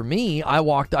saved it for me.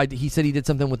 He said he did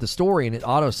something with the story and it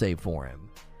autosaved for him,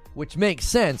 which makes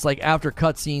sense. Like after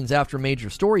cutscenes, after major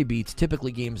story beats,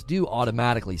 typically games do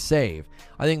automatically save.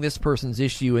 I think this person's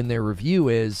issue in their review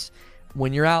is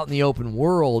when you're out in the open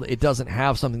world, it doesn't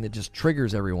have something that just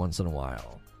triggers every once in a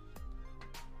while.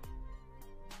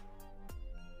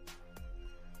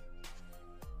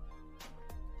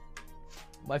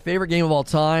 My favorite game of all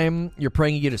time, you're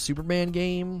praying you get a Superman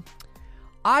game.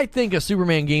 I think a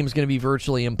Superman game is going to be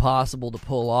virtually impossible to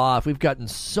pull off. We've gotten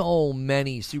so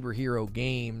many superhero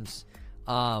games.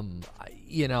 I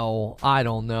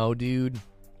don't know, dude.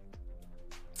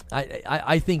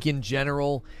 I think in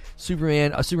general,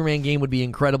 a Superman game would be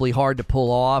incredibly hard to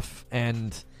pull off.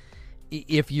 And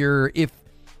if you're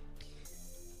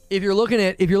looking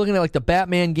at like the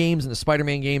Batman games and the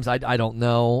Spider-Man games, I don't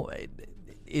know.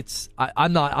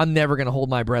 I'm never going to hold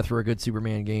my breath for a good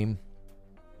Superman game.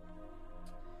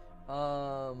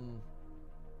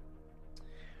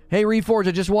 Hey, Reforge,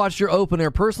 I just watched your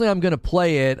opener. Personally, I'm going to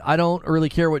play it. I don't really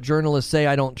care what journalists say.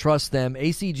 I don't trust them.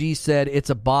 ACG said it's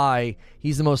a buy.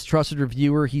 He's the most trusted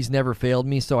reviewer. He's never failed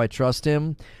me, so I trust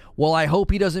him. Well, I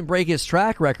hope he doesn't break his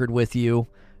track record with you.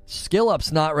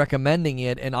 SkillUp's not recommending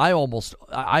it, and I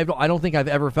don't think I've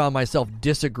ever found myself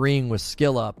disagreeing with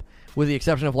SkillUp, with the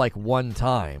exception of like one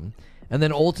time. And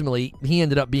then ultimately, he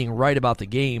ended up being right about the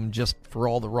game just for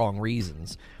all the wrong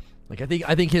reasons. Like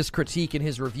I think his critique and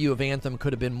his review of Anthem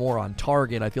could have been more on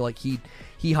target. I feel like he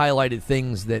highlighted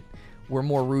things that were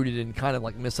more rooted in kind of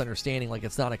like misunderstanding, like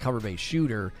it's not a cover-based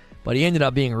shooter. But he ended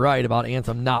up being right about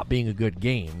Anthem not being a good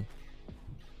game.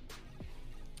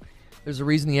 There's a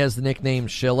reason he has the nickname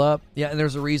ShillUp. Yeah, and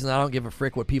there's a reason I don't give a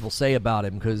frick what people say about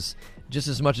him, because just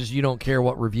as much as you don't care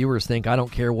what reviewers think, I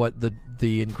don't care what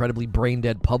the incredibly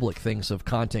brain-dead public thinks of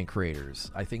content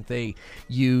creators. I think they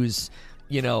use,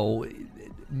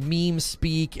 meme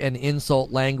speak and insult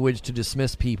language to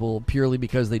dismiss people purely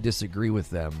because they disagree with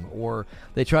them, or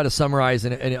they try to summarize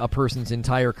a person's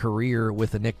entire career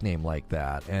with a nickname like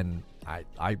that. And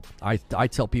I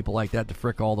tell people like that to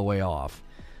frick all the way off.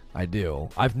 I do.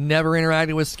 I've never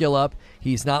interacted with SkillUp.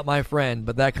 He's not my friend,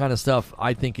 but that kind of stuff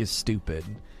I think is stupid.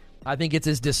 I think it's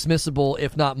as dismissible,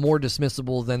 if not more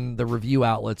dismissible, than the review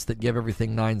outlets that give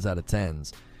everything 9s out of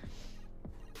 10s.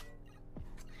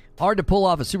 Hard to pull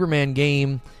off a Superman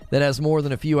game that has more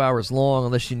than a few hours long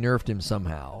unless you nerfed him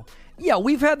somehow. Yeah,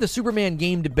 we've had the Superman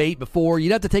game debate before.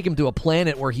 You'd have to take him to a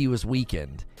planet where he was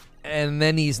weakened. And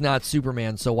then he's not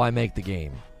Superman, so why make the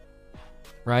game?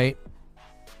 Right?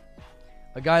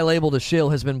 A guy labeled a shill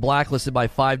has been blacklisted by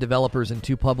 5 developers and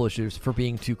 2 publishers for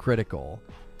being too critical.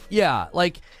 Yeah,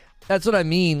 that's what I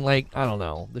mean. I don't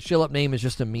know. The ShillUp name is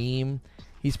just a meme.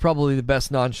 He's probably the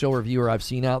best non-shill reviewer I've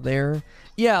seen out there.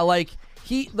 Yeah, the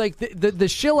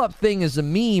ShillUp thing is a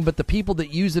meme, but the people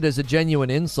that use it as a genuine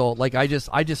insult,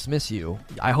 I dismiss you.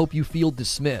 I hope you feel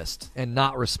dismissed and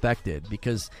not respected,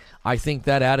 because I think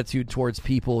that attitude towards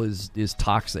people is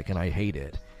toxic, and I hate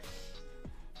it.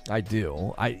 I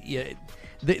do.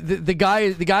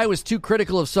 The guy was too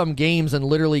critical of some games and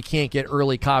literally can't get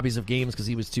early copies of games because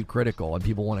he was too critical, and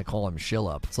people want to call him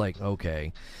ShillUp. It's like,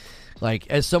 okay.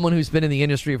 As someone who's been in the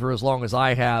industry for as long as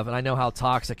I have, and I know how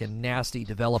toxic and nasty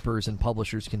developers and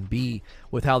publishers can be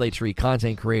with how they treat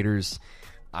content creators,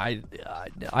 I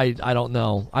don't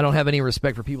know. I don't have any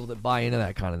respect for people that buy into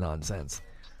that kind of nonsense.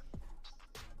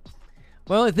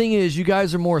 My only thing is, you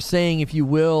guys are more saying if you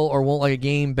will or won't like a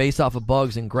game based off of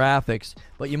bugs and graphics,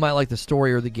 but you might like the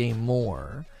story or the game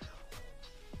more.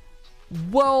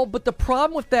 Well, but the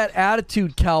problem with that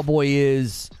attitude, Cowboy,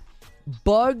 is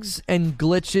bugs and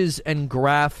glitches and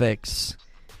graphics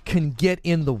can get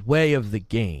in the way of the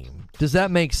game. Does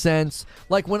that make sense?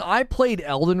 Like when I played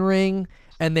Elden Ring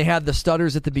and they had the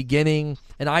stutters at the beginning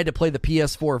and I had to play the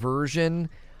PS4 version,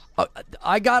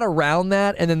 I got around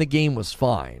that and then the game was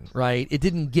fine, right? It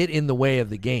didn't get in the way of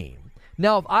the game.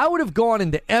 Now, if I would have gone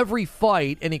into every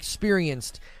fight and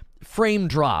experienced frame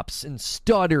drops and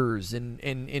stutters and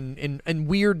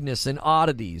weirdness and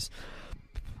oddities,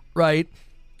 right,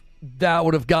 that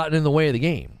would have gotten in the way of the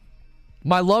game.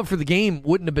 My love for the game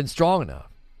wouldn't have been strong enough.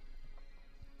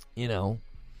 It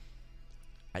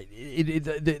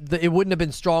wouldn't have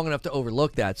been strong enough to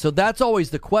overlook that. So that's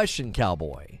always the question,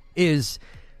 Cowboy, is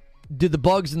did the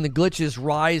bugs and the glitches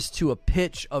rise to a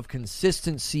pitch of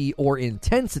consistency or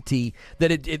intensity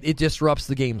that it disrupts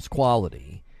the game's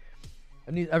quality?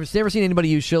 I've never seen anybody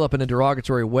use ShillUp in a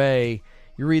derogatory way.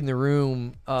 You're reading the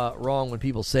room wrong when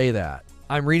people say that.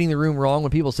 I'm reading the room wrong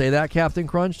when people say that, Captain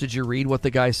Crunch. Did you read what the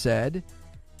guy said?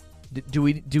 Do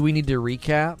we need to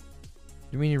recap?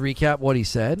 Do we need to recap what he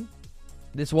said?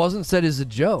 This wasn't said as a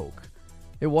joke.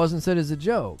 It wasn't said as a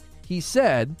joke. He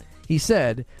said,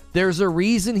 there's a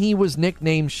reason he was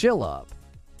nicknamed Shillup.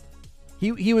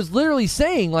 He was literally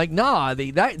saying, like, nah,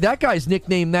 that guy's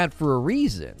nicknamed that for a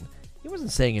reason. He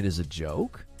wasn't saying it as a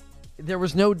joke. There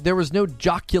was no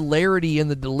jocularity in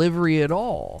the delivery at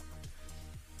all.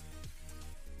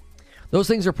 Those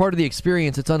things are part of the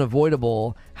experience. It's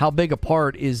unavoidable. How big a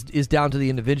part is down to the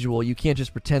individual. You can't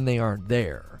just pretend they aren't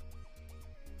there.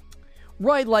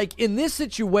 Right, like in this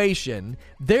situation,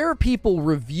 there are people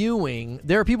reviewing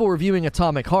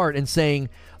Atomic Heart and saying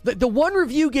the one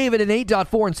review gave it an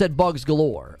 8.4 and said bugs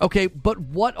galore. Okay, but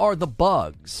what are the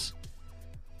bugs?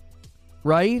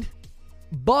 Right?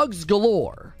 Bugs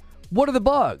galore. What are the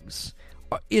bugs?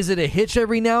 Is it a hitch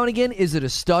every now and again? Is it a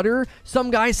stutter? Some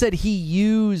guy said he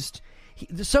used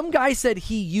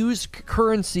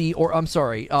currency, or I'm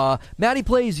sorry, Matty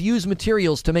Plays used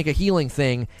materials to make a healing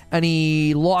thing, and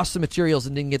he lost the materials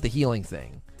and didn't get the healing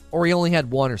thing. Or he only had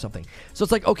one or something. So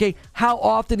it's like, okay, how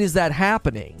often is that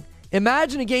happening?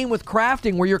 Imagine a game with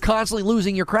crafting where you're constantly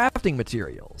losing your crafting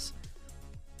materials.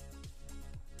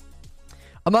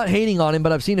 I'm not hating on him,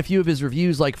 but I've seen a few of his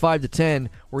reviews, like 5 to 10,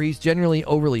 where he's generally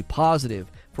overly positive.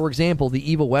 For example,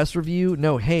 the Evil West review,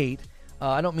 no hate.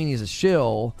 I don't mean he's a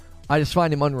shill. I just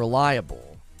find him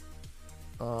unreliable.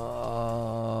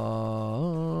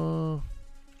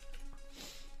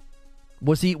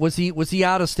 Was he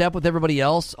out of step with everybody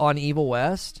else on Evil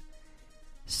West?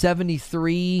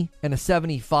 73 and a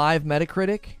 75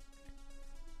 Metacritic.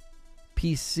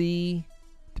 PC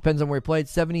depends on where he played.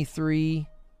 73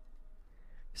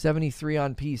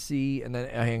 on PC, and then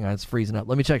hang on, it's freezing up.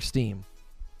 Let me check Steam.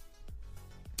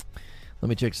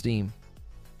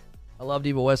 I loved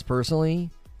Evil West personally.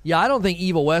 Yeah, I don't think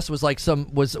Evil West was like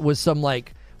some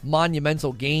like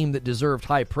monumental game that deserved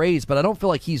high praise, but I don't feel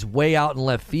like he's way out in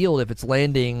left field if it's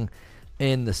landing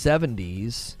in the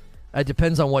 70s. It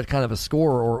depends on what kind of a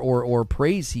score or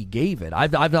praise he gave it.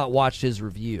 I've not watched his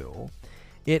review.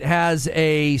 It has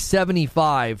a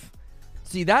 75.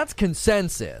 See, that's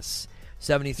consensus.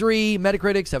 73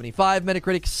 Metacritic, 75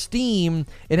 Metacritic. Steam,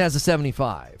 it has a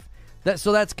 75.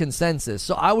 So that's consensus.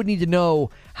 So I would need to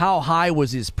know how high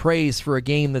was his praise for a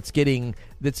game that's getting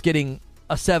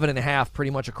a 7.5 pretty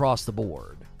much across the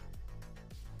board.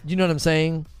 You know what I'm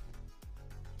saying?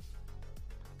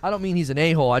 I don't mean he's an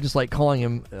a-hole. I just like calling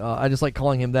him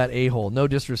that a-hole. No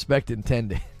disrespect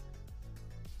intended.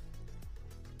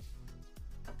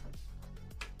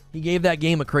 He gave that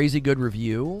game a crazy good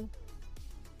review.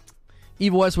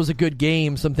 Evil West was a good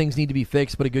game. Some things need to be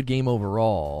fixed, but a good game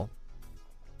overall.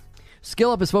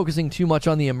 Skill Up is focusing too much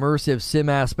on the immersive sim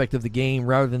aspect of the game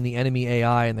rather than the enemy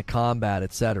AI and the combat,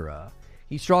 etc.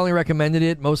 He strongly recommended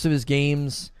it. Most of his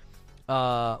games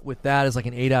with that is like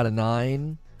an 8 out of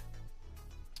 9.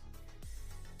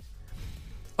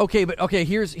 Okay,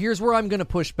 here's where I'm going to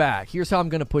push back. Here's how I'm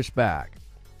going to push back.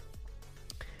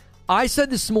 I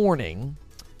said this morning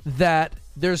that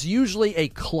there's usually a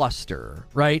cluster,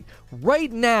 right?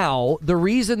 Right now, the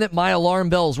reason that my alarm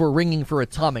bells were ringing for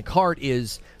Atomic Heart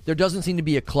is there doesn't seem to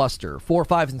be a cluster. 4,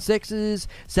 5s, and 6s,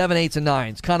 7, 8s, and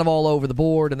 9s, kind of all over the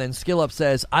board. And then Skill Up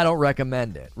says, I don't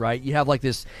recommend it, right? You have like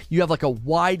a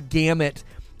wide gamut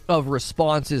of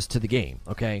responses to the game,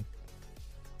 okay?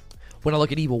 When I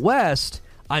look at Evil West,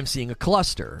 I'm seeing a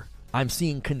cluster. I'm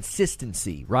seeing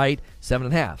consistency, right?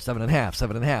 7.5, 7.5,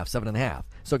 7.5, 7.5.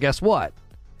 So guess what?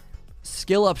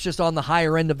 Skill Up's just on the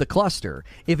higher end of the cluster.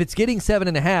 If it's getting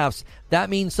 7.5s,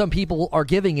 that means some people are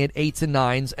giving it 8s and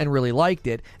 9s and really liked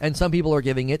it, and some people are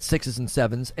giving it 6s and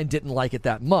 7s and didn't like it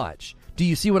that much. Do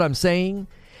you see what I'm saying?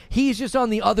 He's just on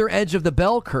the other edge of the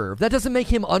bell curve. That doesn't make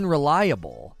him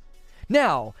unreliable.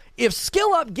 Now, if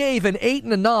Skill Up gave an 8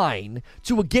 and a 9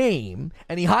 to a game,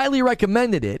 and he highly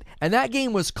recommended it, and that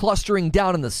game was clustering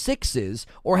down in the 6s,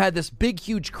 or had this big,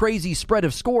 huge, crazy spread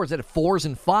of scores at 4s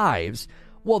and 5s,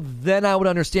 well, then I would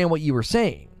understand what you were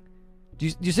saying. Do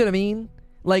you see what I mean?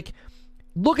 Like,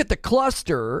 look at the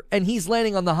cluster, and he's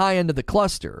landing on the high end of the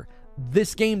cluster.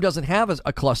 This game doesn't have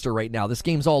a cluster right now. This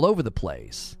game's all over the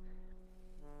place.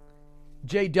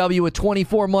 JW with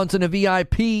 24 months in a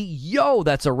VIP. Yo,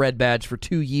 that's a red badge for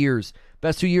 2 years.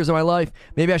 Best 2 years of my life.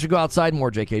 Maybe I should go outside more,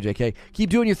 JK. Keep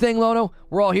doing your thing, Lono.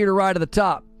 We're all here to ride to the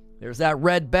top. There's that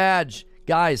red badge.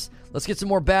 Guys, let's get some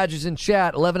more badges in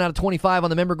chat. 11 out of 25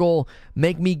 on the member goal.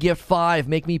 Make me gift 5.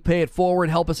 Make me pay it forward.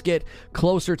 Help us get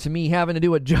closer to me having to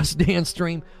do a Just Dance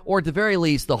stream. Or at the very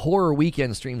least, the horror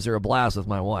weekend streams are a blast with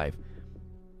my wife.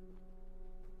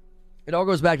 It all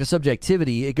goes back to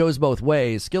subjectivity. It goes both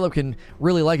ways. Skill Up can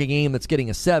really like a game that's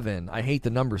getting a 7. I hate the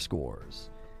number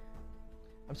scores.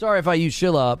 I'm sorry if I use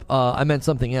shill up. I meant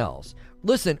something else.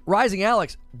 Listen, Rising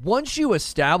Alex, once you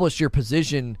establish your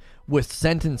position with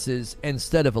sentences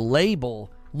instead of a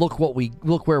label, look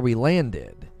where we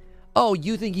landed. Oh,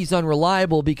 you think he's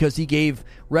unreliable because he gave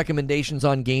recommendations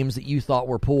on games that you thought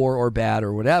were poor or bad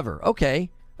or whatever. Okay,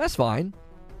 that's fine.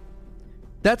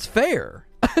 That's fair.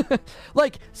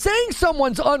 Like, saying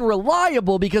someone's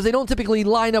unreliable because they don't typically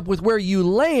line up with where you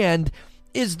land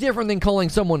is different than calling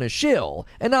someone a shill.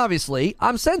 And obviously,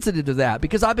 I'm sensitive to that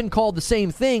because I've been called the same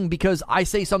thing because I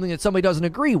say something that somebody doesn't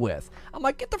agree with. I'm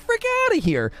like, get the frick out of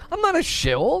here. I'm not a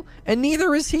shill, and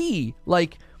neither is he.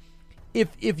 Like,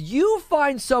 if you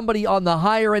find somebody on the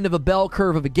higher end of a bell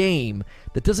curve of a game,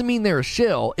 that doesn't mean they're a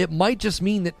shill. It might just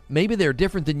mean that maybe they're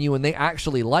different than you and they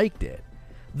actually liked it.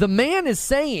 The man is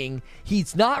saying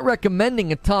he's not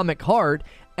recommending Atomic Heart,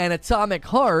 and Atomic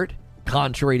Heart,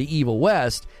 contrary to Evil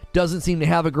West, doesn't seem to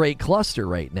have a great cluster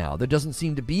right now. There doesn't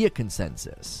seem to be a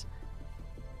consensus.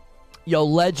 Yo,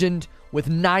 Legend with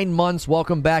 9 months,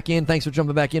 welcome back in. Thanks for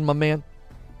jumping back in, my man.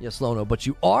 Yes, Lono, but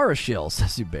you are a shill,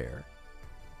 says Zubair.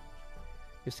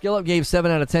 If SkillUp gave 7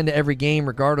 out of 10 to every game,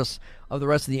 regardless of the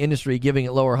rest of the industry giving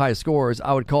it lower high scores,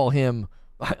 I would call him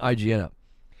IGN up.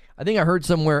 I think I heard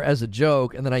somewhere as a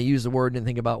joke, and then I used the word and didn't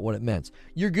think about what it meant.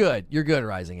 You're good,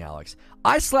 Rising Alex.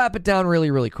 I slap it down really,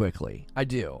 really quickly. I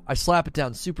do. I slap it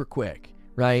down super quick,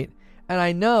 right? And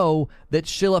I know that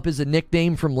Shillup is a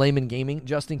nickname from Layman Gaming,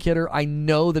 Justin Kidder. I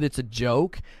know that it's a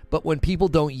joke, but when people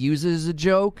don't use it as a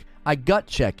joke, I gut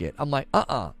check it. I'm like,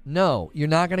 no, you're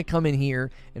not going to come in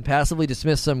here and passively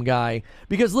dismiss some guy.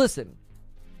 Because listen,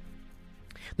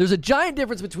 there's a giant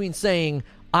difference between saying,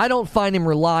 I don't find him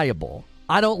reliable,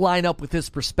 I don't line up with his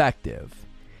perspective.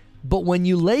 But when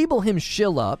you label him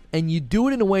Shillup and you do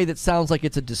it in a way that sounds like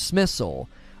it's a dismissal,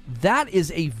 that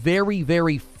is a very,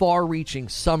 very far-reaching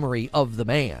summary of the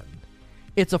man.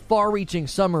 It's a far-reaching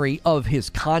summary of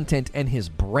his content and his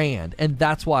brand, and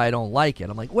that's why I don't like it.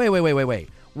 I'm like, wait.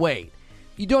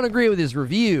 You don't agree with his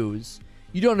reviews.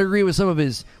 You don't agree with some of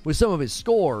his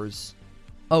scores.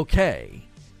 Okay.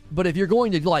 But if you're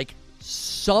going to, like,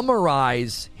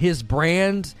 summarize his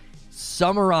brand,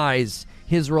 summarize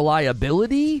his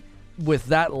reliability with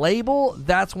that label,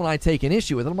 that's when I take an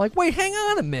issue with it. I'm like, wait, hang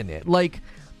on a minute. Like,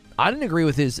 I didn't agree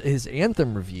with his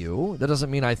Anthem review. That doesn't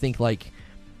mean I think, like,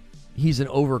 he's an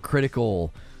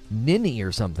overcritical ninny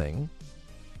or something.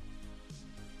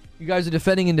 You guys are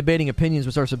defending and debating opinions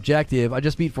which are subjective. I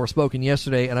just beat Forspoken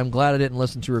yesterday, and I'm glad I didn't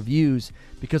listen to reviews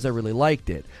because I really liked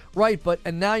it. Right,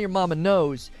 and now your mama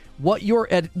knows what you're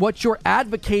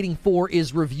advocating for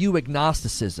is review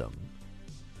agnosticism.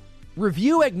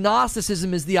 Review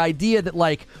agnosticism is the idea that,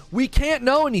 like, we can't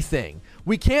know anything.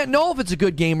 We can't know if it's a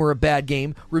good game or a bad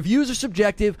game. Reviews are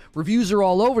subjective. Reviews are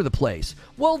all over the place.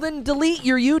 Well, then delete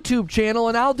your YouTube channel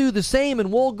and I'll do the same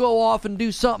and we'll go off and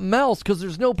do something else because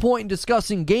there's no point in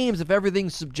discussing games if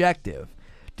everything's subjective.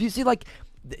 Do you see, like,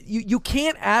 you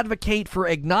can't advocate for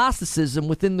agnosticism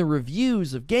within the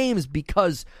reviews of games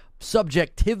because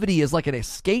subjectivity is like an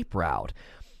escape route.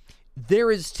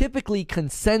 There is typically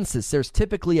consensus. There's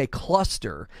typically a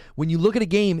cluster. When you look at a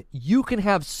game, you can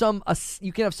have some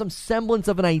semblance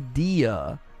of an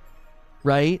idea,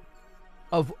 right,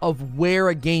 of where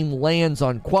a game lands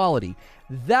on quality.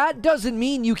 That doesn't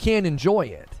mean you can't enjoy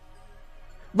it.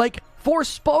 Like,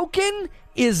 Forspoken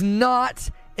is not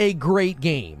a great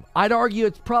game. I'd argue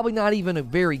it's probably not even a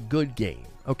very good game,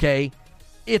 okay?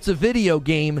 It's a video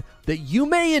game that you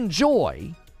may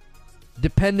enjoy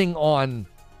depending on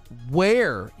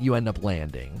where you end up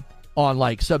landing on,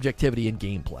 like, subjectivity and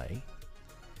gameplay.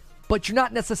 But you're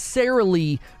not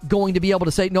necessarily going to be able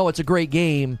to say, no, it's a great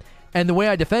game. And the way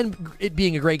I defend it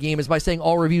being a great game is by saying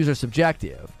all reviews are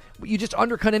subjective. But you just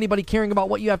undercut anybody caring about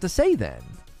what you have to say then.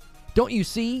 Don't you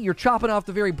see? You're chopping off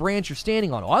the very branch you're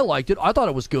standing on. Oh, I liked it. I thought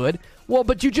it was good. Well,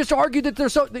 but you just argued that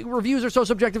the reviews are so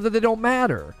subjective that they don't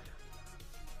matter.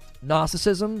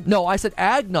 Gnosticism? No, I said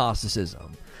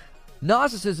agnosticism.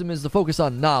 Gnosticism is the focus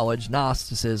on knowledge.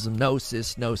 Gnosticism,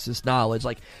 gnosis, knowledge.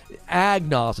 Like,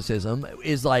 agnosticism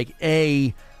is like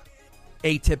atypical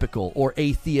or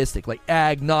atheistic. Like,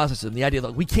 agnosticism, the idea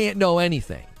that we can't know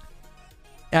anything.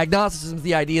 Agnosticism is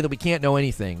the idea that we can't know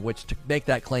anything, which to make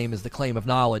that claim is the claim of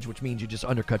knowledge, which means you just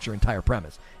undercut your entire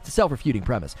premise. It's a self-refuting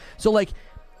premise. So, like,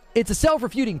 it's a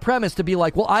self-refuting premise to be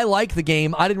like, well, I like the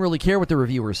game. I didn't really care what the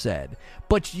reviewer said.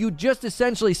 But you just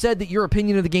essentially said that your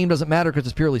opinion of the game doesn't matter because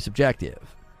it's purely subjective.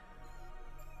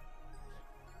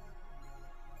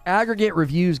 Aggregate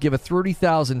reviews give a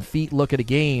 30,000 feet look at a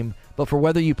game, but for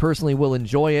whether you personally will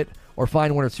enjoy it or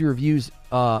find one or two reviews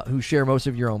who share most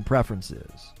of your own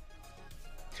preferences.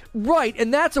 Right,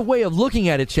 and that's a way of looking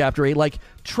at it, Chapter 8. Like,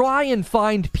 try and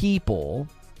find people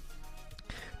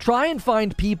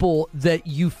that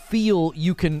you feel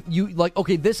you like,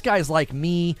 okay, this guy's like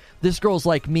me, this girl's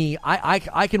like me.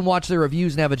 I can watch their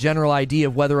reviews and have a general idea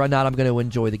of whether or not I'm going to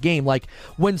enjoy the game. Like,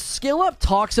 when Skill Up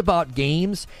talks about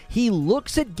games, he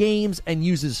looks at games and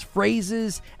uses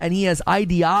phrases, and he has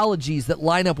ideologies that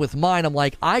line up with mine. I'm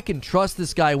like, I can trust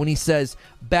this guy when he says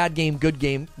bad game, good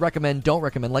game, recommend, don't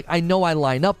recommend. Like, I know I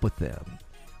line up with them.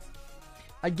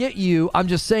 I get you. I'm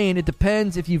just saying it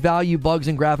depends if you value bugs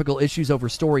and graphical issues over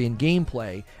story and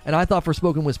gameplay. And I thought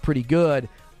Forspoken was pretty good,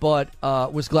 but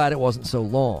was glad it wasn't so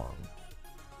long.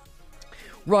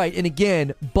 Right, and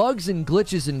again, bugs and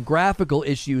glitches and graphical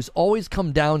issues always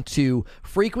come down to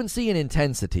frequency and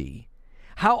intensity.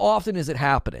 How often is it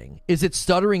happening? Is it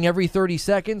stuttering every 30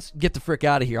 seconds? Get the frick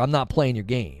out of here. I'm not playing your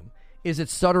game. Is it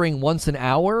stuttering once an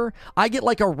hour? I get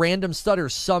like a random stutter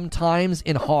sometimes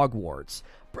in Hogwarts.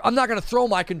 I'm not going to throw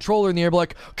my controller in the air and be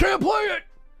like, can't play it,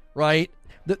 right?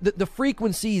 The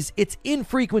frequencies, it's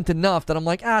infrequent enough that I'm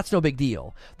like, it's no big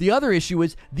deal. The other issue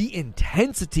is the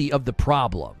intensity of the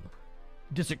problem.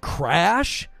 Does it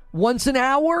crash once an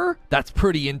hour? That's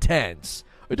pretty intense.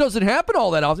 It doesn't happen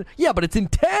all that often. Yeah, but it's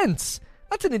intense.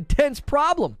 That's an intense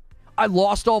problem. I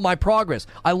lost all my progress.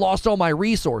 I lost all my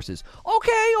resources.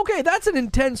 Okay, that's an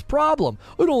intense problem.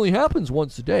 It only happens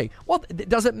once a day. Well, it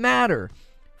doesn't matter.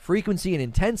 Frequency and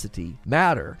intensity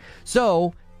matter.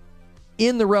 So,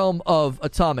 in the realm of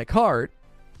Atomic Heart,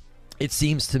 it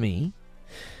seems to me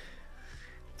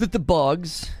that the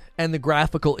bugs and the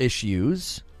graphical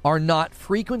issues are not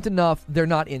frequent enough, they're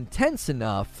not intense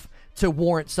enough to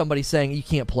warrant somebody saying, you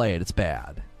can't play it, it's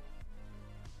bad.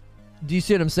 Do you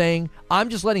see what I'm saying? I'm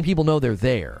just letting people know they're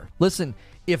there. Listen,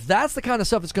 if that's the kind of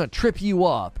stuff that's going to trip you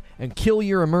up and kill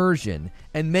your immersion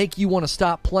and make you want to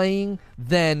stop playing,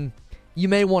 then you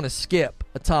may want to skip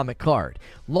Atomic Heart.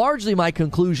 Largely, my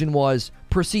conclusion was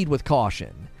proceed with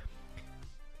caution.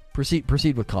 Proceed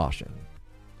with caution.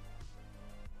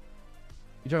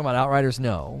 You talking about Outriders?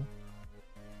 No.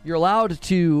 You're allowed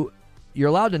to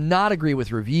not agree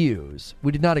with reviews.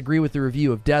 We did not agree with the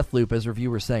review of Deathloop as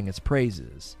reviewers sang its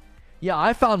praises. Yeah,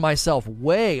 I found myself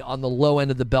way on the low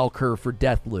end of the bell curve for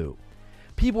Deathloop.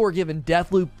 People were giving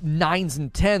Deathloop 9s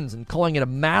and 10s and calling it a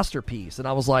masterpiece. And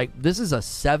I was like, this is a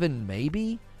 7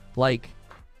 maybe? Like,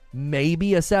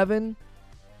 maybe a 7?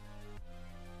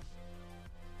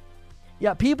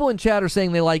 Yeah, people in chat are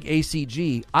saying they like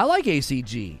ACG. I like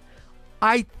ACG.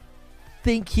 I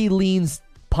think he leans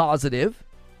positive.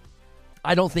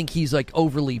 I don't think he's like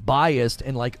overly biased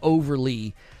and like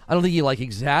overly, I don't think he like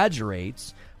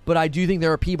exaggerates. But I do think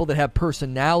there are people that have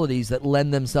personalities that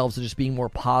lend themselves to just being more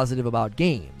positive about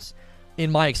games.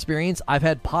 In my experience, I've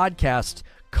had podcast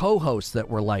co-hosts that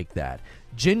were like that.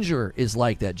 Ginger is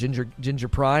like that. Ginger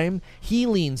Prime, he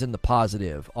leans in the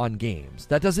positive on games.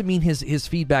 That doesn't mean his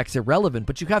feedback's irrelevant,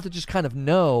 but you have to just kind of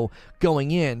know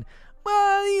going in,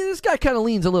 well, this guy kind of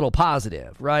leans a little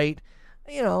positive, right?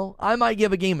 You know, I might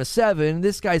give a game a 7.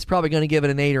 This guy's probably going to give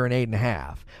it an 8 or an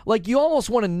 8.5. Like, you almost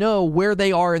want to know where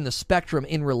they are in the spectrum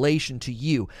in relation to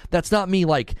you. That's not me,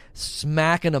 like,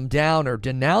 smacking them down or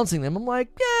denouncing them. I'm like,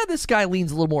 yeah, this guy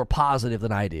leans a little more positive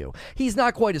than I do. He's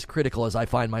not quite as critical as I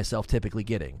find myself typically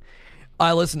getting.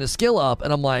 I listen to Skill Up,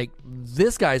 and I'm like,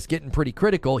 this guy's getting pretty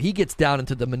critical. He gets down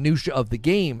into the minutia of the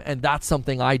game, and that's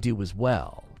something I do as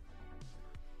well.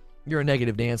 You're a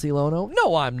negative Nancy, Lono?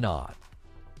 No, I'm not.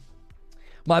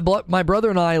 My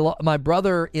brother-in-law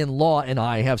and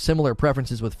I have similar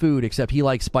preferences with food, except he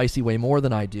likes spicy way more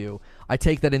than I do. I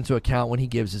take that into account when he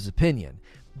gives his opinion.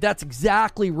 That's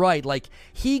exactly right. Like,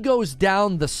 he goes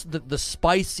down the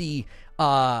spicy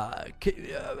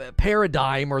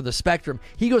paradigm or the spectrum.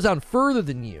 He goes down further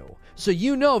than you. So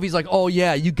you know, if he's like, oh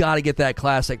yeah, you got to get that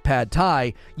classic pad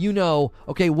thai, you know,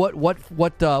 okay, what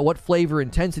flavor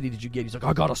intensity did you get? He's like,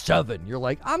 I got a 7. You're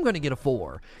like, I'm going to get a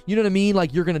 4. You know what I mean?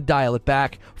 Like, you're going to dial it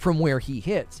back from where he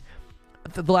hits.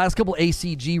 The last couple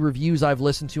ACG reviews I've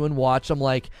listened to and watched, I'm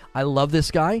like, I love this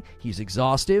guy. He's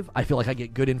exhaustive. I feel like I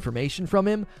get good information from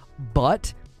him,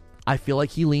 but I feel like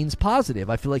he leans positive.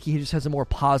 I feel like he just has a more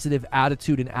positive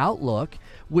attitude and outlook,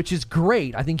 which is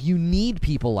great. I think you need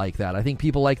people like that. I think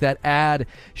people like that add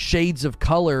shades of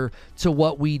color to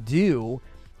what we do,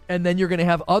 and then you're going to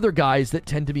have other guys that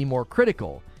tend to be more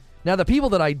critical. Now, the people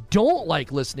that I don't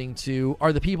like listening to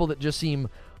are the people that just seem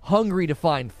hungry to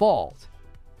find fault.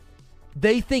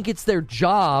 They think it's their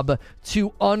job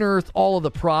to unearth all of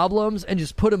the problems and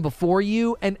just put them before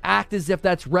you and act as if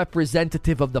that's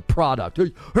representative of the product.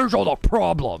 Here's all the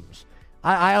problems.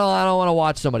 I don't want to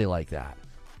watch somebody like that.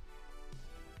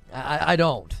 I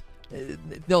don't.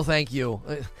 No, thank you.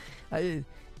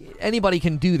 Anybody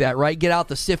can do that, right? Get out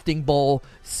the sifting bowl,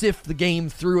 sift the game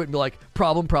through it, and be like,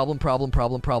 problem.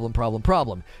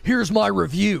 Here's my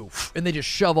review. And they just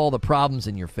shove all the problems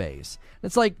in your face.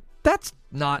 It's like, that's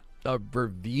not a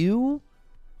review.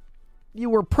 You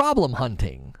were problem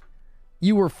hunting.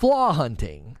 You were flaw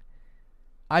hunting.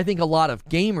 I think a lot of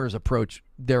gamers approach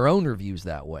their own reviews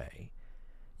that way.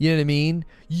 You know what I mean?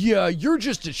 Yeah, you're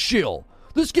just a shill.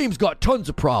 This game's got tons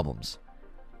of problems.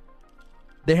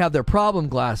 They have their problem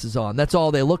glasses on. That's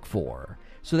all they look for.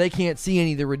 So they can't see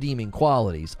any of the redeeming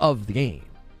qualities of the game.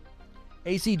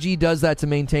 ACG does that to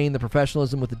maintain the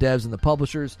professionalism with the devs and the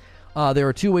publishers. There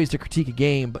are two ways to critique a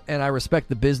game, and I respect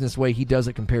the business way he does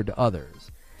it compared to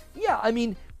others. Yeah, I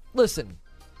mean, listen,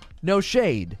 no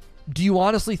shade. Do you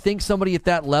honestly think somebody at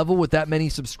that level with that many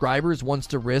subscribers wants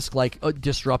to risk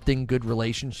disrupting good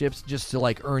relationships just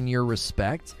to earn your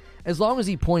respect? As long as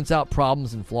he points out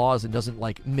problems and flaws and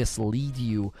doesn't mislead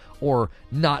you or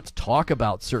not talk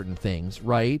about certain things,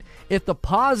 right? If the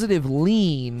positive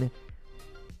lean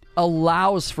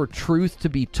allows for truth to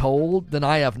be told, then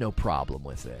I have no problem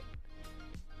with it.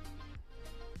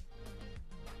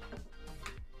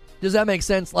 Does that make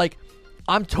sense?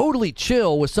 I'm totally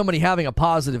chill with somebody having a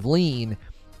positive lean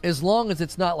as long as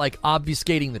it's not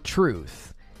obfuscating the truth.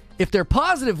 If their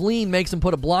positive lean makes them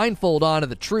put a blindfold on to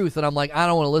the truth, and I'm like, I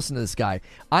don't want to listen to this guy.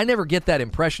 I never get that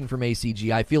impression from ACG.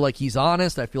 I feel like he's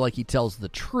honest. I feel like he tells the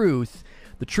truth.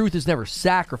 The truth is never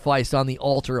sacrificed on the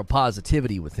altar of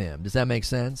positivity with him. Does that make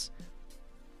sense?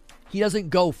 He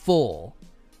doesn't go full.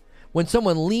 When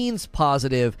someone leans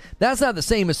positive, that's not the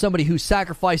same as somebody who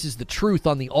sacrifices the truth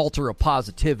on the altar of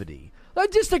positivity.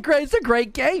 It's a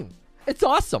great game. It's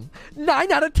awesome.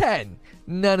 9 out of 10.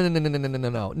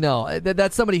 No.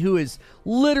 That's somebody who is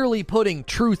literally putting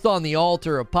truth on the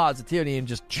altar of positivity and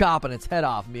just chopping its head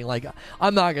off and being like,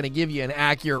 I'm not going to give you an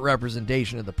accurate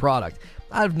representation of the product.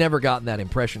 I've never gotten that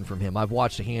impression from him. I've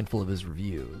watched a handful of his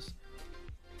reviews.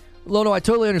 Lono, I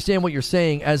totally understand what you're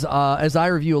saying as I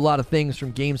review a lot of things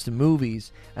from games to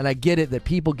movies, and I get it that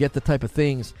people get the type of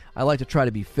things. I like to try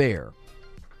to be fair.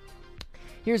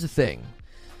 Here's the thing.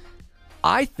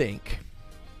 I think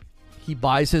he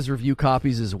buys his review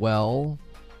copies as well.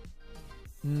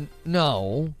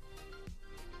 No.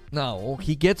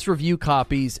 He gets review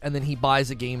copies and then he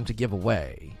buys a game to give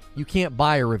away. You can't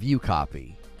buy a review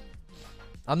copy.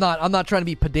 I'm not trying to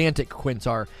be pedantic,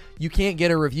 Quintar. You can't get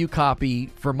a review copy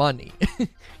for money.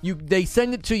 They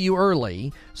send it to you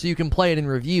early so you can play it and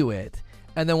review it.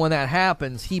 And then when that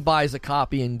happens, he buys a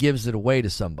copy and gives it away to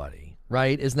somebody.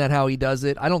 Right? Isn't that how he does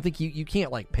it? I don't think you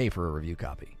can't pay for a review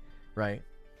copy. Right?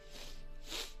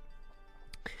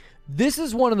 This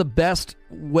is one of the best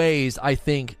ways, I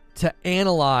think, to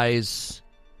analyze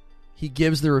he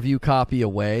gives the review copy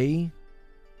away.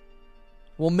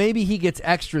 Well, maybe he gets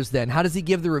extras then. How does he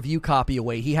give the review copy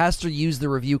away? He has to use the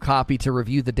review copy to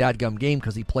review the dadgum game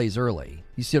because he plays early.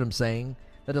 You see what I'm saying?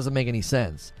 That doesn't make any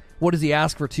sense. What does he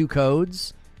ask for, 2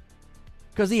 codes?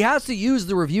 Because he has to use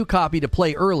the review copy to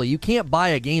play early. You can't buy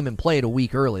a game and play it a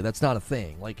week early. That's not a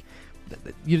thing.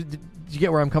 You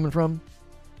get where I'm coming from?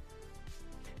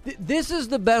 This is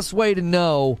the best way to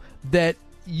know that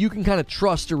you can kind of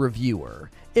trust a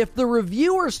reviewer. If the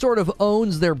reviewer sort of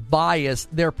owns their bias,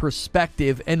 their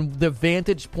perspective, and the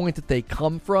vantage point that they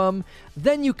come from,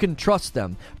 then you can trust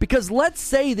them. Because let's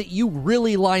say that you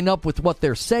really line up with what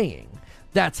they're saying.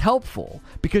 That's helpful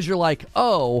because you're like,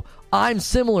 oh, I'm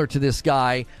similar to this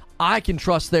guy. I can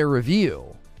trust their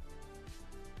review.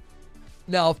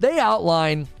 Now, if they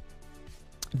outline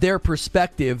their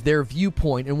perspective, their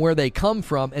viewpoint, and where they come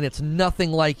from, and it's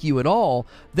nothing like you at all,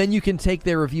 then you can take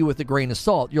their review with a grain of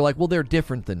salt. You're like, well, they're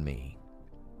different than me.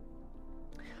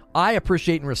 I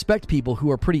appreciate and respect people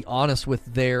who are pretty honest with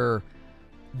their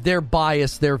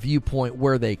bias, their viewpoint,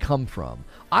 where they come from.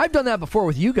 I've done that before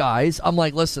with you guys. I'm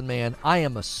like, listen, man, I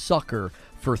am a sucker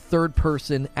for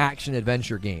third-person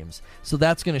action-adventure games. So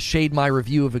that's going to shade my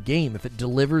review of a game. If it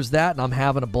delivers that and I'm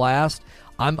having a blast,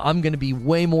 I'm going to be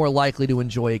way more likely to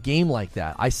enjoy a game like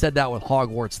that. I said that with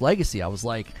Hogwarts Legacy. I was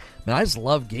like, man, I just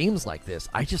love games like this.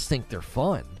 I just think they're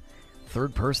fun.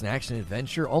 Third-person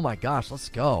action-adventure, oh my gosh, let's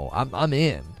go. I'm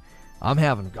in. I'm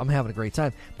having a great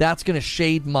time. That's going to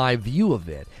shade my view of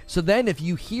it. So then if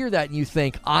you hear that and you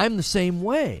think, I'm the same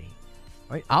way,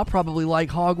 right? I'll probably like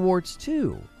Hogwarts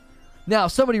too. Now,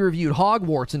 if somebody reviewed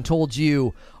Hogwarts and told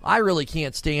you, I really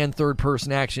can't stand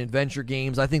third-person action-adventure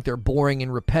games. I think they're boring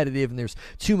and repetitive, and there's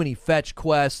too many fetch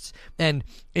quests, and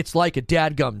it's like a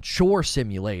dadgum chore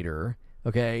simulator,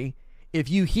 okay? If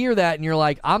you hear that and you're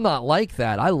like, I'm not like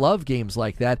that, I love games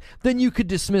like that, then you could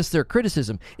dismiss their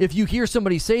criticism. If you hear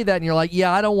somebody say that and you're like,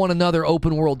 yeah, I don't want another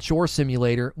open world chore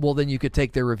simulator, well, then you could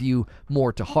take their review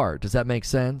more to heart. Does that make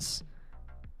sense?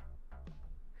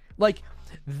 Like,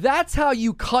 that's how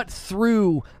you cut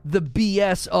through the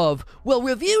BS of, well,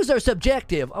 reviews are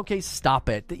subjective. Okay, stop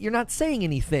it. You're not saying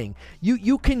anything.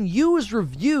 You can use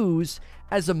reviews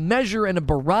as a measure and a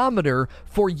barometer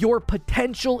for your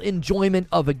potential enjoyment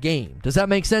of a game. Does that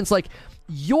make sense? Like,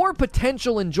 your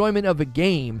potential enjoyment of a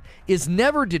game is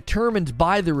never determined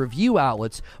by the review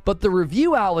outlets, but the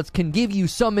review outlets can give you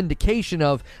some indication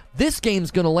of, this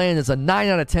game's going to land as a 9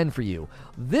 out of 10 for you.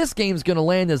 This game's going to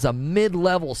land as a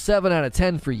mid-level 7 out of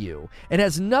 10 for you. It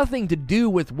has nothing to do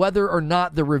with whether or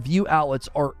not the review outlets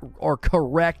are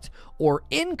correct or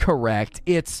incorrect.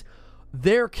 It's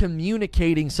they're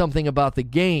communicating something about the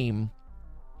game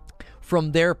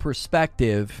from their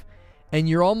perspective, and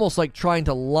you're almost like trying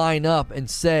to line up and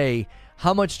say,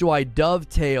 how much do I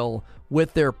dovetail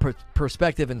with their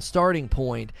perspective and starting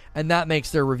point, and that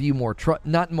makes their review more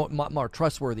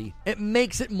trustworthy. It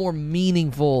makes it more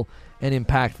meaningful and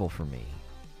impactful for me.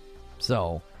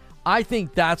 So I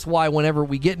think that's why whenever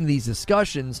we get into these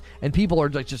discussions and people are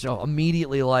like just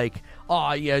immediately like,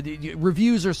 oh yeah,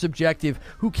 reviews are subjective,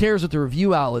 who cares what the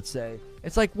review outlets say?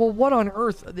 It's like, well, what on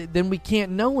earth? Then we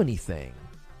can't know anything.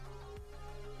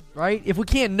 Right? If we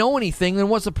can't know anything, then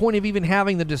what's the point of even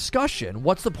having the discussion?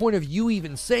 What's the point of you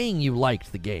even saying you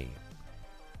liked the game?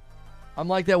 I'm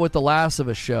like that with The Last of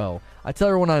Us show. I tell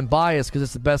everyone I'm biased because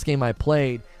it's the best game I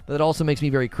played, but it also makes me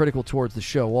very critical towards the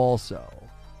show also.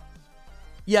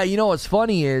 Yeah, you know what's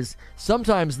funny is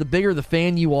sometimes the bigger the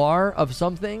fan you are of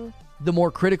something, the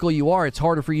more critical you are. It's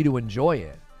harder for you to enjoy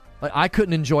it. Like, I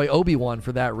couldn't enjoy Obi-Wan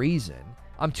for that reason.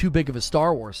 I'm too big of a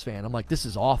Star Wars fan. I'm like, this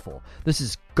is awful. This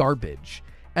is garbage.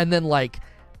 And then, like,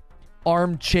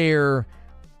 armchair,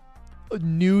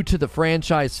 new to the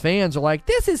franchise fans are like,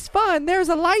 this is fun. There's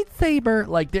a lightsaber.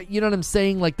 Like, you know what I'm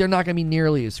saying? Like, they're not going to be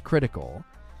nearly as critical.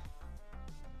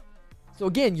 So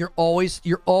again, you're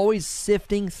always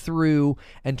sifting through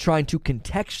and trying to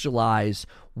contextualize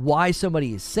why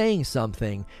somebody is saying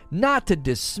something, not to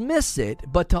dismiss it,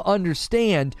 but to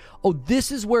understand, oh,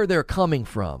 this is where they're coming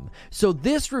from. So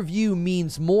this review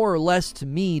means more or less to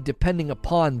me depending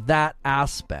upon that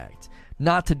aspect.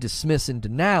 Not to dismiss and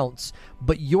denounce,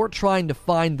 but you're trying to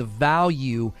find the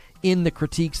value in the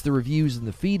critiques, the reviews, and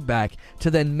the feedback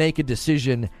to then make a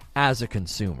decision as a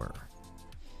consumer.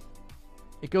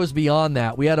 It goes beyond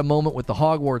that. We had a moment with the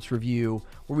Hogwarts review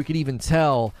where we could even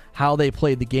tell how they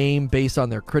played the game based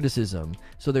on their criticism.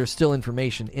 So there's still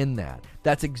information in that.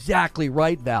 That's exactly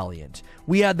right, Valiant.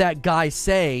 We had that guy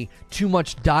say too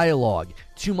much dialogue,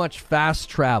 too much fast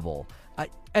travel.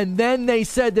 And then they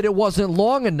said that it wasn't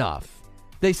long enough.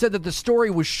 They said that the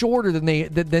story was shorter than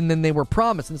they were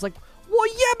promised. And it's like, well,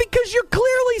 yeah, because you're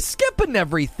clearly skipping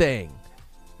everything.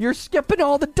 You're skipping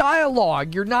all the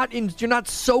dialogue. You're not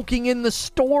soaking in the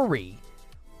story.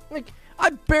 Like, I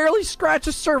barely scratched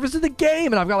the surface of the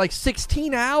game, and I've got like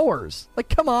 16 hours. Like,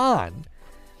 come on.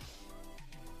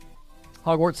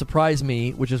 Hogwarts surprised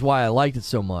me, which is why I liked it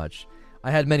so much. I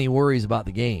had many worries about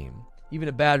the game. Even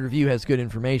a bad review has good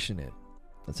information in it.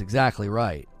 That's exactly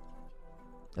right.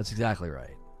 That's exactly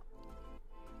right.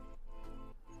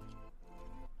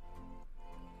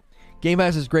 Game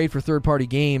Pass is great for third-party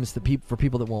games for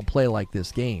people that won't play like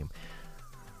this game.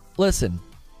 Listen,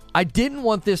 I didn't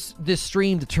want this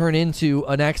stream to turn into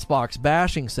an Xbox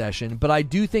bashing session, but I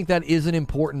do think that is an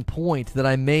important point that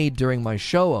I made during my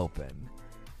show open.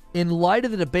 In light of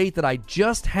the debate that I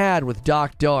just had with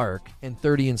Doc Dark and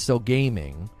 30 and Still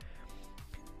Gaming,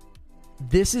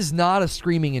 this is not a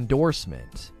screaming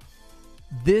endorsement.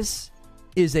 This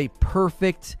is a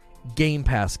perfect Game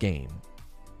Pass game.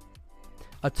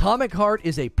 Atomic Heart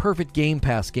is a perfect Game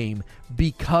Pass game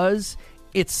because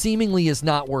it seemingly is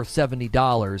not worth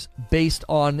 $70 based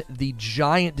on the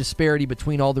giant disparity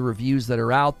between all the reviews that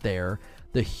are out there.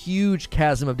 The huge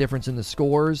chasm of difference in the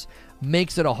scores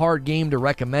makes it a hard game to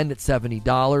recommend at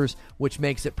 $70, which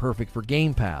makes it perfect for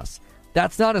Game Pass.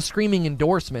 That's not a screaming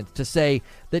endorsement to say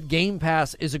that Game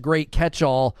Pass is a great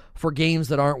catch-all for games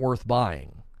that aren't worth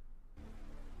buying.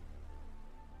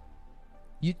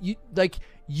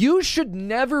 You should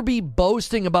never be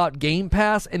boasting about Game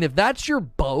Pass, and if that's your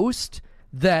boast,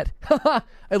 that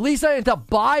at least I didn't have to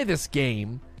buy this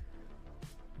game.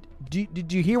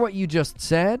 Did you hear what you just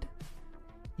said?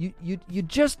 You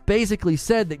just basically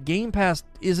said that Game Pass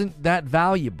isn't that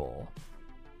valuable.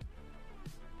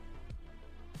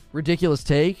 Ridiculous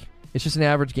take. It's just an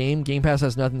average game. Game Pass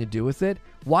has nothing to do with it.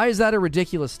 Why is that a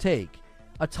ridiculous take?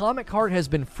 Atomic Heart has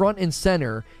been front and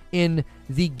center in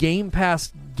the Game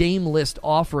Pass game list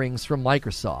offerings from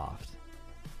Microsoft.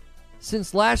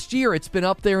 Since last year, it's been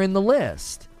up there in the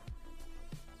list.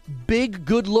 Big,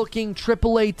 good-looking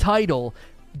AAA title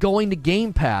going to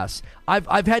Game Pass.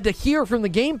 I've had to hear from the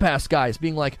Game Pass guys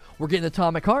being like, we're getting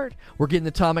Atomic Heart. We're getting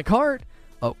Atomic Heart.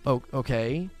 Oh,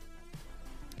 okay.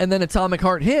 And then Atomic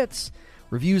Heart hits.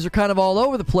 Reviews are kind of all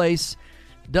over the place.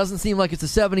 Doesn't seem like it's a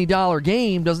 $70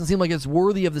 game. Doesn't seem like it's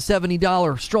worthy of the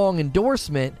 $70 strong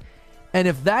endorsement. And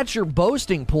if that's your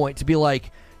boasting point to be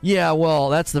like, yeah, well,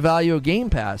 that's the value of Game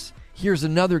Pass. Here's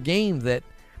another game that,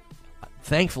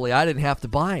 thankfully, I didn't have to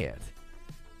buy it.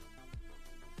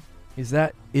 Is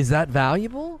that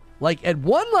valuable? Like, at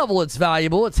one level, it's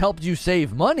valuable. It's helped you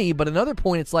save money. But another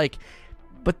point, it's like,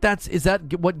 but is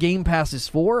that what Game Pass is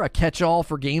for? A catch-all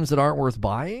for games that aren't worth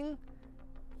buying?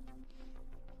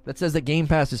 That says that Game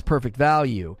Pass is perfect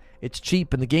value. It's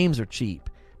cheap and the games are cheap.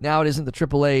 Now it isn't the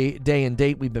AAA day and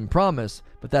date we've been promised,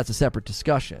 but that's a separate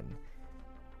discussion.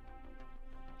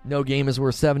 No game is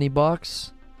worth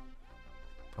 $70.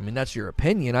 I mean, that's your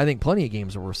opinion. I think plenty of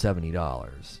games are worth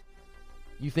 $70.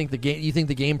 You think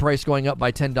the game price going up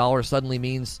by $10 suddenly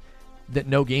means that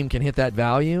no game can hit that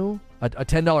value? A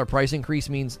 $10 price increase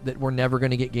means that we're never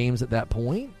going to get games at that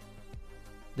point?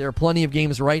 There are plenty of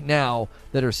games right now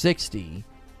that are $60,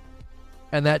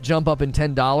 and that jump up in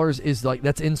 $10 is like,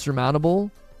 that's insurmountable.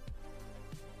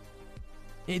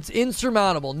 It's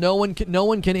insurmountable. No one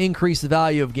can increase the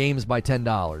value of games by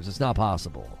 $10. It's not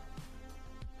possible.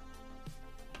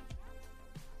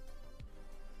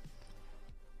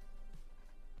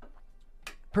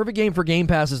 Perfect game for Game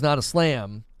Pass is not a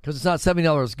slam because it's not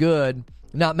 $70 good.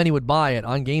 Not many would buy it.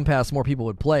 On Game Pass, more people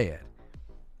would play it.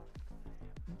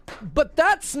 But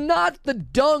that's not the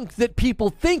dunk that people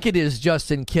think it is,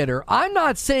 Justin Kidder. I'm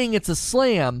not saying it's a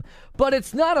slam, but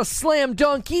it's not a slam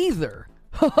dunk either.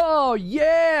 Oh,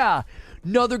 yeah.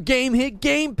 Another game hit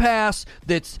Game Pass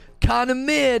that's kind of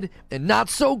mid and not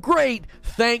so great.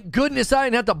 Thank goodness I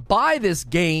didn't have to buy this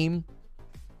game.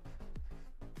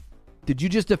 Did you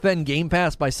just defend Game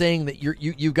Pass by saying that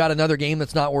you got another game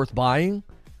that's not worth buying?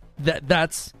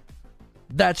 That's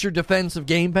your defense of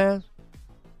Game Pass?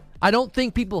 I don't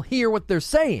think people hear what they're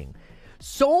saying.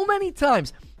 So many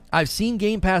times I've seen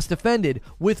Game Pass defended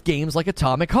with games like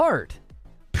Atomic Heart.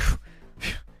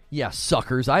 Yeah,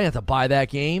 suckers, I didn't have to buy that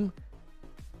game.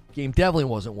 Game definitely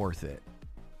wasn't worth it.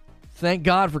 Thank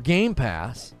God for Game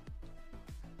Pass.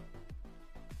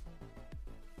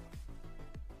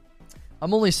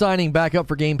 I'm only signing back up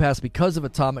for Game Pass because of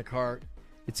Atomic Heart.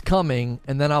 It's coming,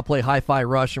 and then I'll play Hi-Fi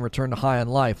Rush and Return to High on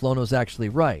Life. Lono's actually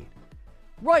right.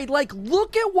 Right, like,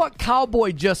 look at what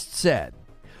Cowboy just said.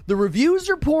 The reviews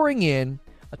are pouring in.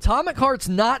 Atomic Heart's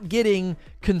not getting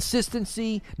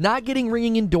consistency, not getting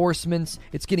ringing endorsements.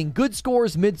 It's getting good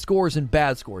scores, mid scores, and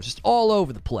bad scores. Just all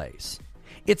over the place.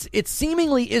 It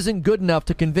seemingly isn't good enough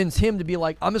to convince him to be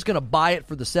like, I'm just going to buy it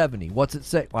for the 70. What's it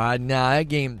say? Well, nah, that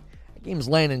game's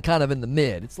landing kind of in the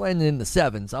mid. It's landing in the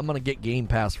 7s. I'm going to get Game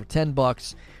Pass for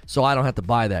 $10 so I don't have to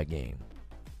buy that game.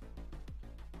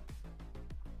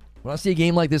 When I see a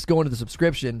game like this go into the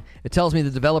subscription, it tells me the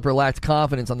developer lacked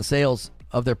confidence on the sales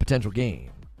of their potential game.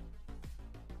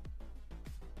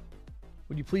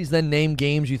 Would you please then name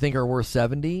games you think are worth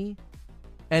 $70?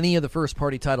 Any of the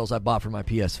first-party titles I bought for my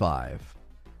PS5.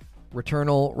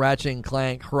 Returnal, Ratchet &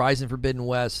 Clank, Horizon Forbidden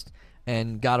West,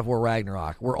 and God of War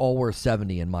Ragnarok were all worth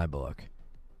 $70 in my book.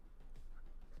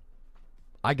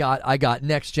 I got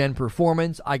next-gen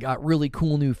performance. I got really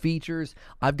cool new features.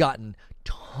 I've gotten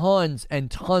tons and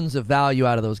tons of value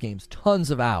out of those games.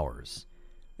 Tons of hours.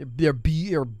 They're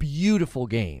beautiful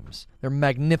games. They're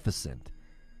magnificent.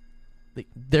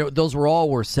 Those were all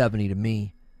worth $70 to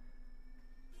me.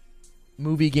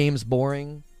 Movie games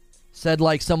boring. Said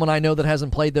like someone I know that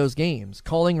hasn't played those games.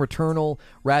 Calling Returnal,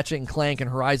 Ratchet & Clank, and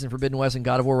Horizon Forbidden West and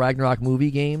God of War Ragnarok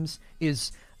movie games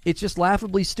it's just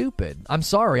laughably stupid. I'm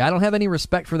sorry. I don't have any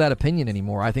respect for that opinion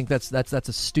anymore. I think that's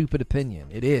a stupid opinion.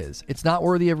 It is. It's not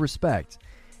worthy of respect.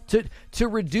 To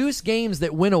reduce games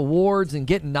that win awards and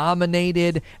get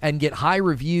nominated and get high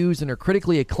reviews and are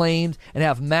critically acclaimed and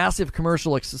have massive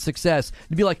commercial success,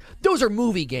 to be like, those are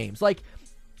movie games. Like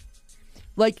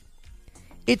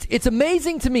it's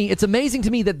amazing to me. It's amazing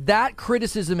to me that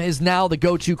criticism is now the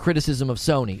go-to criticism of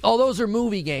Sony. Oh, those are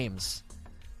movie games.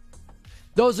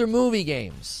 Those are movie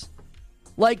games.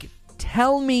 Like,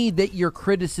 tell me that your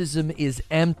criticism is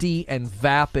empty and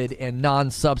vapid and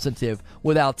non-substantive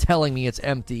without telling me it's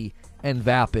empty and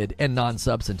vapid and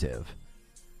non-substantive.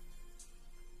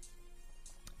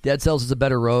 Dead Cells is a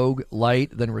better rogue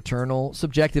light than Returnal.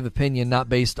 Subjective opinion, not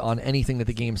based on anything that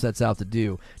the game sets out to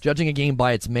do. Judging a game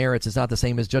by its merits is not the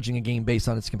same as judging a game based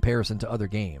on its comparison to other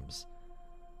games.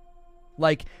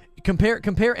 Like,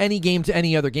 compare any game to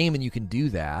any other game, and you can do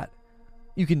that.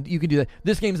 You can do that.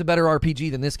 This game's a better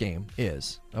RPG than this game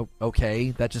is.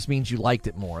 Okay, that just means you liked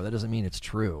it more. That doesn't mean it's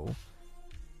true.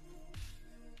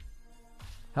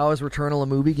 How is Returnal a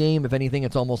movie game? If anything,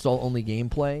 it's almost all only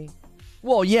gameplay.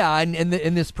 Well, yeah, and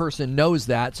this person knows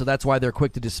that, so that's why they're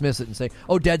quick to dismiss it and say,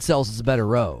 oh, Dead Cells is a better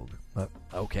rogue.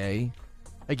 Okay.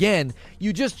 Again,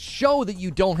 you just show that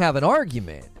you don't have an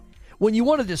argument. When you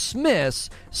want to dismiss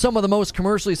some of the most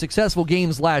commercially successful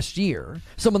games last year,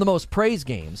 some of the most praised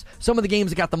games, some of the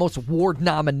games that got the most award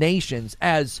nominations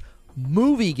as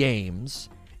movie games,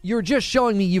 you're just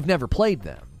showing me you've never played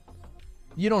them.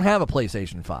 You don't have a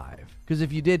PlayStation 5. Because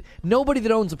if you did, nobody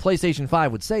that owns a PlayStation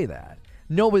 5 would say that.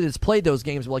 Nobody that's played those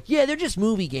games would be like, yeah, they're just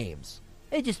movie games.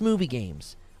 They're just movie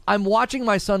games. I'm watching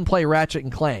my son play Ratchet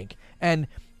and Clank, and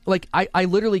like, I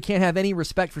literally can't have any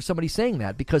respect for somebody saying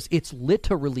that because it's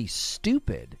literally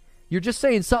stupid. You're just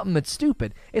saying something that's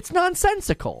stupid. It's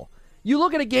nonsensical. You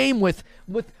look at a game with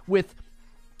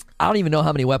I don't even know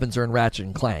how many weapons are in Ratchet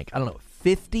and Clank. I don't know,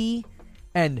 50?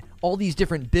 And all these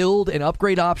different build and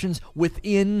upgrade options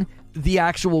within the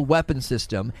actual weapon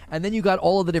system. And then you got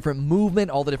all of the different movement,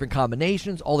 all the different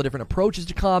combinations, all the different approaches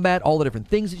to combat, all the different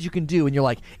things that you can do. And you're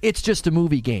like, it's just a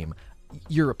movie game.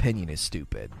 Your opinion is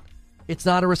stupid. It's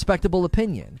not a respectable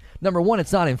opinion. Number one,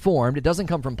 it's not informed. It doesn't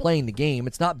come from playing the game.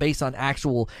 It's not based on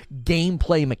actual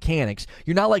gameplay mechanics.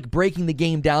 You're not like breaking the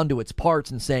game down to its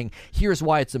parts and saying, here's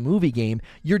why it's a movie game.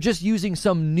 You're just using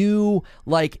some new,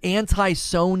 like,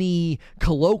 anti-Sony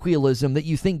colloquialism that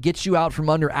you think gets you out from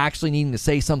under actually needing to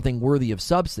say something worthy of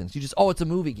substance. You just, oh, it's a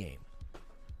movie game.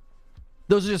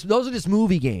 Those are just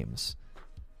movie games.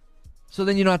 So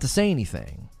then you don't have to say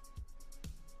anything.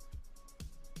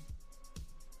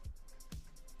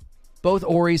 Both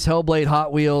Ori's, Hellblade,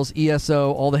 Hot Wheels,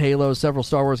 ESO, all the Halos, several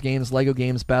Star Wars games, Lego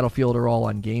games, Battlefield are all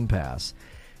on Game Pass.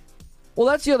 Well,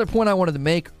 that's the other point I wanted to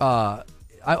make. I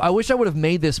wish I would have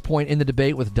made this point in the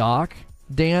debate with Doc,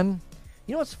 Dan.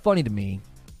 You know what's funny to me?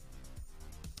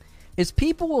 Is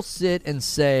people will sit and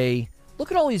say,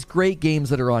 look at all these great games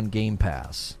that are on Game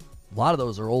Pass. A lot of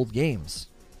those are old games.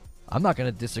 I'm not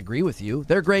going to disagree with you.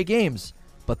 They're great games,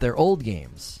 but they're old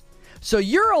games. So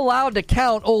you're allowed to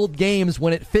count old games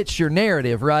when it fits your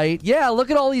narrative, right? Yeah,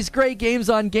 look at all these great games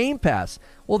on Game Pass.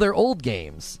 Well, they're old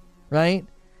games, right?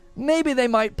 Maybe they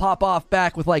might pop off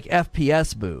back with like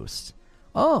FPS boost.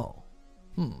 So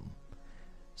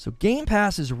Game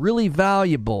Pass is really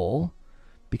valuable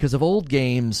because of old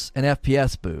games and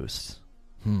FPS boost.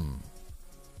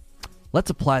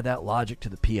 Let's apply that logic to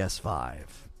the PS5.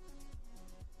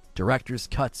 Director's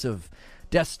cuts of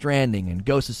Death Stranding and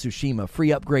Ghost of Tsushima, free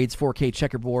upgrades, 4K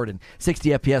checkerboard, and 60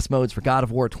 FPS modes for God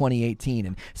of War 2018,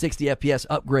 and 60 FPS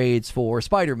upgrades for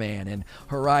Spider-Man and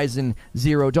Horizon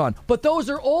Zero Dawn. But those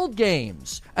are old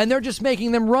games, and they're just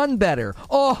making them run better.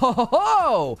 Oh, ho, ho,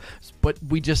 ho. But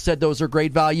we just said those are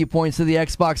great value points to the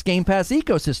Xbox Game Pass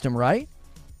ecosystem, right?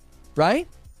 Right?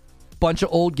 Bunch of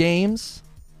old games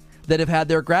that have had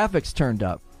their graphics turned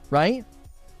up, right?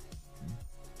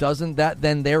 Doesn't that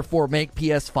then therefore make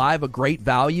PS5 a great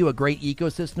value, a great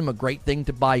ecosystem, a great thing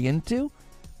to buy into?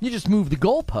 You just move the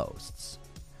goalposts.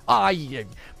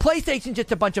 PlayStation's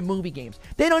just a bunch of movie games.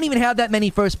 They don't even have that many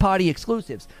first-party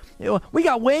exclusives. We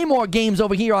got way more games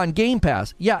over here on Game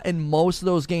Pass. Yeah, and most of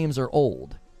those games are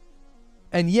old.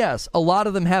 And yes, a lot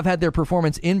of them have had their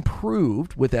performance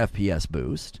improved with FPS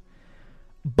boost.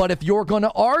 But if you're going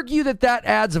to argue that that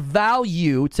adds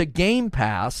value to Game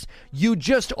Pass, you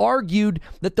just argued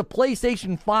that the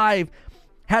PlayStation 5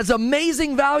 has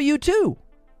amazing value too.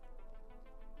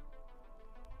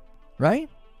 Right?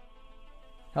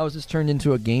 How is this turned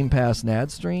into a Game Pass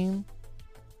NAD stream?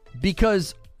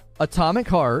 Because Atomic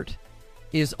Heart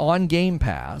is on Game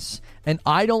Pass, and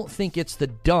I don't think it's the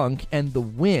dunk and the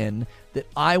win that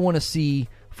I want to see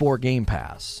for Game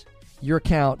Pass. Your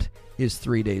account is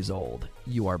 3 days old.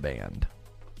 You are banned.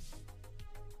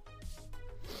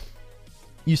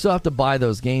 You still have to buy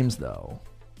those games, though.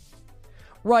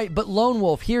 Right, but Lone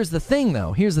Wolf, here's the thing,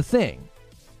 though. Here's the thing.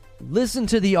 Listen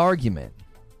to the argument.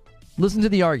 Listen to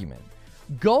the argument.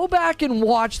 Go back and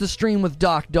watch the stream with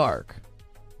Doc Dark.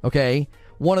 Okay?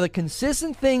 One of the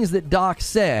consistent things that Doc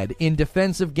said in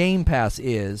defense of Game Pass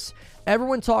is,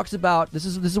 everyone talks about, this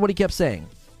is what he kept saying.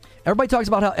 Everybody talks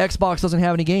about how Xbox doesn't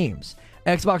have any games.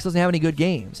 Xbox doesn't have any good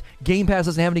games. Game Pass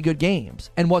doesn't have any good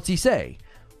games. And what's he say?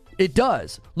 It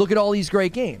does. Look at all these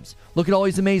great games. Look at all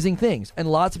these amazing things.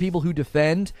 And lots of people who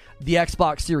defend the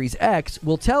Xbox Series X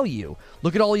will tell you,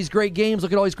 look at all these great games,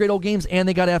 look at all these great old games, and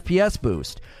they got FPS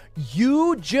boost.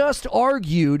 You just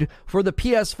argued for the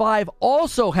PS5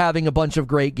 also having a bunch of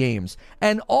great games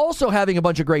and also having a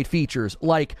bunch of great features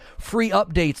like free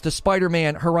updates to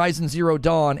Spider-Man, Horizon Zero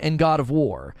Dawn, and God of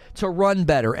War to run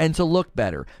better and to look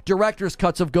better, director's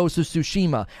cuts of Ghost of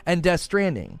Tsushima and Death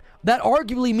Stranding. That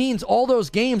arguably means all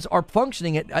those games are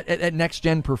functioning at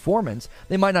next-gen performance.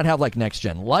 They might not have like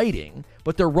next-gen lighting,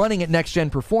 but they're running at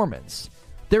next-gen performance.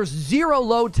 There's zero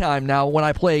load time now when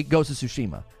I play Ghost of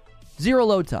Tsushima. Zero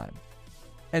load time.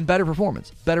 And better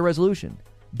performance, better resolution,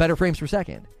 better frames per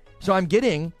second. So I'm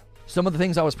getting some of the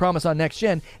things I was promised on next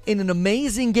gen in an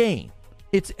amazing game.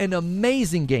 It's an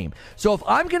amazing game. So if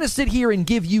I'm going to sit here and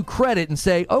give you credit and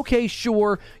say, okay,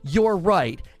 sure, you're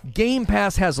right. Game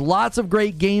Pass has lots of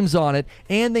great games on it,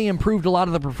 and they improved a lot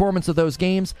of the performance of those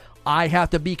games, I have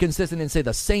to be consistent and say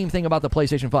the same thing about the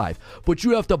PlayStation 5. But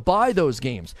you have to buy those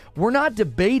games. We're not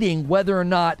debating whether or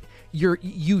not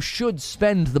you should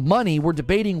spend the money. We're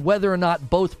debating whether or not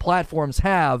both platforms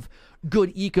have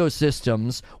good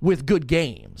ecosystems with good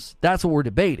games. That's what we're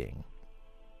debating.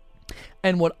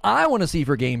 And what I want to see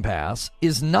for Game Pass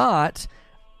is not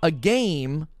a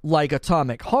game like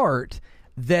Atomic Heart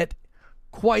that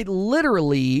quite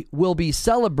literally will be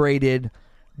celebrated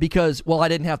because, well, I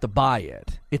didn't have to buy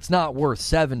it. It's not worth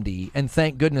 $70, and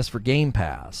thank goodness for Game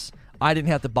Pass. I didn't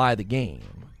have to buy the game.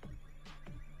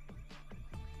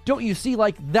 Don't you see,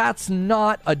 like, that's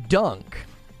not a dunk.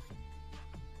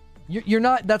 You're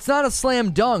not. That's not a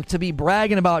slam dunk to be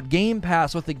bragging about Game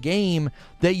Pass with a game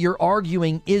that you're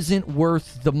arguing isn't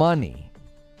worth the money.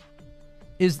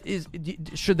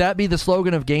 Should that be the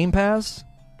slogan of Game Pass?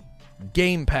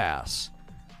 Game Pass.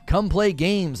 Come play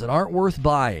games that aren't worth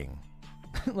buying.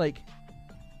 Like,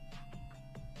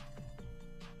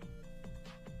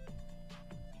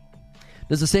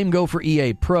 does the same go for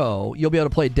EA Pro? You'll be able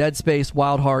to play Dead Space,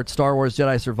 Wild Hearts, Star Wars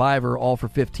Jedi Survivor all for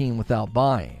 $15 without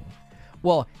buying.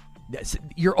 Well,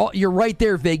 you're right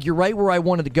there, Vig. You're right where I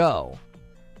wanted to go.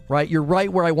 Right? You're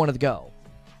right where I wanted to go.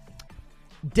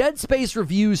 Dead Space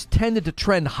reviews tended to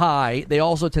trend high. They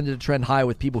also tended to trend high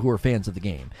with people who are fans of the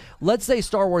game. Let's say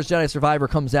Star Wars Jedi Survivor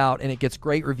comes out and it gets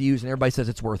great reviews and everybody says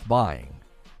it's worth buying.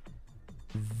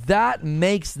 That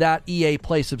makes that EA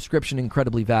Play subscription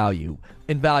incredibly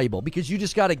invaluable because you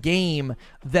just got a game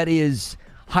that is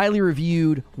highly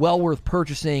reviewed, well worth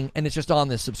purchasing, and it's just on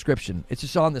this subscription. It's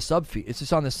just on the sub fee. It's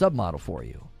just on the sub model for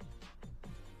you.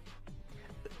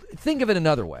 Think of it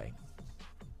another way.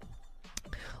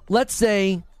 Let's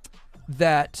say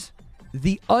that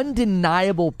the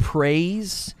undeniable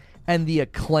praise and the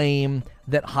acclaim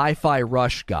that Hi-Fi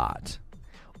Rush got.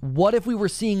 What if we were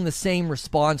seeing the same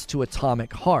response to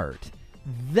Atomic Heart?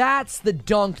 That's the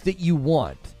dunk that you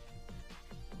want.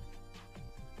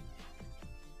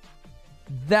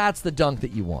 That's the dunk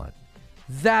that you want.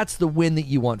 That's the win that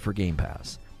you want for Game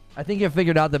Pass. I think you've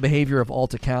figured out the behavior of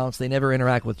alt accounts. They never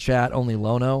interact with chat, only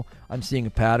Lono. I'm seeing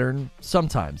a pattern.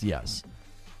 Sometimes, yes.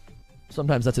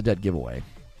 Sometimes that's a dead giveaway.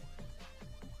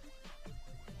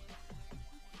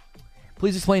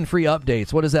 Please explain free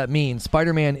updates. What does that mean?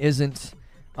 Spider-Man isn't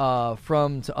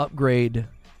from to upgrade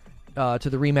to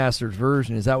the remastered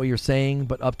version. Is that what you're saying?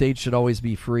 But updates should always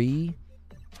be free?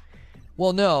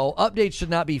 Well, no. Updates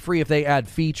should not be free if they add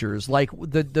features. Like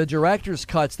the director's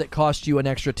cuts that cost you an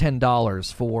extra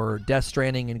 $10 for Death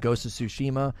Stranding and Ghost of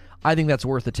Tsushima. I think that's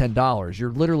worth the $10.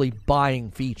 You're literally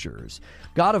buying features.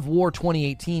 God of War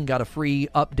 2018 got a free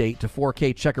update to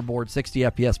 4K checkerboard 60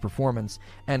 FPS performance,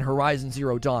 and Horizon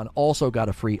Zero Dawn also got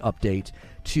a free update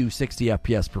to 60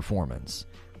 FPS performance.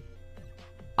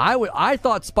 I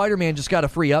thought Spider-Man just got a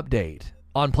free update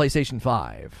on PlayStation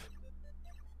 5.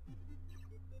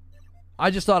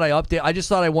 I just thought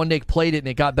I one day played it and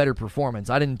it got better performance.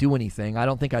 I didn't do anything. I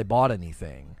don't think I bought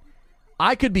anything.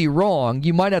 I could be wrong.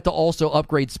 You might have to also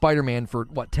upgrade Spider-Man for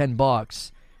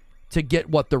 $10 to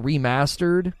get the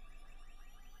remastered.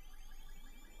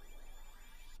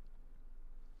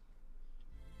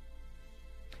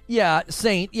 Yeah,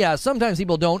 Saint. Yeah, sometimes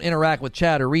people don't interact with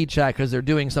chat or read chat because they're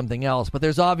doing something else. But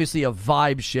there's obviously a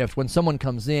vibe shift when someone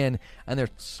comes in and they're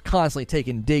constantly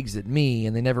taking digs at me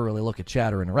and they never really look at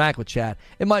chat or interact with chat.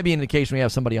 It might be an indication we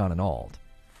have somebody on an alt.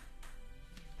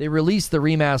 They released the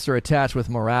remaster attached with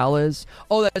Morales.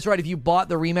 Oh, that's right. If you bought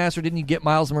the remaster, didn't you get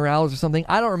Miles Morales or something?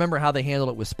 I don't remember how they handled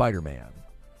it with Spider-Man.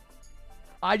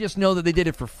 I just know that they did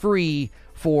it for free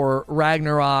for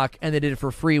Ragnarok, and they did it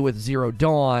for free with Zero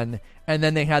Dawn, and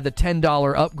then they had the $10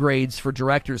 upgrades for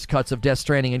director's cuts of Death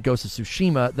Stranding and Ghost of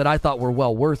Tsushima that I thought were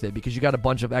well worth it because you got a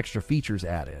bunch of extra features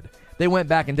added. They went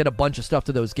back and did a bunch of stuff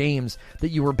to those games that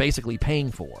you were basically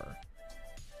paying for.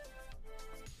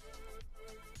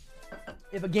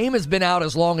 If a game has been out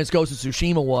as long as Ghost of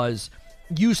Tsushima was,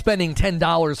 you spending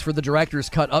 $10 for the director's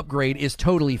cut upgrade is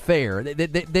totally fair.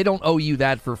 They don't owe you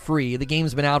that for free. The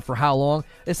game's been out for how long?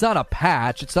 It's not a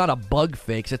patch. It's not a bug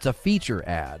fix. It's a feature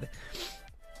add.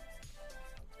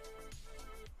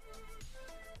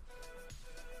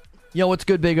 Yo, what's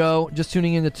good, Big O? Just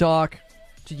tuning in to talk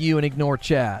to you and ignore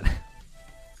chat.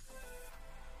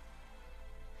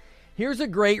 Here's a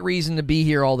great reason to be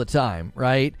here all the time,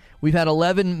 right? We've had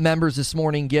 11 members this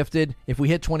morning gifted. If we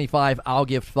hit 25, I'll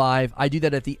gift 5. I do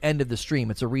that at the end of the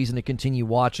stream. It's a reason to continue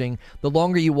watching. The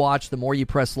longer you watch, the more you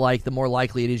press like, the more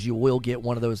likely it is you will get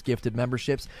one of those gifted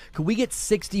memberships. Could we get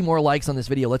 60 more likes on this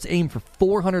video? Let's aim for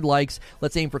 400 likes.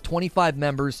 Let's aim for 25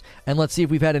 members. And let's see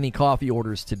if we've had any coffee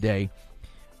orders today.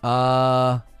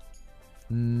 No.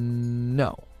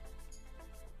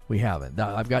 We haven't.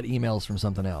 I've got emails from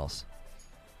something else.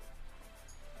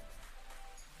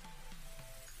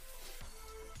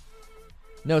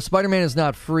 No, Spider-Man is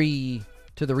not free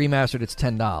to the remastered. It's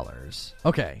 $10.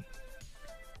 Okay.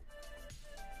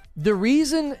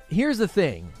 Here's the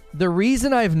thing. The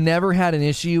reason I've never had an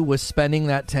issue with spending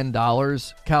that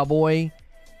 $10, Cowboy,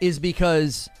 is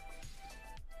because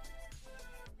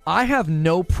I have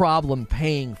no problem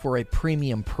paying for a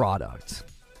premium product.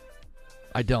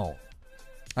 I don't.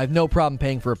 I have no problem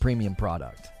paying for a premium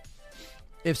product.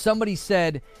 If somebody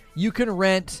said, you can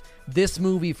rent this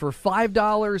movie for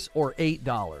 $5 or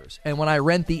 $8, and when I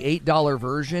rent the $8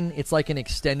 version, it's like an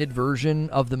extended version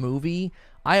of the movie,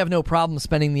 I have no problem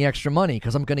spending the extra money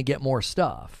because I'm going to get more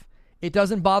stuff. It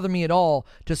doesn't bother me at all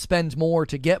to spend more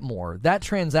to get more. That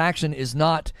transaction is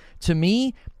not, to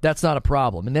me, that's not a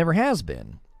problem. It never has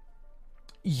been.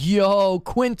 Yo,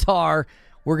 Quintar,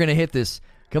 we're going to hit this.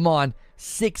 Come on,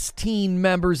 16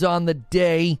 members on the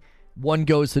day. One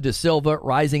goes to De Silva,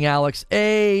 Rising Alex,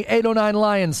 809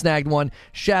 Lion snagged one,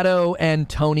 Shadow, and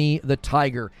Tony the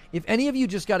Tiger. If any of you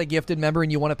just got a gifted member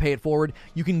and you want to pay it forward,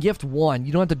 you can gift one.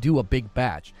 You don't have to do a big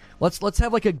batch. Let's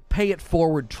have like a pay it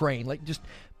forward train. Like just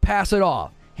pass it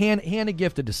off. Hand a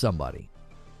gifted to somebody.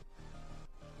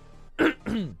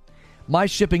 My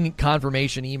shipping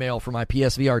confirmation email for my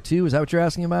PSVR 2, is that what you're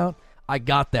asking about? I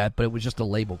got that, but it was just a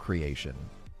label creation.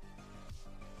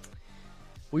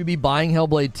 Will you be buying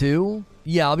Hellblade 2?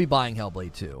 Yeah, I'll be buying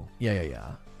Hellblade 2.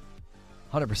 Yeah.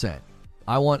 100%.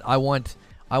 I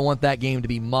want that game to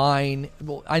be mine.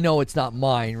 Well, I know it's not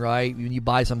mine, right? When you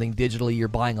buy something digitally, you're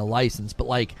buying a license, but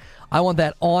like I want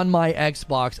that on my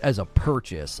Xbox as a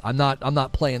purchase. I'm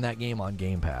not playing that game on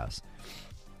Game Pass.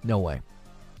 No way.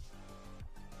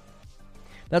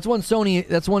 That's one thing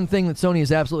that Sony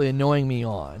is absolutely annoying me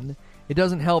on. It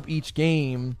doesn't help each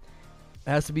game. It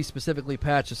has to be specifically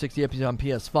patched to 60 FPS on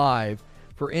PS5.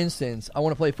 For instance, I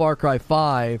want to play Far Cry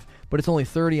 5, but it's only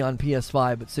 30 on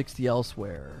PS5, but 60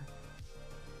 elsewhere.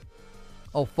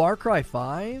 Oh, Far Cry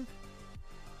 5?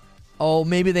 Oh,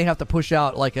 maybe they have to push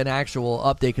out like an actual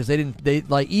update because they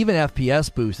like even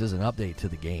FPS boost is an update to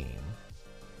the game.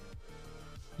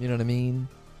 You know what I mean?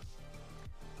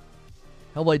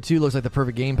 Hellblade 2 looks like the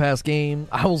perfect Game Pass game.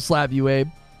 I will slap you, Abe.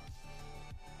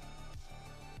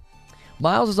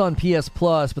 Miles is on PS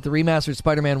Plus, but the remastered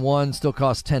Spider-Man 1 still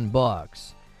costs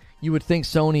 $10. You would think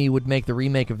Sony would make the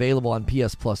remake available on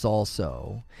PS Plus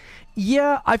also.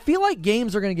 Yeah, I feel like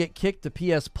games are going to get kicked to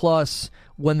PS Plus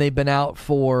when they've been out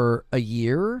for a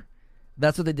year.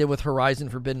 That's what they did with Horizon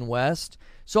Forbidden West.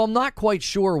 So I'm not quite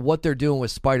sure what they're doing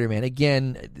with Spider-Man.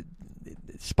 Again,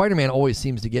 Spider-Man always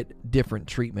seems to get different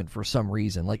treatment for some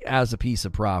reason, like as a piece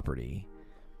of property.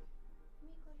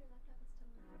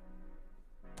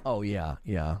 Oh yeah.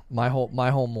 My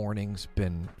whole morning's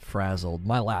been frazzled.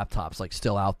 My laptop's like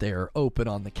still out there, open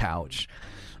on the couch.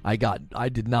 I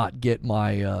did not get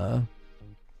my, you know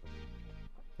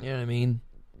what I mean?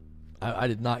 I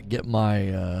did not get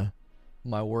my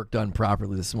my work done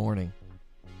properly this morning.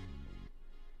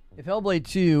 If Hellblade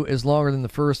 2 is longer than the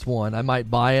first one, I might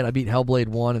buy it. I beat Hellblade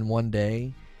 1 in one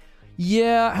day.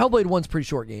 Yeah, Hellblade 1's a pretty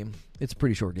short game. It's a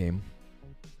pretty short game.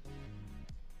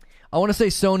 I want to say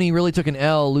Sony really took an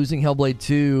L losing Hellblade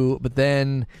 2, but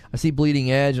then I see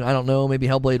Bleeding Edge, and I don't know, maybe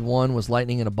Hellblade 1 was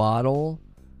lightning in a bottle.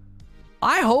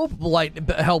 I hope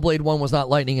Hellblade 1 was not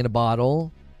lightning in a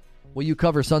bottle. Will you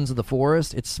cover Sons of the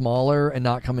Forest? It's smaller and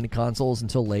not coming to consoles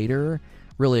until later.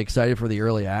 Really excited for the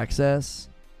early access.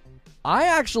 I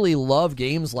actually love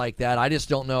games like that. I just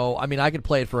don't know. I mean, I could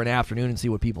play it for an afternoon and see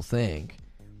what people think.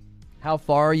 How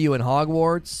far are you in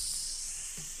Hogwarts?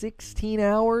 16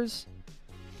 hours?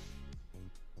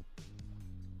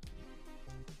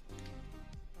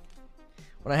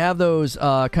 When I have those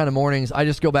kind of mornings, I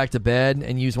just go back to bed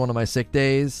and use one of my sick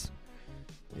days.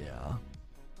 Yeah.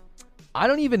 I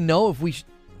don't even know if we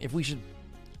should.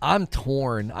 I'm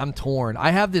torn.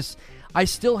 I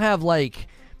still have like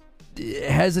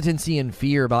hesitancy and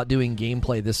fear about doing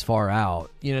gameplay this far out.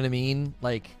 You know what I mean?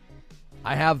 Like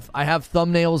I have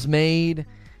thumbnails made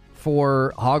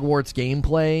for Hogwarts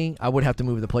gameplay. I would have to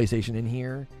move the PlayStation in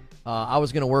here. I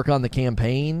was going to work on the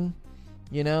campaign,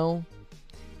 you know,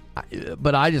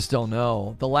 but I just don't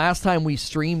know. The last time we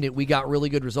streamed it, we got really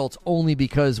good results only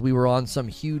because we were on some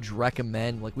huge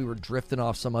recommend, like we were drifting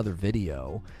off some other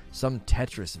video, some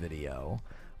Tetris video.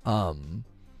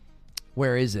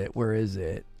 Where is it?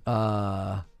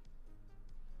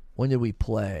 When did we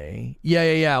play?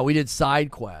 Yeah. We did side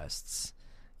quests.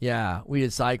 Yeah, we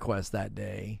did side quests that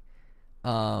day.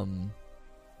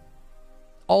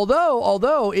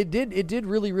 Although it did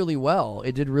really, really well.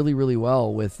 It did really, really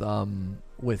well with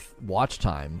watch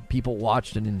time. People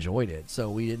watched and enjoyed it. So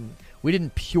we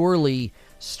didn't purely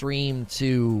stream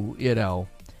to, you know,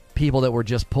 people that were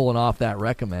just pulling off that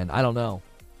recommend. I don't know.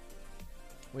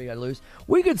 What do you got to lose?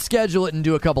 We could schedule it and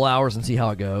do a couple hours and see how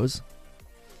it goes.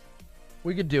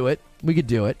 We could do it.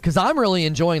 Because I'm really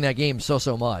enjoying that game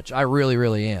so much. I really,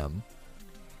 really am.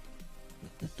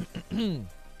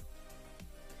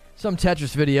 Some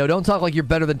Tetris video. Don't talk like you're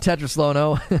better than Tetris,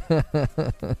 Lono.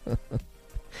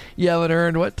 You haven't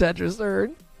earned what Tetris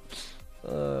earned.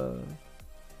 The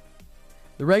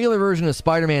regular version of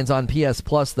Spider-Man's on PS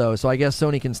Plus, though, so I guess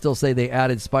Sony can still say they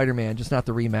added Spider-Man, just not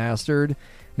the remastered.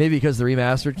 Maybe because the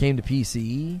remastered came to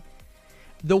PC.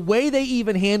 The way they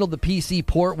even handled the PC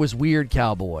port was weird,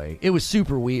 Cowboy. It was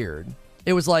super weird.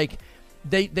 It was like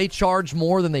they charged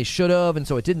more than they should have, and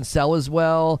so it didn't sell as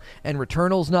well. And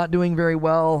Returnal's not doing very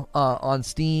well on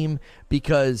Steam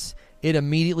because it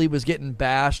immediately was getting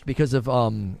bashed because of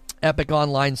Epic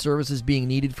Online services being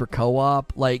needed for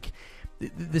co-op. Like,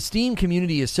 the Steam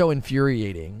community is so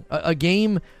infuriating. A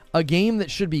game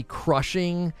that should be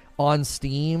crushing on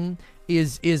Steam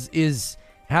is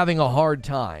having a hard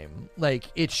time.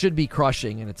 Like, it should be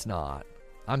crushing and it's not.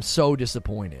 I'm so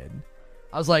disappointed.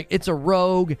 I was like, it's a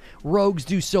rogue. Rogues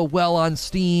do so well on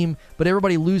Steam, but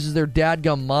everybody loses their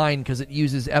dadgum mind because it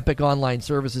uses Epic Online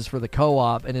services for the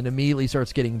co-op, and it immediately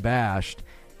starts getting bashed,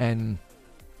 and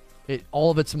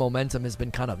all of its momentum has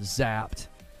been kind of zapped.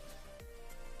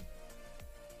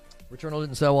 Returnal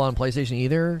didn't sell well on PlayStation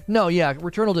either? No, yeah,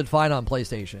 Returnal did fine on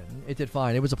PlayStation. It did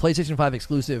fine. It was a PlayStation 5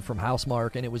 exclusive from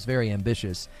Housemarque, and it was very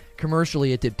ambitious.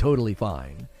 Commercially, it did totally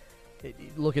fine.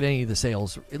 Look at any of the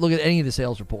sales. Look at any of the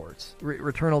sales reports.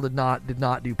 Returnal did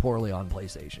not do poorly on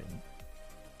PlayStation.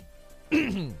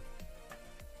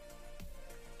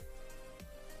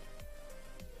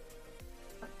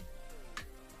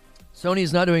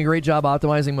 Sony's not doing a great job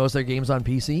optimizing most of their games on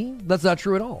PC. That's not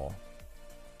true at all.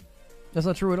 What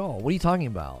are you talking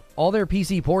about? All their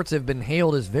PC ports have been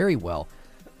hailed as very well.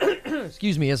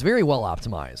 Excuse me, as very well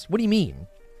optimized. What do you mean?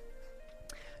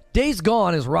 Days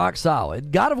Gone is rock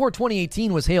solid. God of War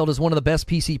 2018 was hailed as one of the best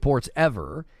PC ports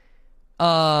ever.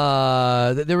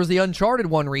 There was the Uncharted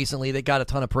one recently that got a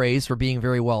ton of praise for being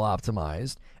very well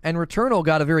optimized. And Returnal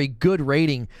got a very good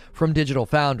rating from Digital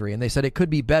Foundry, and they said it could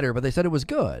be better, but they said it was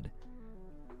good.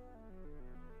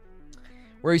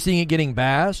 Where are you seeing it getting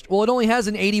bashed? Well, it only has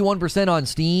an 81% on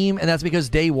Steam, and that's because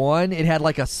day one it had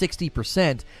like a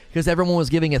 60% because everyone was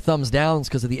giving it thumbs downs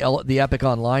because of the Epic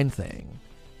Online thing.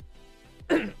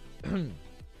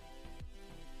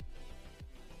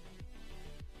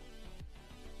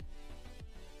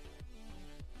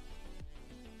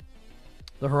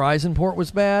 The Horizon port was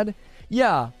bad?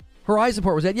 Yeah, Horizon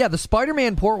port was bad. Yeah, the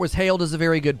Spider-Man port was hailed as a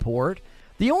very good port.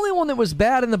 The only one that was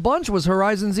bad in the bunch was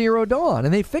Horizon Zero Dawn,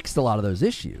 and they fixed a lot of those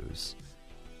issues.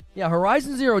 Yeah,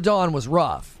 Horizon Zero Dawn was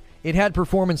rough. It had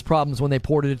performance problems when they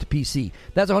ported it to PC.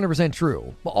 That's 100%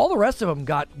 true. But all the rest of them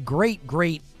got great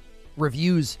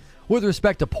reviews with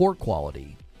respect to port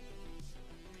quality.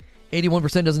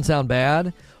 81% doesn't sound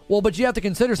bad. Well, but you have to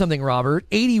consider something, Robert.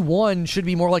 81 should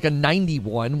be more like a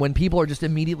 91 when people are just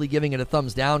immediately giving it a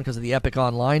thumbs down because of the Epic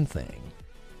Online thing.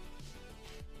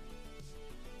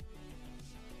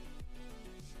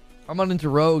 I'm not into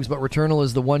rogues, but Returnal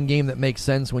is the one game that makes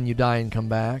sense when you die and come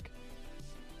back.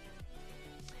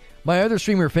 My other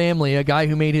streamer family, a guy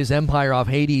who made his empire off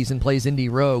Hades and plays indie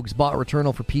rogues, bought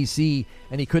Returnal for PC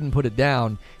and he couldn't put it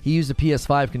down. He used a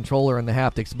PS5 controller and the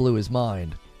haptics blew his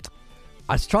mind.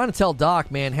 I was trying to tell Doc,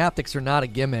 man, haptics are not a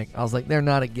gimmick. I was like, they're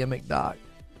not a gimmick, Doc.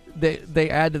 They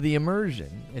add to the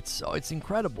immersion. It's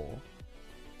incredible.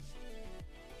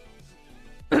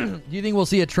 you think we'll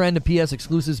see a trend of PS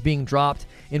exclusives being dropped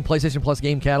in PlayStation Plus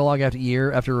game catalog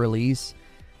after release?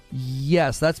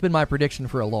 Yes, that's been my prediction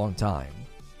for a long time.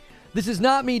 This is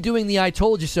not me doing the I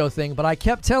told you so thing, but I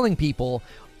kept telling people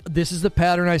this is the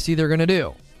pattern I see they're going to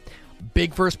do.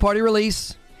 Big first-party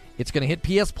release. It's going to hit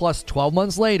PS Plus 12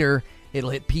 months later. It'll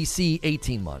hit PC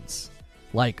 18 months.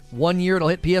 Like 1 year it'll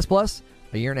hit PS Plus.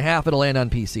 A year and a half it'll land on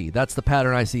PC. That's the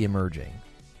pattern I see emerging.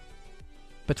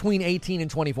 Between 18 and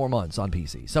 24 months on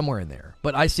PC. Somewhere in there.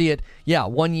 But I see it,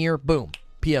 1 year, boom,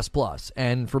 PS Plus.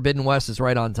 And Forbidden West is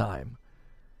right on time.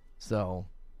 So...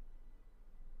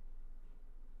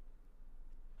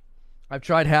 I've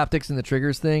tried haptics and the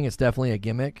triggers thing. It's definitely a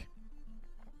gimmick.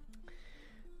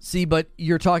 See, but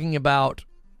you're talking about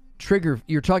trigger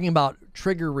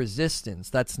resistance.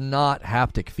 That's not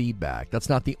haptic feedback. That's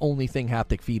not the only thing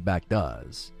haptic feedback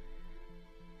does.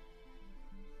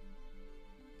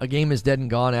 A game is dead and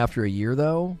gone after a year,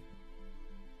 though?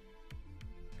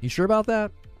 You sure about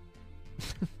that?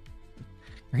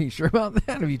 Are you sure about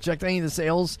that? Have you checked any of the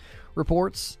sales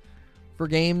reports for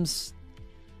games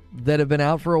that have been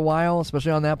out for a while,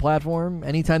 especially on that platform?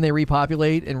 Anytime they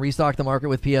repopulate and restock the market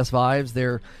with PS5s,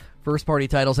 their first-party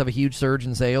titles have a huge surge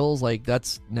in sales. Like,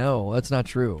 that's not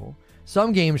true.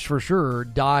 Some games, for sure,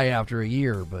 die after a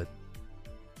year, but...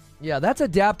 yeah, that's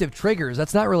adaptive triggers.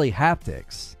 That's not really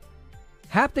haptics.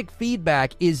 Haptic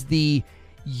feedback is the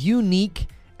unique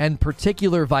and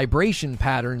particular vibration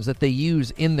patterns that they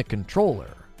use in the controller.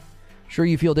 Sure,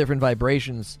 you feel different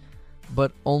vibrations,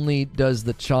 but only does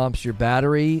the chomps your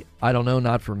battery? I don't know,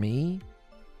 not for me.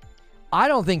 I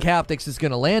don't think haptics is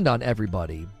going to land on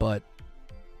everybody, but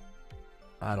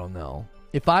I don't know.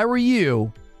 If I were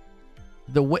you,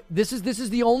 this is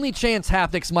the only chance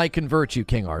haptics might convert you,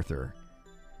 King Arthur.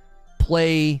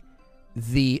 Play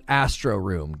the Astro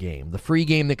Room game, the free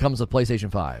game that comes with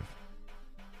PlayStation 5.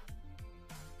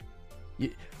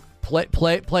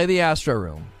 Play the Astro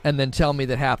Room, and then tell me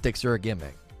that haptics are a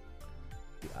gimmick.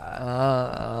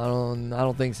 I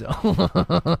don't think so.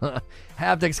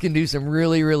 Haptics can do some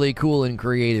really, really cool and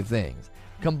creative things.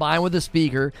 Combined with the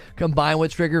speaker, combined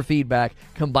with trigger feedback,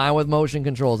 combined with motion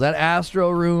controls. That Astro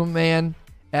Room, man,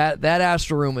 that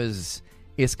Astro Room is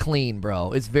clean,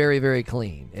 bro. It's very, very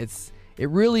clean. It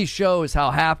really shows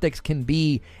how haptics can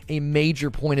be a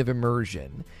major point of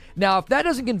immersion. Now, if that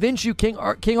doesn't convince you, King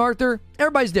Arthur,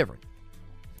 everybody's different.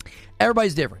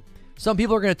 Everybody's different. Some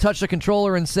people are going to touch the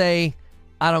controller and say,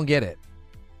 I don't get it.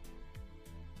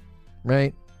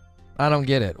 Right? I don't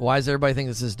get it. Why does everybody think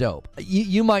this is dope?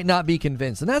 You might not be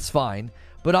convinced, and that's fine.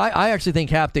 But I actually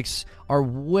think haptics are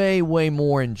way, way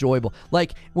more enjoyable.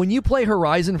 Like, when you play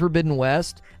Horizon Forbidden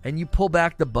West, and you pull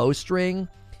back the bowstring,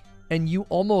 and you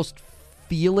almost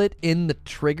feel it in the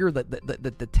trigger,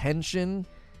 the tension.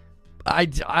 I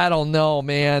don't know,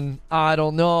 man. I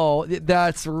don't know.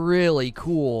 That's really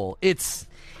cool.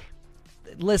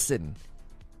 Listen,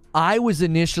 I was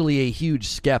initially a huge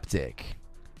skeptic.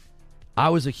 I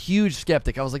was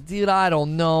like, dude, I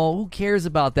don't know. Who cares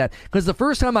about that? Because the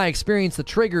first time I experienced the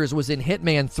triggers was in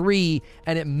Hitman 3,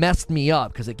 and it messed me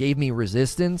up because it gave me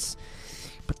resistance.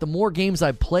 But the more games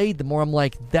I played, the more I'm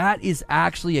like, that is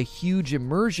actually a huge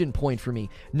immersion point for me.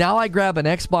 Now I grab an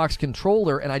Xbox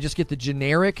controller, and I just get the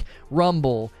generic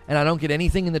rumble, and I don't get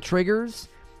anything in the triggers.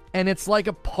 And it's like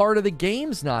a part of the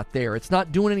game's not there. It's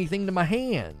not doing anything to my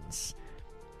hands.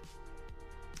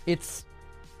 It's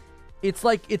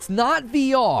like, it's not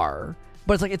VR,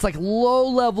 but it's like low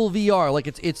level VR. Like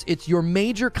it's your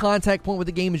major contact point with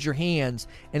the game is your hands,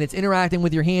 and it's interacting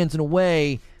with your hands in a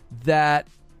way that,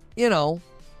 you know,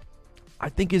 I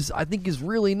think is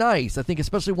really nice. I think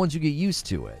especially once you get used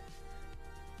to it.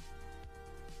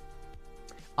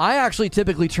 I actually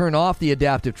typically turn off the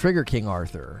adaptive trigger, King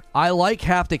Arthur. I like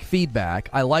haptic feedback.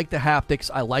 I like the haptics.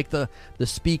 I like the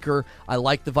speaker. I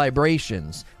like the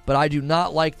vibrations. But I do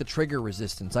not like the trigger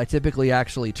resistance. I typically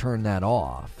actually turn that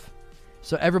off.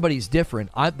 So everybody's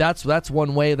different. That's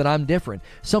one way that I'm different.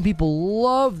 Some people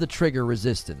love the trigger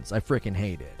resistance. I freaking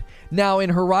hate it. Now, in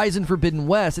Horizon Forbidden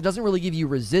West, it doesn't really give you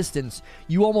resistance.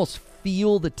 You almost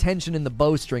feel the tension in the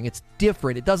bowstring. It's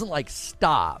different. It doesn't, like,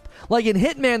 stop. Like, in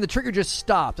Hitman, the trigger just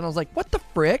stopped. And I was like, what the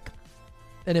frick?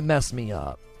 And it messed me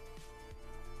up.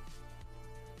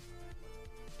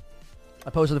 I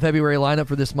posted the February lineup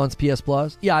for this month's PS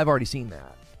Plus. Yeah, I've already seen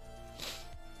that.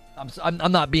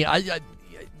 I'm not being... I've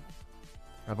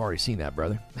already seen that,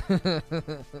 brother.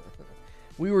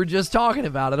 We were just talking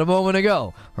about it a moment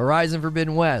ago. Horizon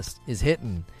Forbidden West is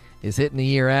hitting a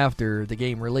year after the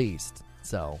game released.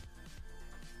 So,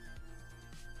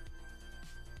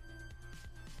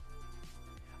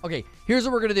 okay, here's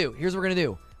what we're gonna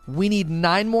do. We need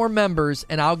 9 more members,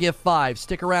 and I'll give 5.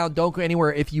 Stick around. Don't go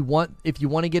anywhere. If you want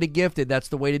to get it gifted, that's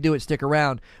the way to do it. Stick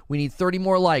around. We need 30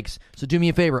 more likes. So do me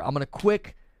a favor. I'm gonna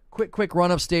quick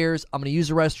run upstairs. I'm gonna use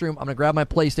the restroom. I'm gonna grab my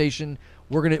PlayStation.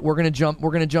 We're gonna jump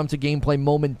to gameplay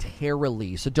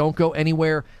momentarily. So don't go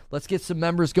anywhere. Let's get some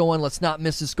members going. Let's not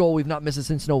miss this goal. We've not missed it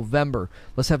since November.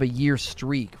 Let's have a year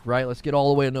streak, right? Let's get all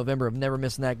the way to November of never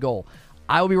missing that goal.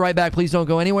 I will be right back. Please don't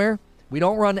go anywhere. We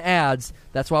don't run ads.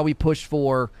 That's why we push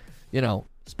for,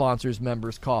 sponsors,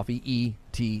 members, coffee,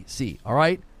 etc. All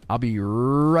right? I'll be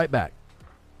right back.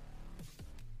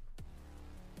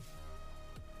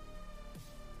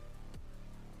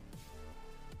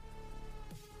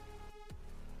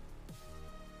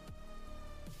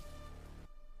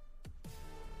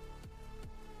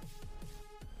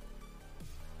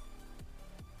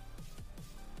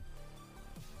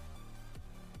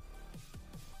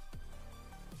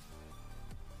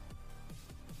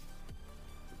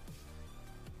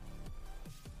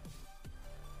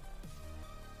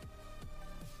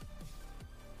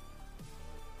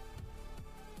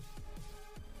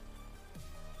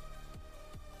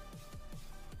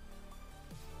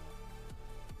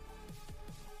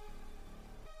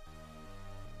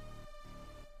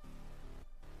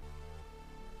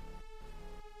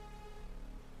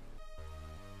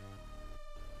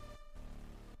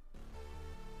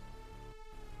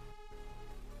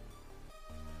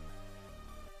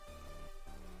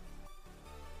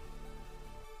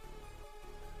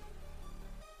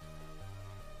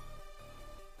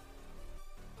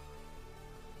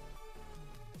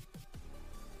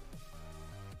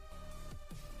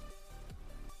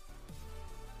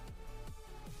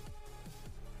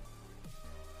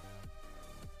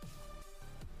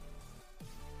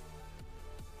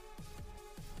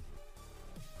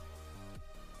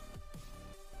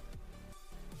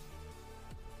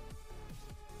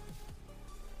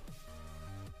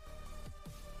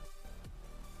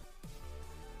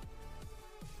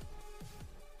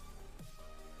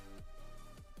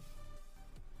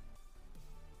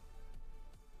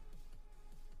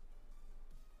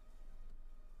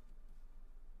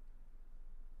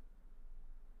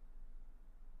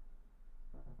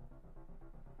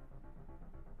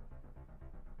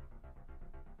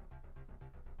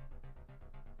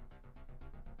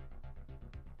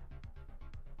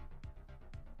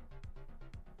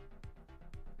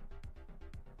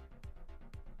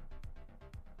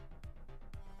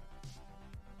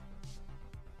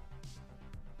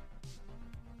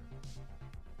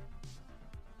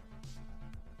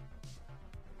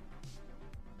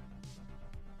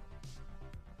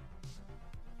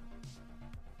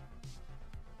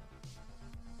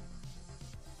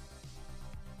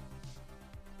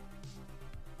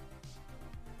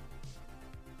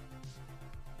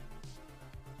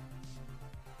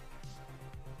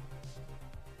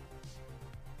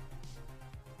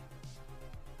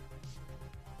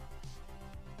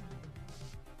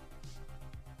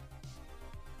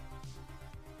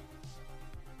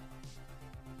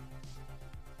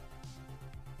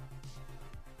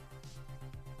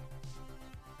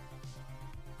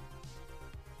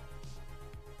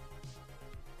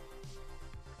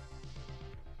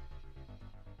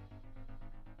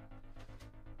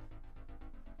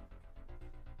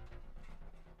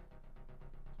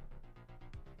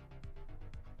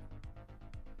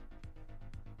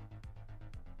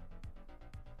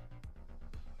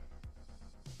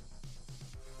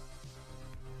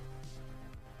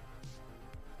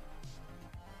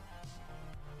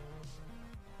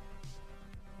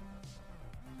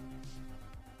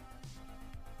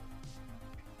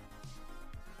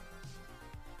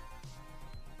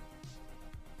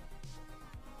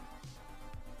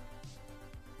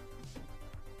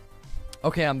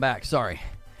 Okay, I'm back. Sorry.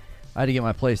 I had to get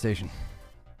my PlayStation.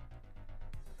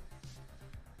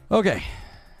 Okay.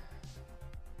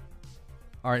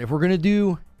 All right, if we're going to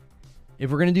do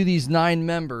these 9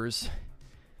 members,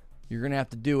 you're going to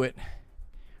have to do it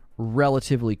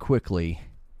relatively quickly.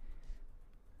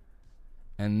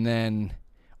 And then,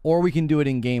 or we can do it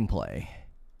in gameplay.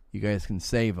 You guys can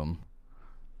save them.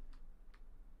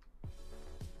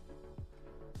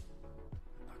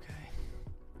 Okay.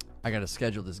 I got to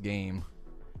schedule this game.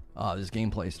 This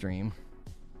gameplay stream.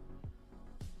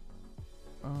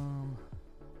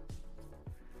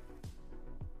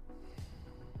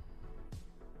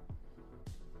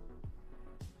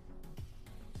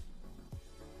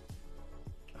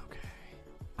 Okay.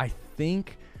 I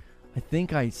think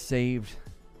I saved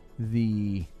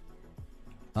the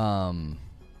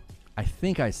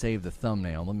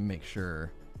thumbnail. Let me make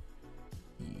sure.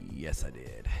 Yes, I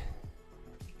did.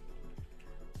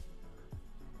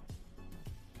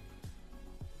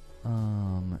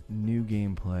 New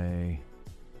gameplay.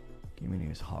 Gaming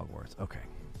news Hogwarts. Okay.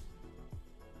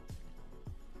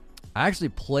 I actually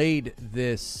played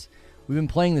this. We've been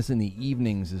playing this in the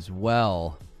evenings as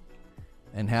well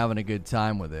and having a good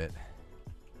time with it.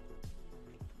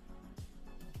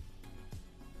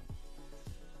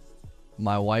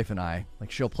 My wife and I,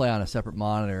 like, she'll play on a separate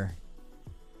monitor.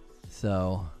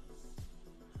 So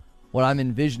what I'm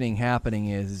envisioning happening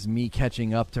is me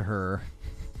catching up to her.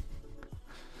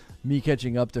 And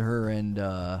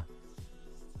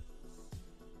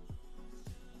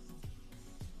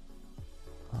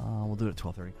we'll do it at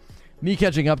 12:30. Me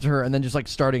catching up to her and then just like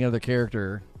starting another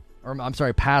character. Or I'm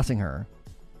sorry, passing her.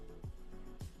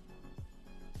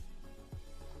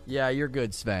 Yeah, you're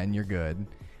good, Sven. You're good.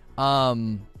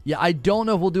 Yeah, I don't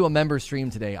know if we'll do a member stream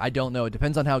today. I don't know. It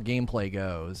depends on how gameplay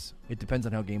goes.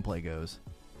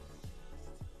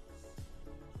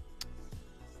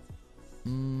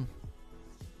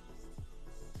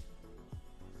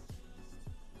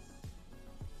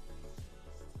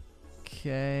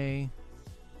 Okay.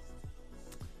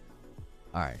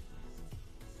 All right.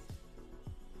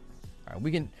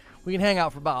 We can hang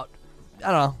out for about,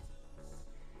 I don't know,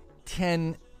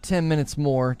 10 minutes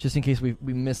more, just in case we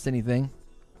missed anything.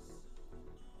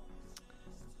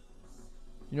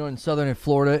 You know, in southern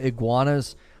Florida,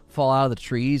 iguanas fall out of the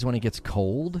trees when it gets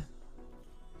cold.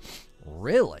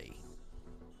 Really?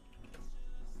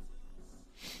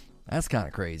 That's kind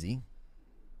of crazy.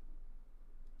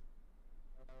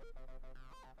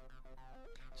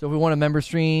 So if we want a member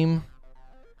stream,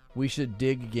 we should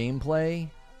dig gameplay.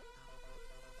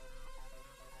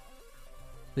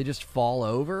 They just fall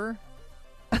over?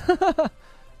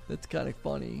 That's kind of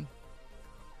funny.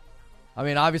 I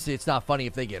mean, obviously it's not funny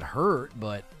if they get hurt,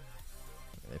 but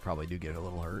they probably do get a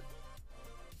little hurt.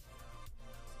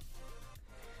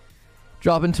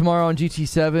 Dropping tomorrow on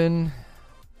GT7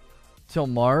 till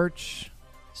March.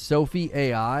 Sophie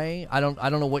AI. I don't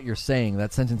know what you're saying.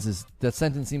 That sentence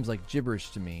seems like gibberish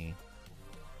to me.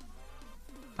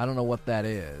 I don't know what that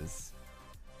is.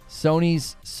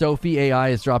 Sony's Sophie AI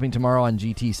is dropping tomorrow on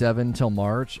GT7 till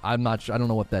March. I don't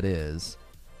know what that is.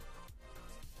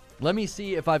 Let me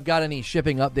see if I've got any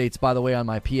shipping updates, by the way, on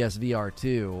my PSVR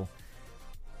 2.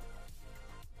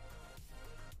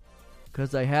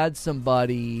 Because I had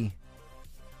somebody...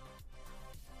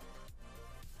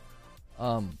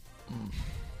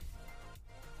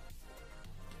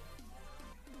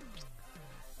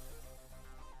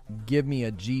 give me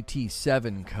a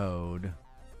GT7 code.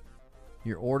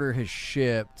 Your order has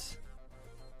shipped.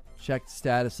 Check the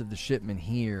status of the shipment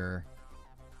here.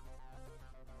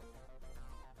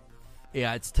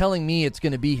 Yeah, it's telling me it's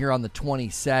going to be here on the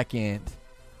 22nd,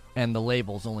 and the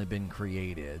label's only been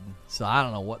created. So I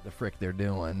don't know what the frick they're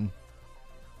doing.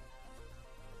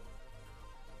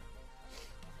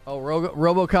 Oh,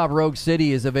 RoboCop Rogue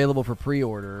City is available for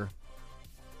pre-order.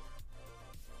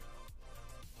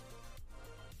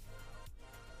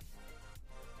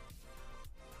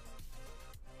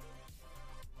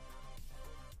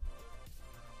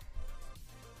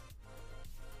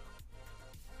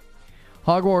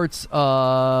 Hogwarts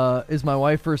is my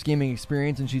wife's first gaming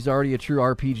experience, and she's already a true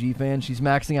RPG fan. She's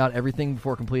maxing out everything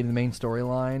before completing the main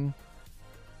storyline.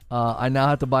 I now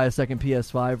have to buy a second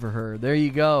PS5 for her. There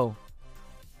you go.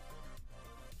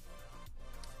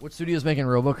 What studio's making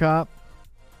RoboCop?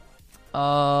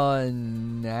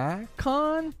 Nacon?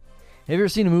 Have you ever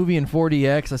seen a movie in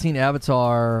 4DX? I've seen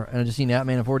Avatar, and I've just seen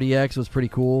Ant-Man in 4DX. It was pretty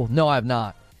cool. No, I have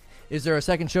not. Is there a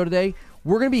second show today?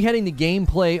 We're going to be heading to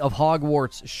gameplay of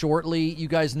Hogwarts shortly. You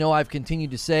guys know I've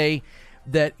continued to say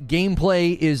that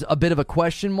gameplay is a bit of a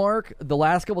question mark. The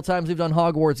last couple times we've done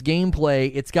Hogwarts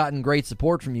gameplay, it's gotten great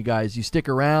support from you guys. You stick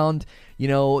around. You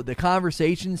know, the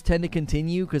conversations tend to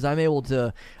continue because I'm able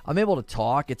to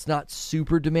talk. It's not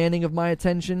super demanding of my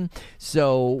attention.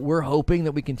 So we're hoping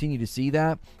that we continue to see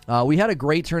that. We had a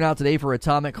great turnout today for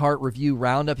Atomic Heart Review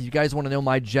Roundup. If you guys want to know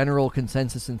my general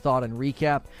consensus and thought and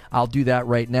recap, I'll do that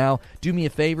right now. Do me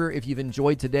a favor, if you've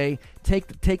enjoyed today, take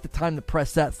the time to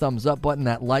press that thumbs up button,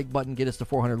 that like button, get us to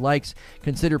 400 likes.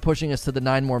 Consider pushing us to the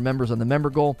 9 more members on the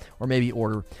member goal, or maybe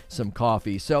order some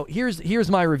coffee. So here's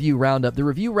my review roundup. The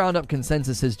review roundup consensus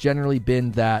has generally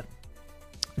been that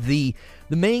the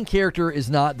The main character is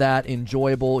not that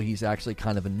enjoyable. He's actually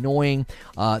kind of annoying.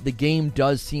 The game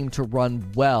does seem to run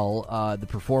well. The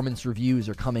performance reviews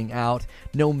are coming out.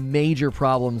 No major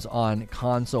problems on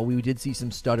console. We did see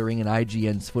some stuttering in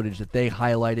IGN's footage that they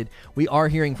highlighted. We are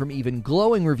hearing from even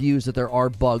glowing reviews that there are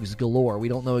bugs galore. We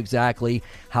don't know exactly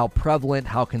how prevalent,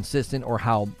 how consistent, or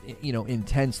how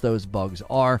intense those bugs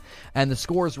are. And the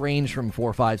scores range from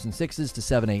 4, 5s, and 6s to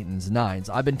 7, 8, and 9s.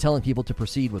 I've been telling people to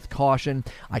proceed with caution.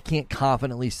 I can't confidently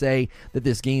say that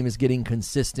this game is getting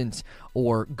consistent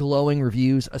or glowing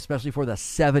reviews, especially for the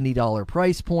 $70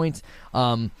 price point,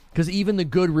 because even the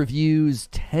good reviews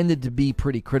tended to be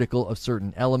pretty critical of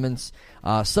certain elements.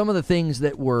 Some of the things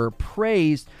that were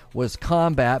praised was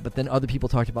combat, but then other people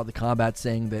talked about the combat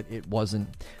saying that it wasn't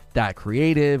that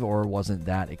creative or wasn't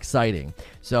that exciting.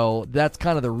 So that's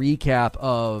kind of the recap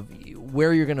of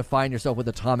where you're going to find yourself with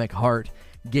Atomic Heart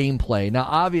gameplay. Now,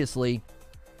 obviously,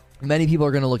 many people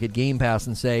are going to look at Game Pass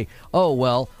and say, oh,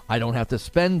 well, I don't have to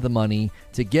spend the money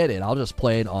to get it. I'll just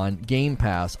play it on Game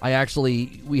Pass.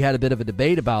 We had a bit of a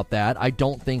debate about that. I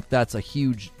don't think that's a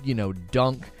huge,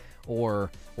 dunk or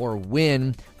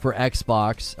win for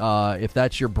Xbox. If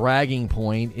that's your bragging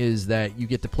point, is that you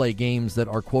get to play games that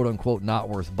are quote-unquote not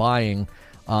worth buying.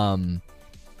 You know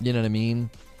what I mean?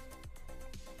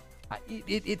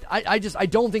 I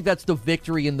don't think that's the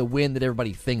victory and the win that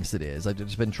everybody thinks it is. I've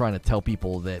just been trying to tell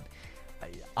people that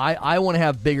I want to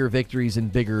have bigger victories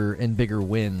and bigger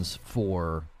wins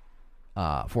for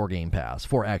Game Pass,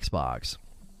 for Xbox.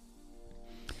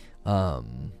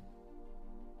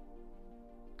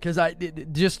 Because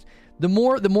the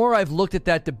more I've looked at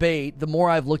that debate, the more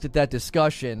I've looked at that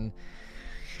discussion,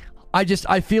 I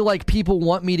feel like people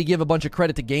want me to give a bunch of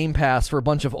credit to Game Pass for a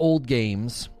bunch of old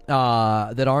games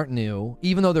that aren't new,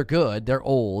 even though they're good. They're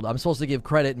old. I'm supposed to give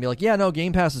credit and be like, yeah, no,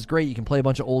 Game Pass is great. You can play a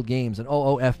bunch of old games and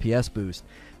FPS boost.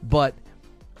 But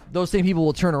those same people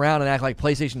will turn around and act like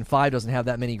PlayStation 5 doesn't have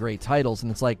that many great titles.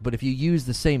 And it's like, but if you use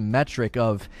the same metric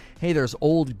of, hey, there's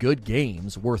old good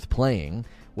games worth playing,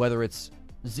 whether it's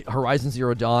Horizon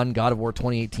Zero Dawn, God of War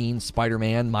 2018,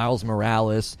 Spider-Man, Miles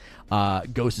Morales,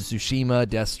 Ghost of Tsushima,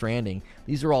 Death Stranding.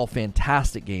 These are all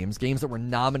fantastic games that were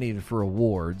nominated for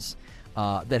awards,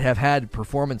 that have had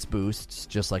performance boosts,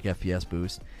 just like FPS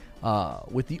boost,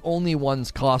 with the only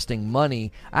ones costing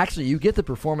money. Actually, you get the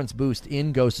performance boost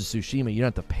in Ghost of Tsushima. You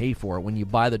don't have to pay for it. When you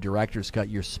buy the director's cut,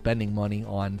 you're spending money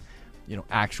on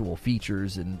actual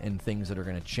features and things that are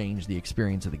going to change the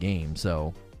experience of the game.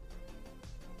 So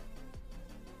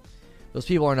those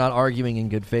people are not arguing in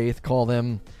good faith. Call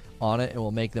them on it and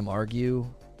we'll make them argue.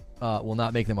 Will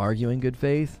not make them argue in good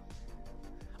faith.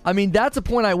 I mean, that's a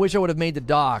point I wish I would have made to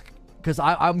Doc, because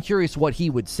I'm curious what he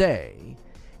would say.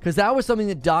 Because that was something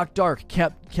that Doc Dark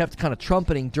kept kind of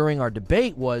trumpeting during our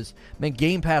debate was, man,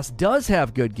 Game Pass does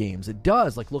have good games. It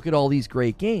does. Like, look at all these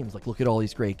great games.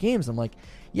 I'm like,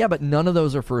 yeah, but none of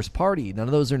those are first party. None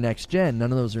of those are next gen.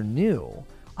 None of those are new.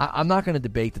 I'm not going to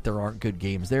debate that there aren't good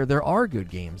games there. There are good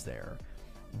games there.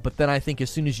 But then I think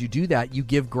as soon as you do that, you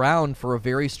give ground for a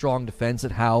very strong defense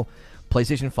at how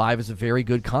PlayStation 5 is a very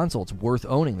good console. It's worth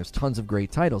owning. There's tons of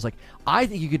great titles. Like, I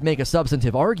think you could make a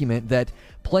substantive argument that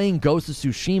playing Ghost of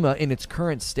Tsushima in its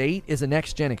current state is a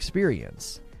next-gen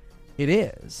experience. It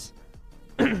is.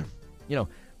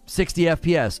 60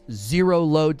 FPS, 0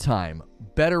 load time,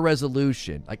 better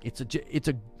resolution. Like, it's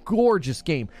a gorgeous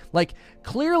game. Like,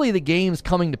 clearly the games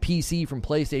coming to PC from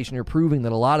PlayStation are proving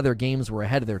that a lot of their games were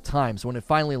ahead of their time. So when it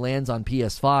finally lands on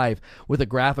PS5 with a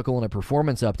graphical and a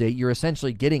performance update, you're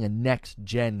essentially getting a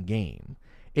next-gen game.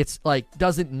 It's like,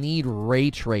 doesn't need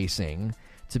ray tracing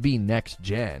to be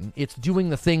next-gen. It's doing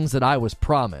the things that I was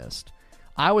promised.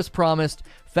 I was promised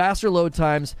faster load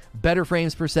times, better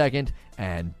frames per second,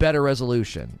 and better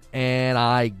resolution. And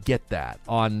I get that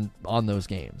on those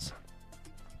games.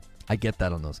 I get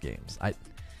that on those games. I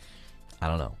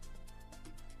don't know.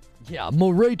 Yeah,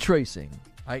 more ray tracing.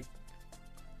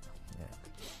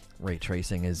 Ray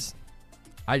tracing is...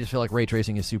 I just feel like ray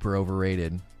tracing is super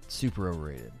overrated. Super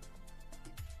overrated.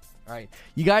 All right.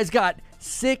 You guys got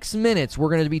 6 minutes. We're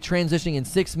going to be transitioning in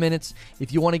 6 minutes.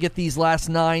 If you want to get these last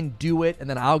 9, do it, and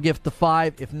then I'll gift the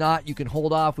 5. If not, you can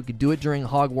hold off. We could do it during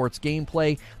Hogwarts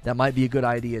gameplay. That might be a good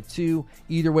idea, too.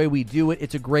 Either way we do it,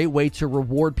 it's a great way to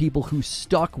reward people who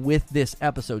stuck with this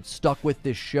episode, stuck with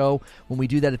this show. When we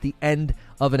do that at the end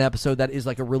of an episode, that is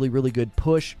like a really, really good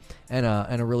push and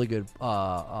a really good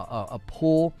a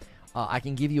pull. I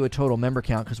can give you a total member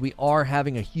count because we are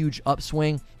having a huge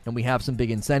upswing and we have some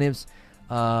big incentives.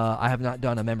 I have not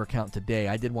done a member count today.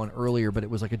 I did one earlier, but it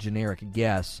was like a generic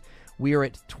guess. We are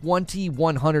at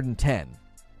 2,110.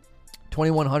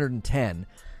 2,110.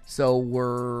 So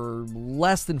we're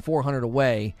less than 400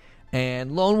 away.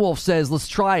 And Lone Wolf says, let's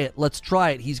try it. Let's try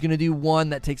it. He's going to do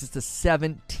one that takes us to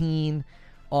 17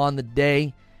 on the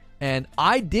day. And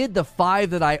I did the 5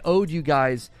 that I owed you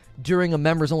guys during a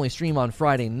members-only stream on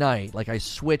Friday night. Like, I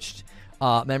switched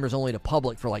members-only to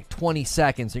public for like 20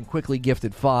 seconds and quickly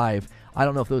gifted 5. I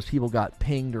don't know if those people got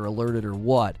pinged or alerted or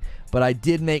what, but I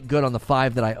did make good on the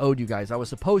 5 that I owed you guys. I was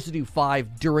supposed to do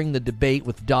 5 during the debate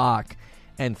with Doc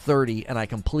and 30, and I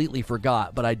completely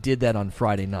forgot, but I did that on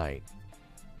Friday night.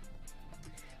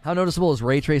 How noticeable is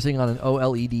ray tracing on an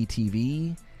OLED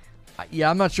TV? Yeah,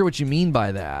 I'm not sure what you mean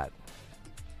by that.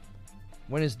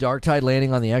 When is Darktide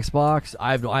landing on the Xbox?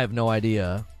 I have no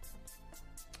idea.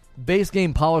 Base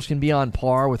game polish can be on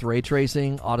par with ray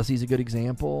tracing. Odyssey's a good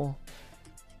example.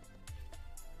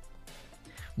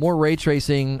 More ray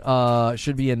tracing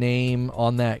should be a name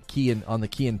on that on the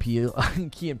Key and Peele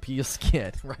Key and Peele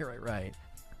skit. Right.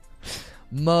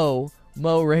 Mo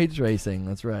ray tracing.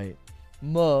 That's right.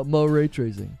 Mo ray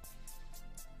tracing.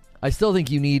 I still think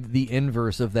you need the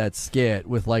inverse of that skit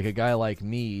with like a guy like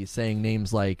me saying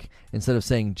names like, instead of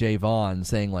saying Javon,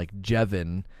 saying like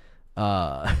Jevin.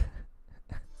 I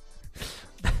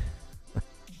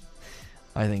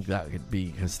think that could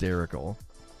be hysterical.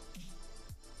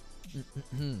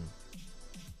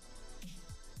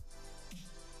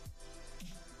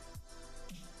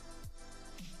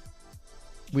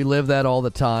 We live that all the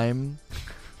time.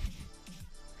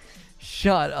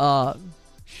 Shut up.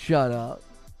 Shut up.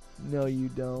 No, you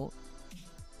don't.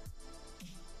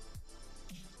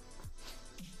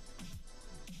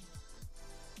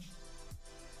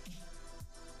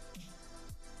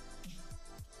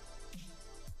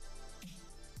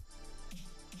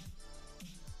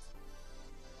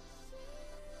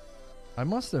 I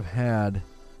must have had...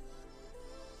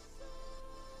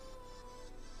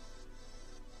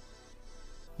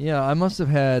 Yeah, I must have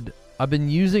had... I've been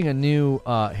using a new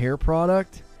hair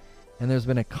product, and there's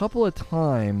been a couple of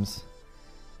times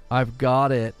I've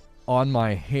got it on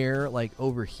my hair, like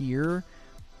over here,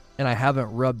 and I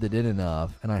haven't rubbed it in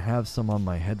enough, and I have some on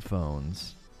my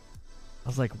headphones. I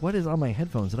was like, what is on my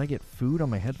headphones? Did I get food on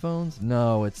my headphones?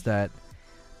 No, it's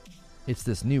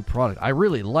this new product. I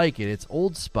really like it. It's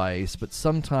Old Spice, but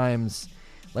sometimes,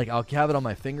 like, I'll have it on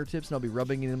my fingertips, and I'll be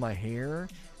rubbing it in my hair,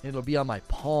 and it'll be on my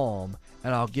palm,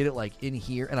 and I'll get it like in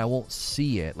here, and I won't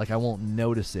see it, like I won't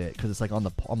notice it, because it's like on the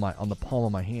palm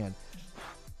of my hand.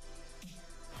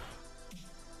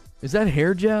 Is that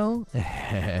hair gel?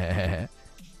 There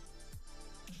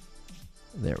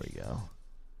we go.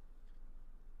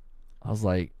 I was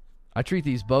like, I treat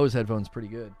these Bose headphones pretty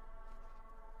good.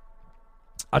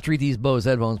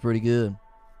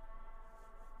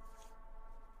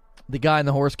 The guy in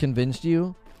the horse convinced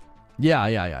you?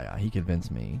 Yeah. He convinced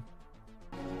me.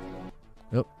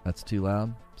 Oh, that's too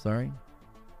loud. Sorry.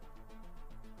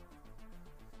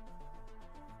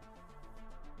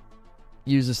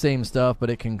 Use the same stuff, but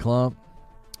it can clump.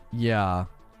 Yeah.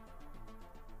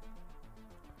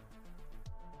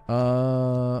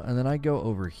 And then I go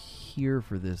over here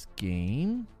for this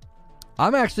game.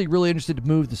 I'm actually really interested to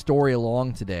move the story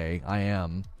along today. I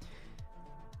am.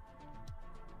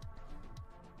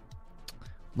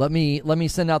 Let me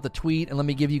send out the tweet, and let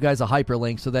me give you guys a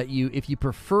hyperlink so that if you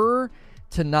prefer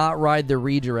to not ride the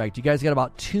redirect, you guys got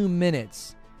about 2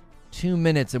 minutes. 2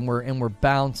 minutes, and we're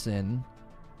bouncing.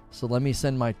 So let me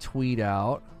send my tweet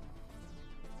out.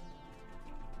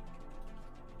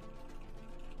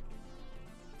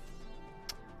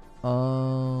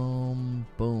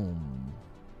 Boom.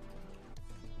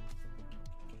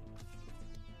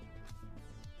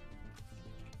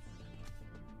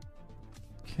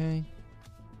 Okay.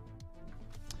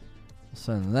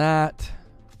 Send that.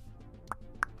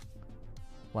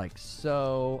 Like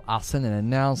so. I'll send an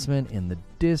announcement in the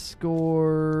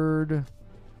Discord.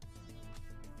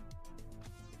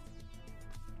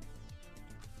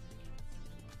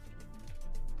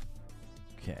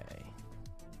 Okay.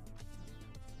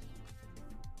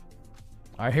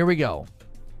 All right, here we go.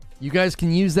 You guys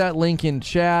can use that link in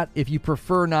chat if you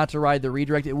prefer not to ride the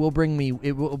redirect. It'll bring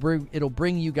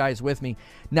you guys with me.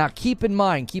 Now, keep in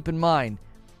mind,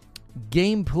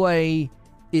 gameplay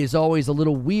is always a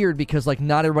little weird because, like,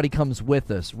 not everybody comes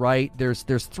with us, right? There's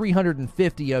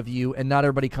 350 of you, and not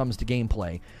everybody comes to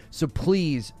gameplay. So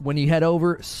please, when you head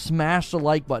over, smash the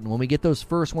like button. When we get those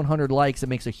first 100 likes, it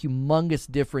makes a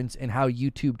humongous difference in how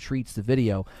YouTube treats the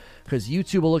video. Because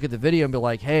YouTube will look at the video and be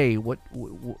like, hey,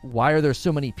 why are there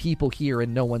so many people here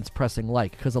and no one's pressing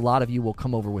like? Because a lot of you will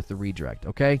come over with the redirect,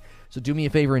 okay? So do me a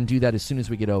favor and do that as soon as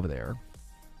we get over there.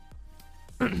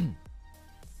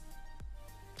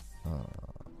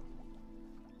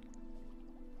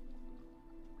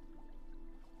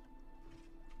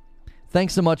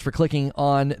 Thanks so much for clicking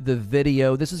on the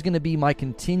video. This is going to be my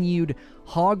continued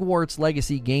Hogwarts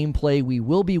Legacy gameplay. We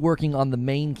will be working on the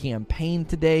main campaign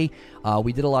today.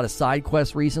 We did a lot of side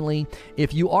quests recently.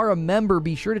 If you are a member,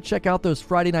 be sure to check out those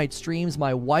Friday night streams.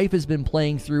 My wife has been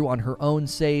playing through on her own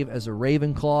save as a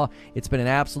Ravenclaw. It's been an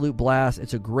absolute blast.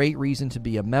 It's a great reason to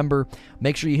be a member.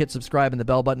 Make sure you hit subscribe and the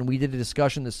bell button. We did a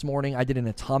discussion this morning. I did an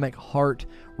Atomic Heart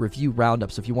review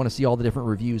roundup. So if you want to see all the different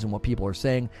reviews and what people are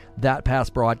saying, that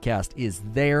past broadcast is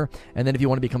there. And then if you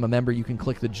want to become a member, you can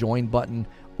click the join button,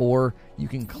 or you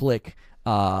can click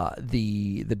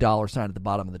the $ sign at the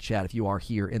bottom of the chat if you are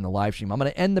here in the live stream. I'm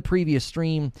going to end the previous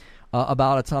stream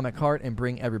about Atomic Heart and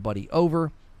bring everybody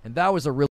over. And that was a really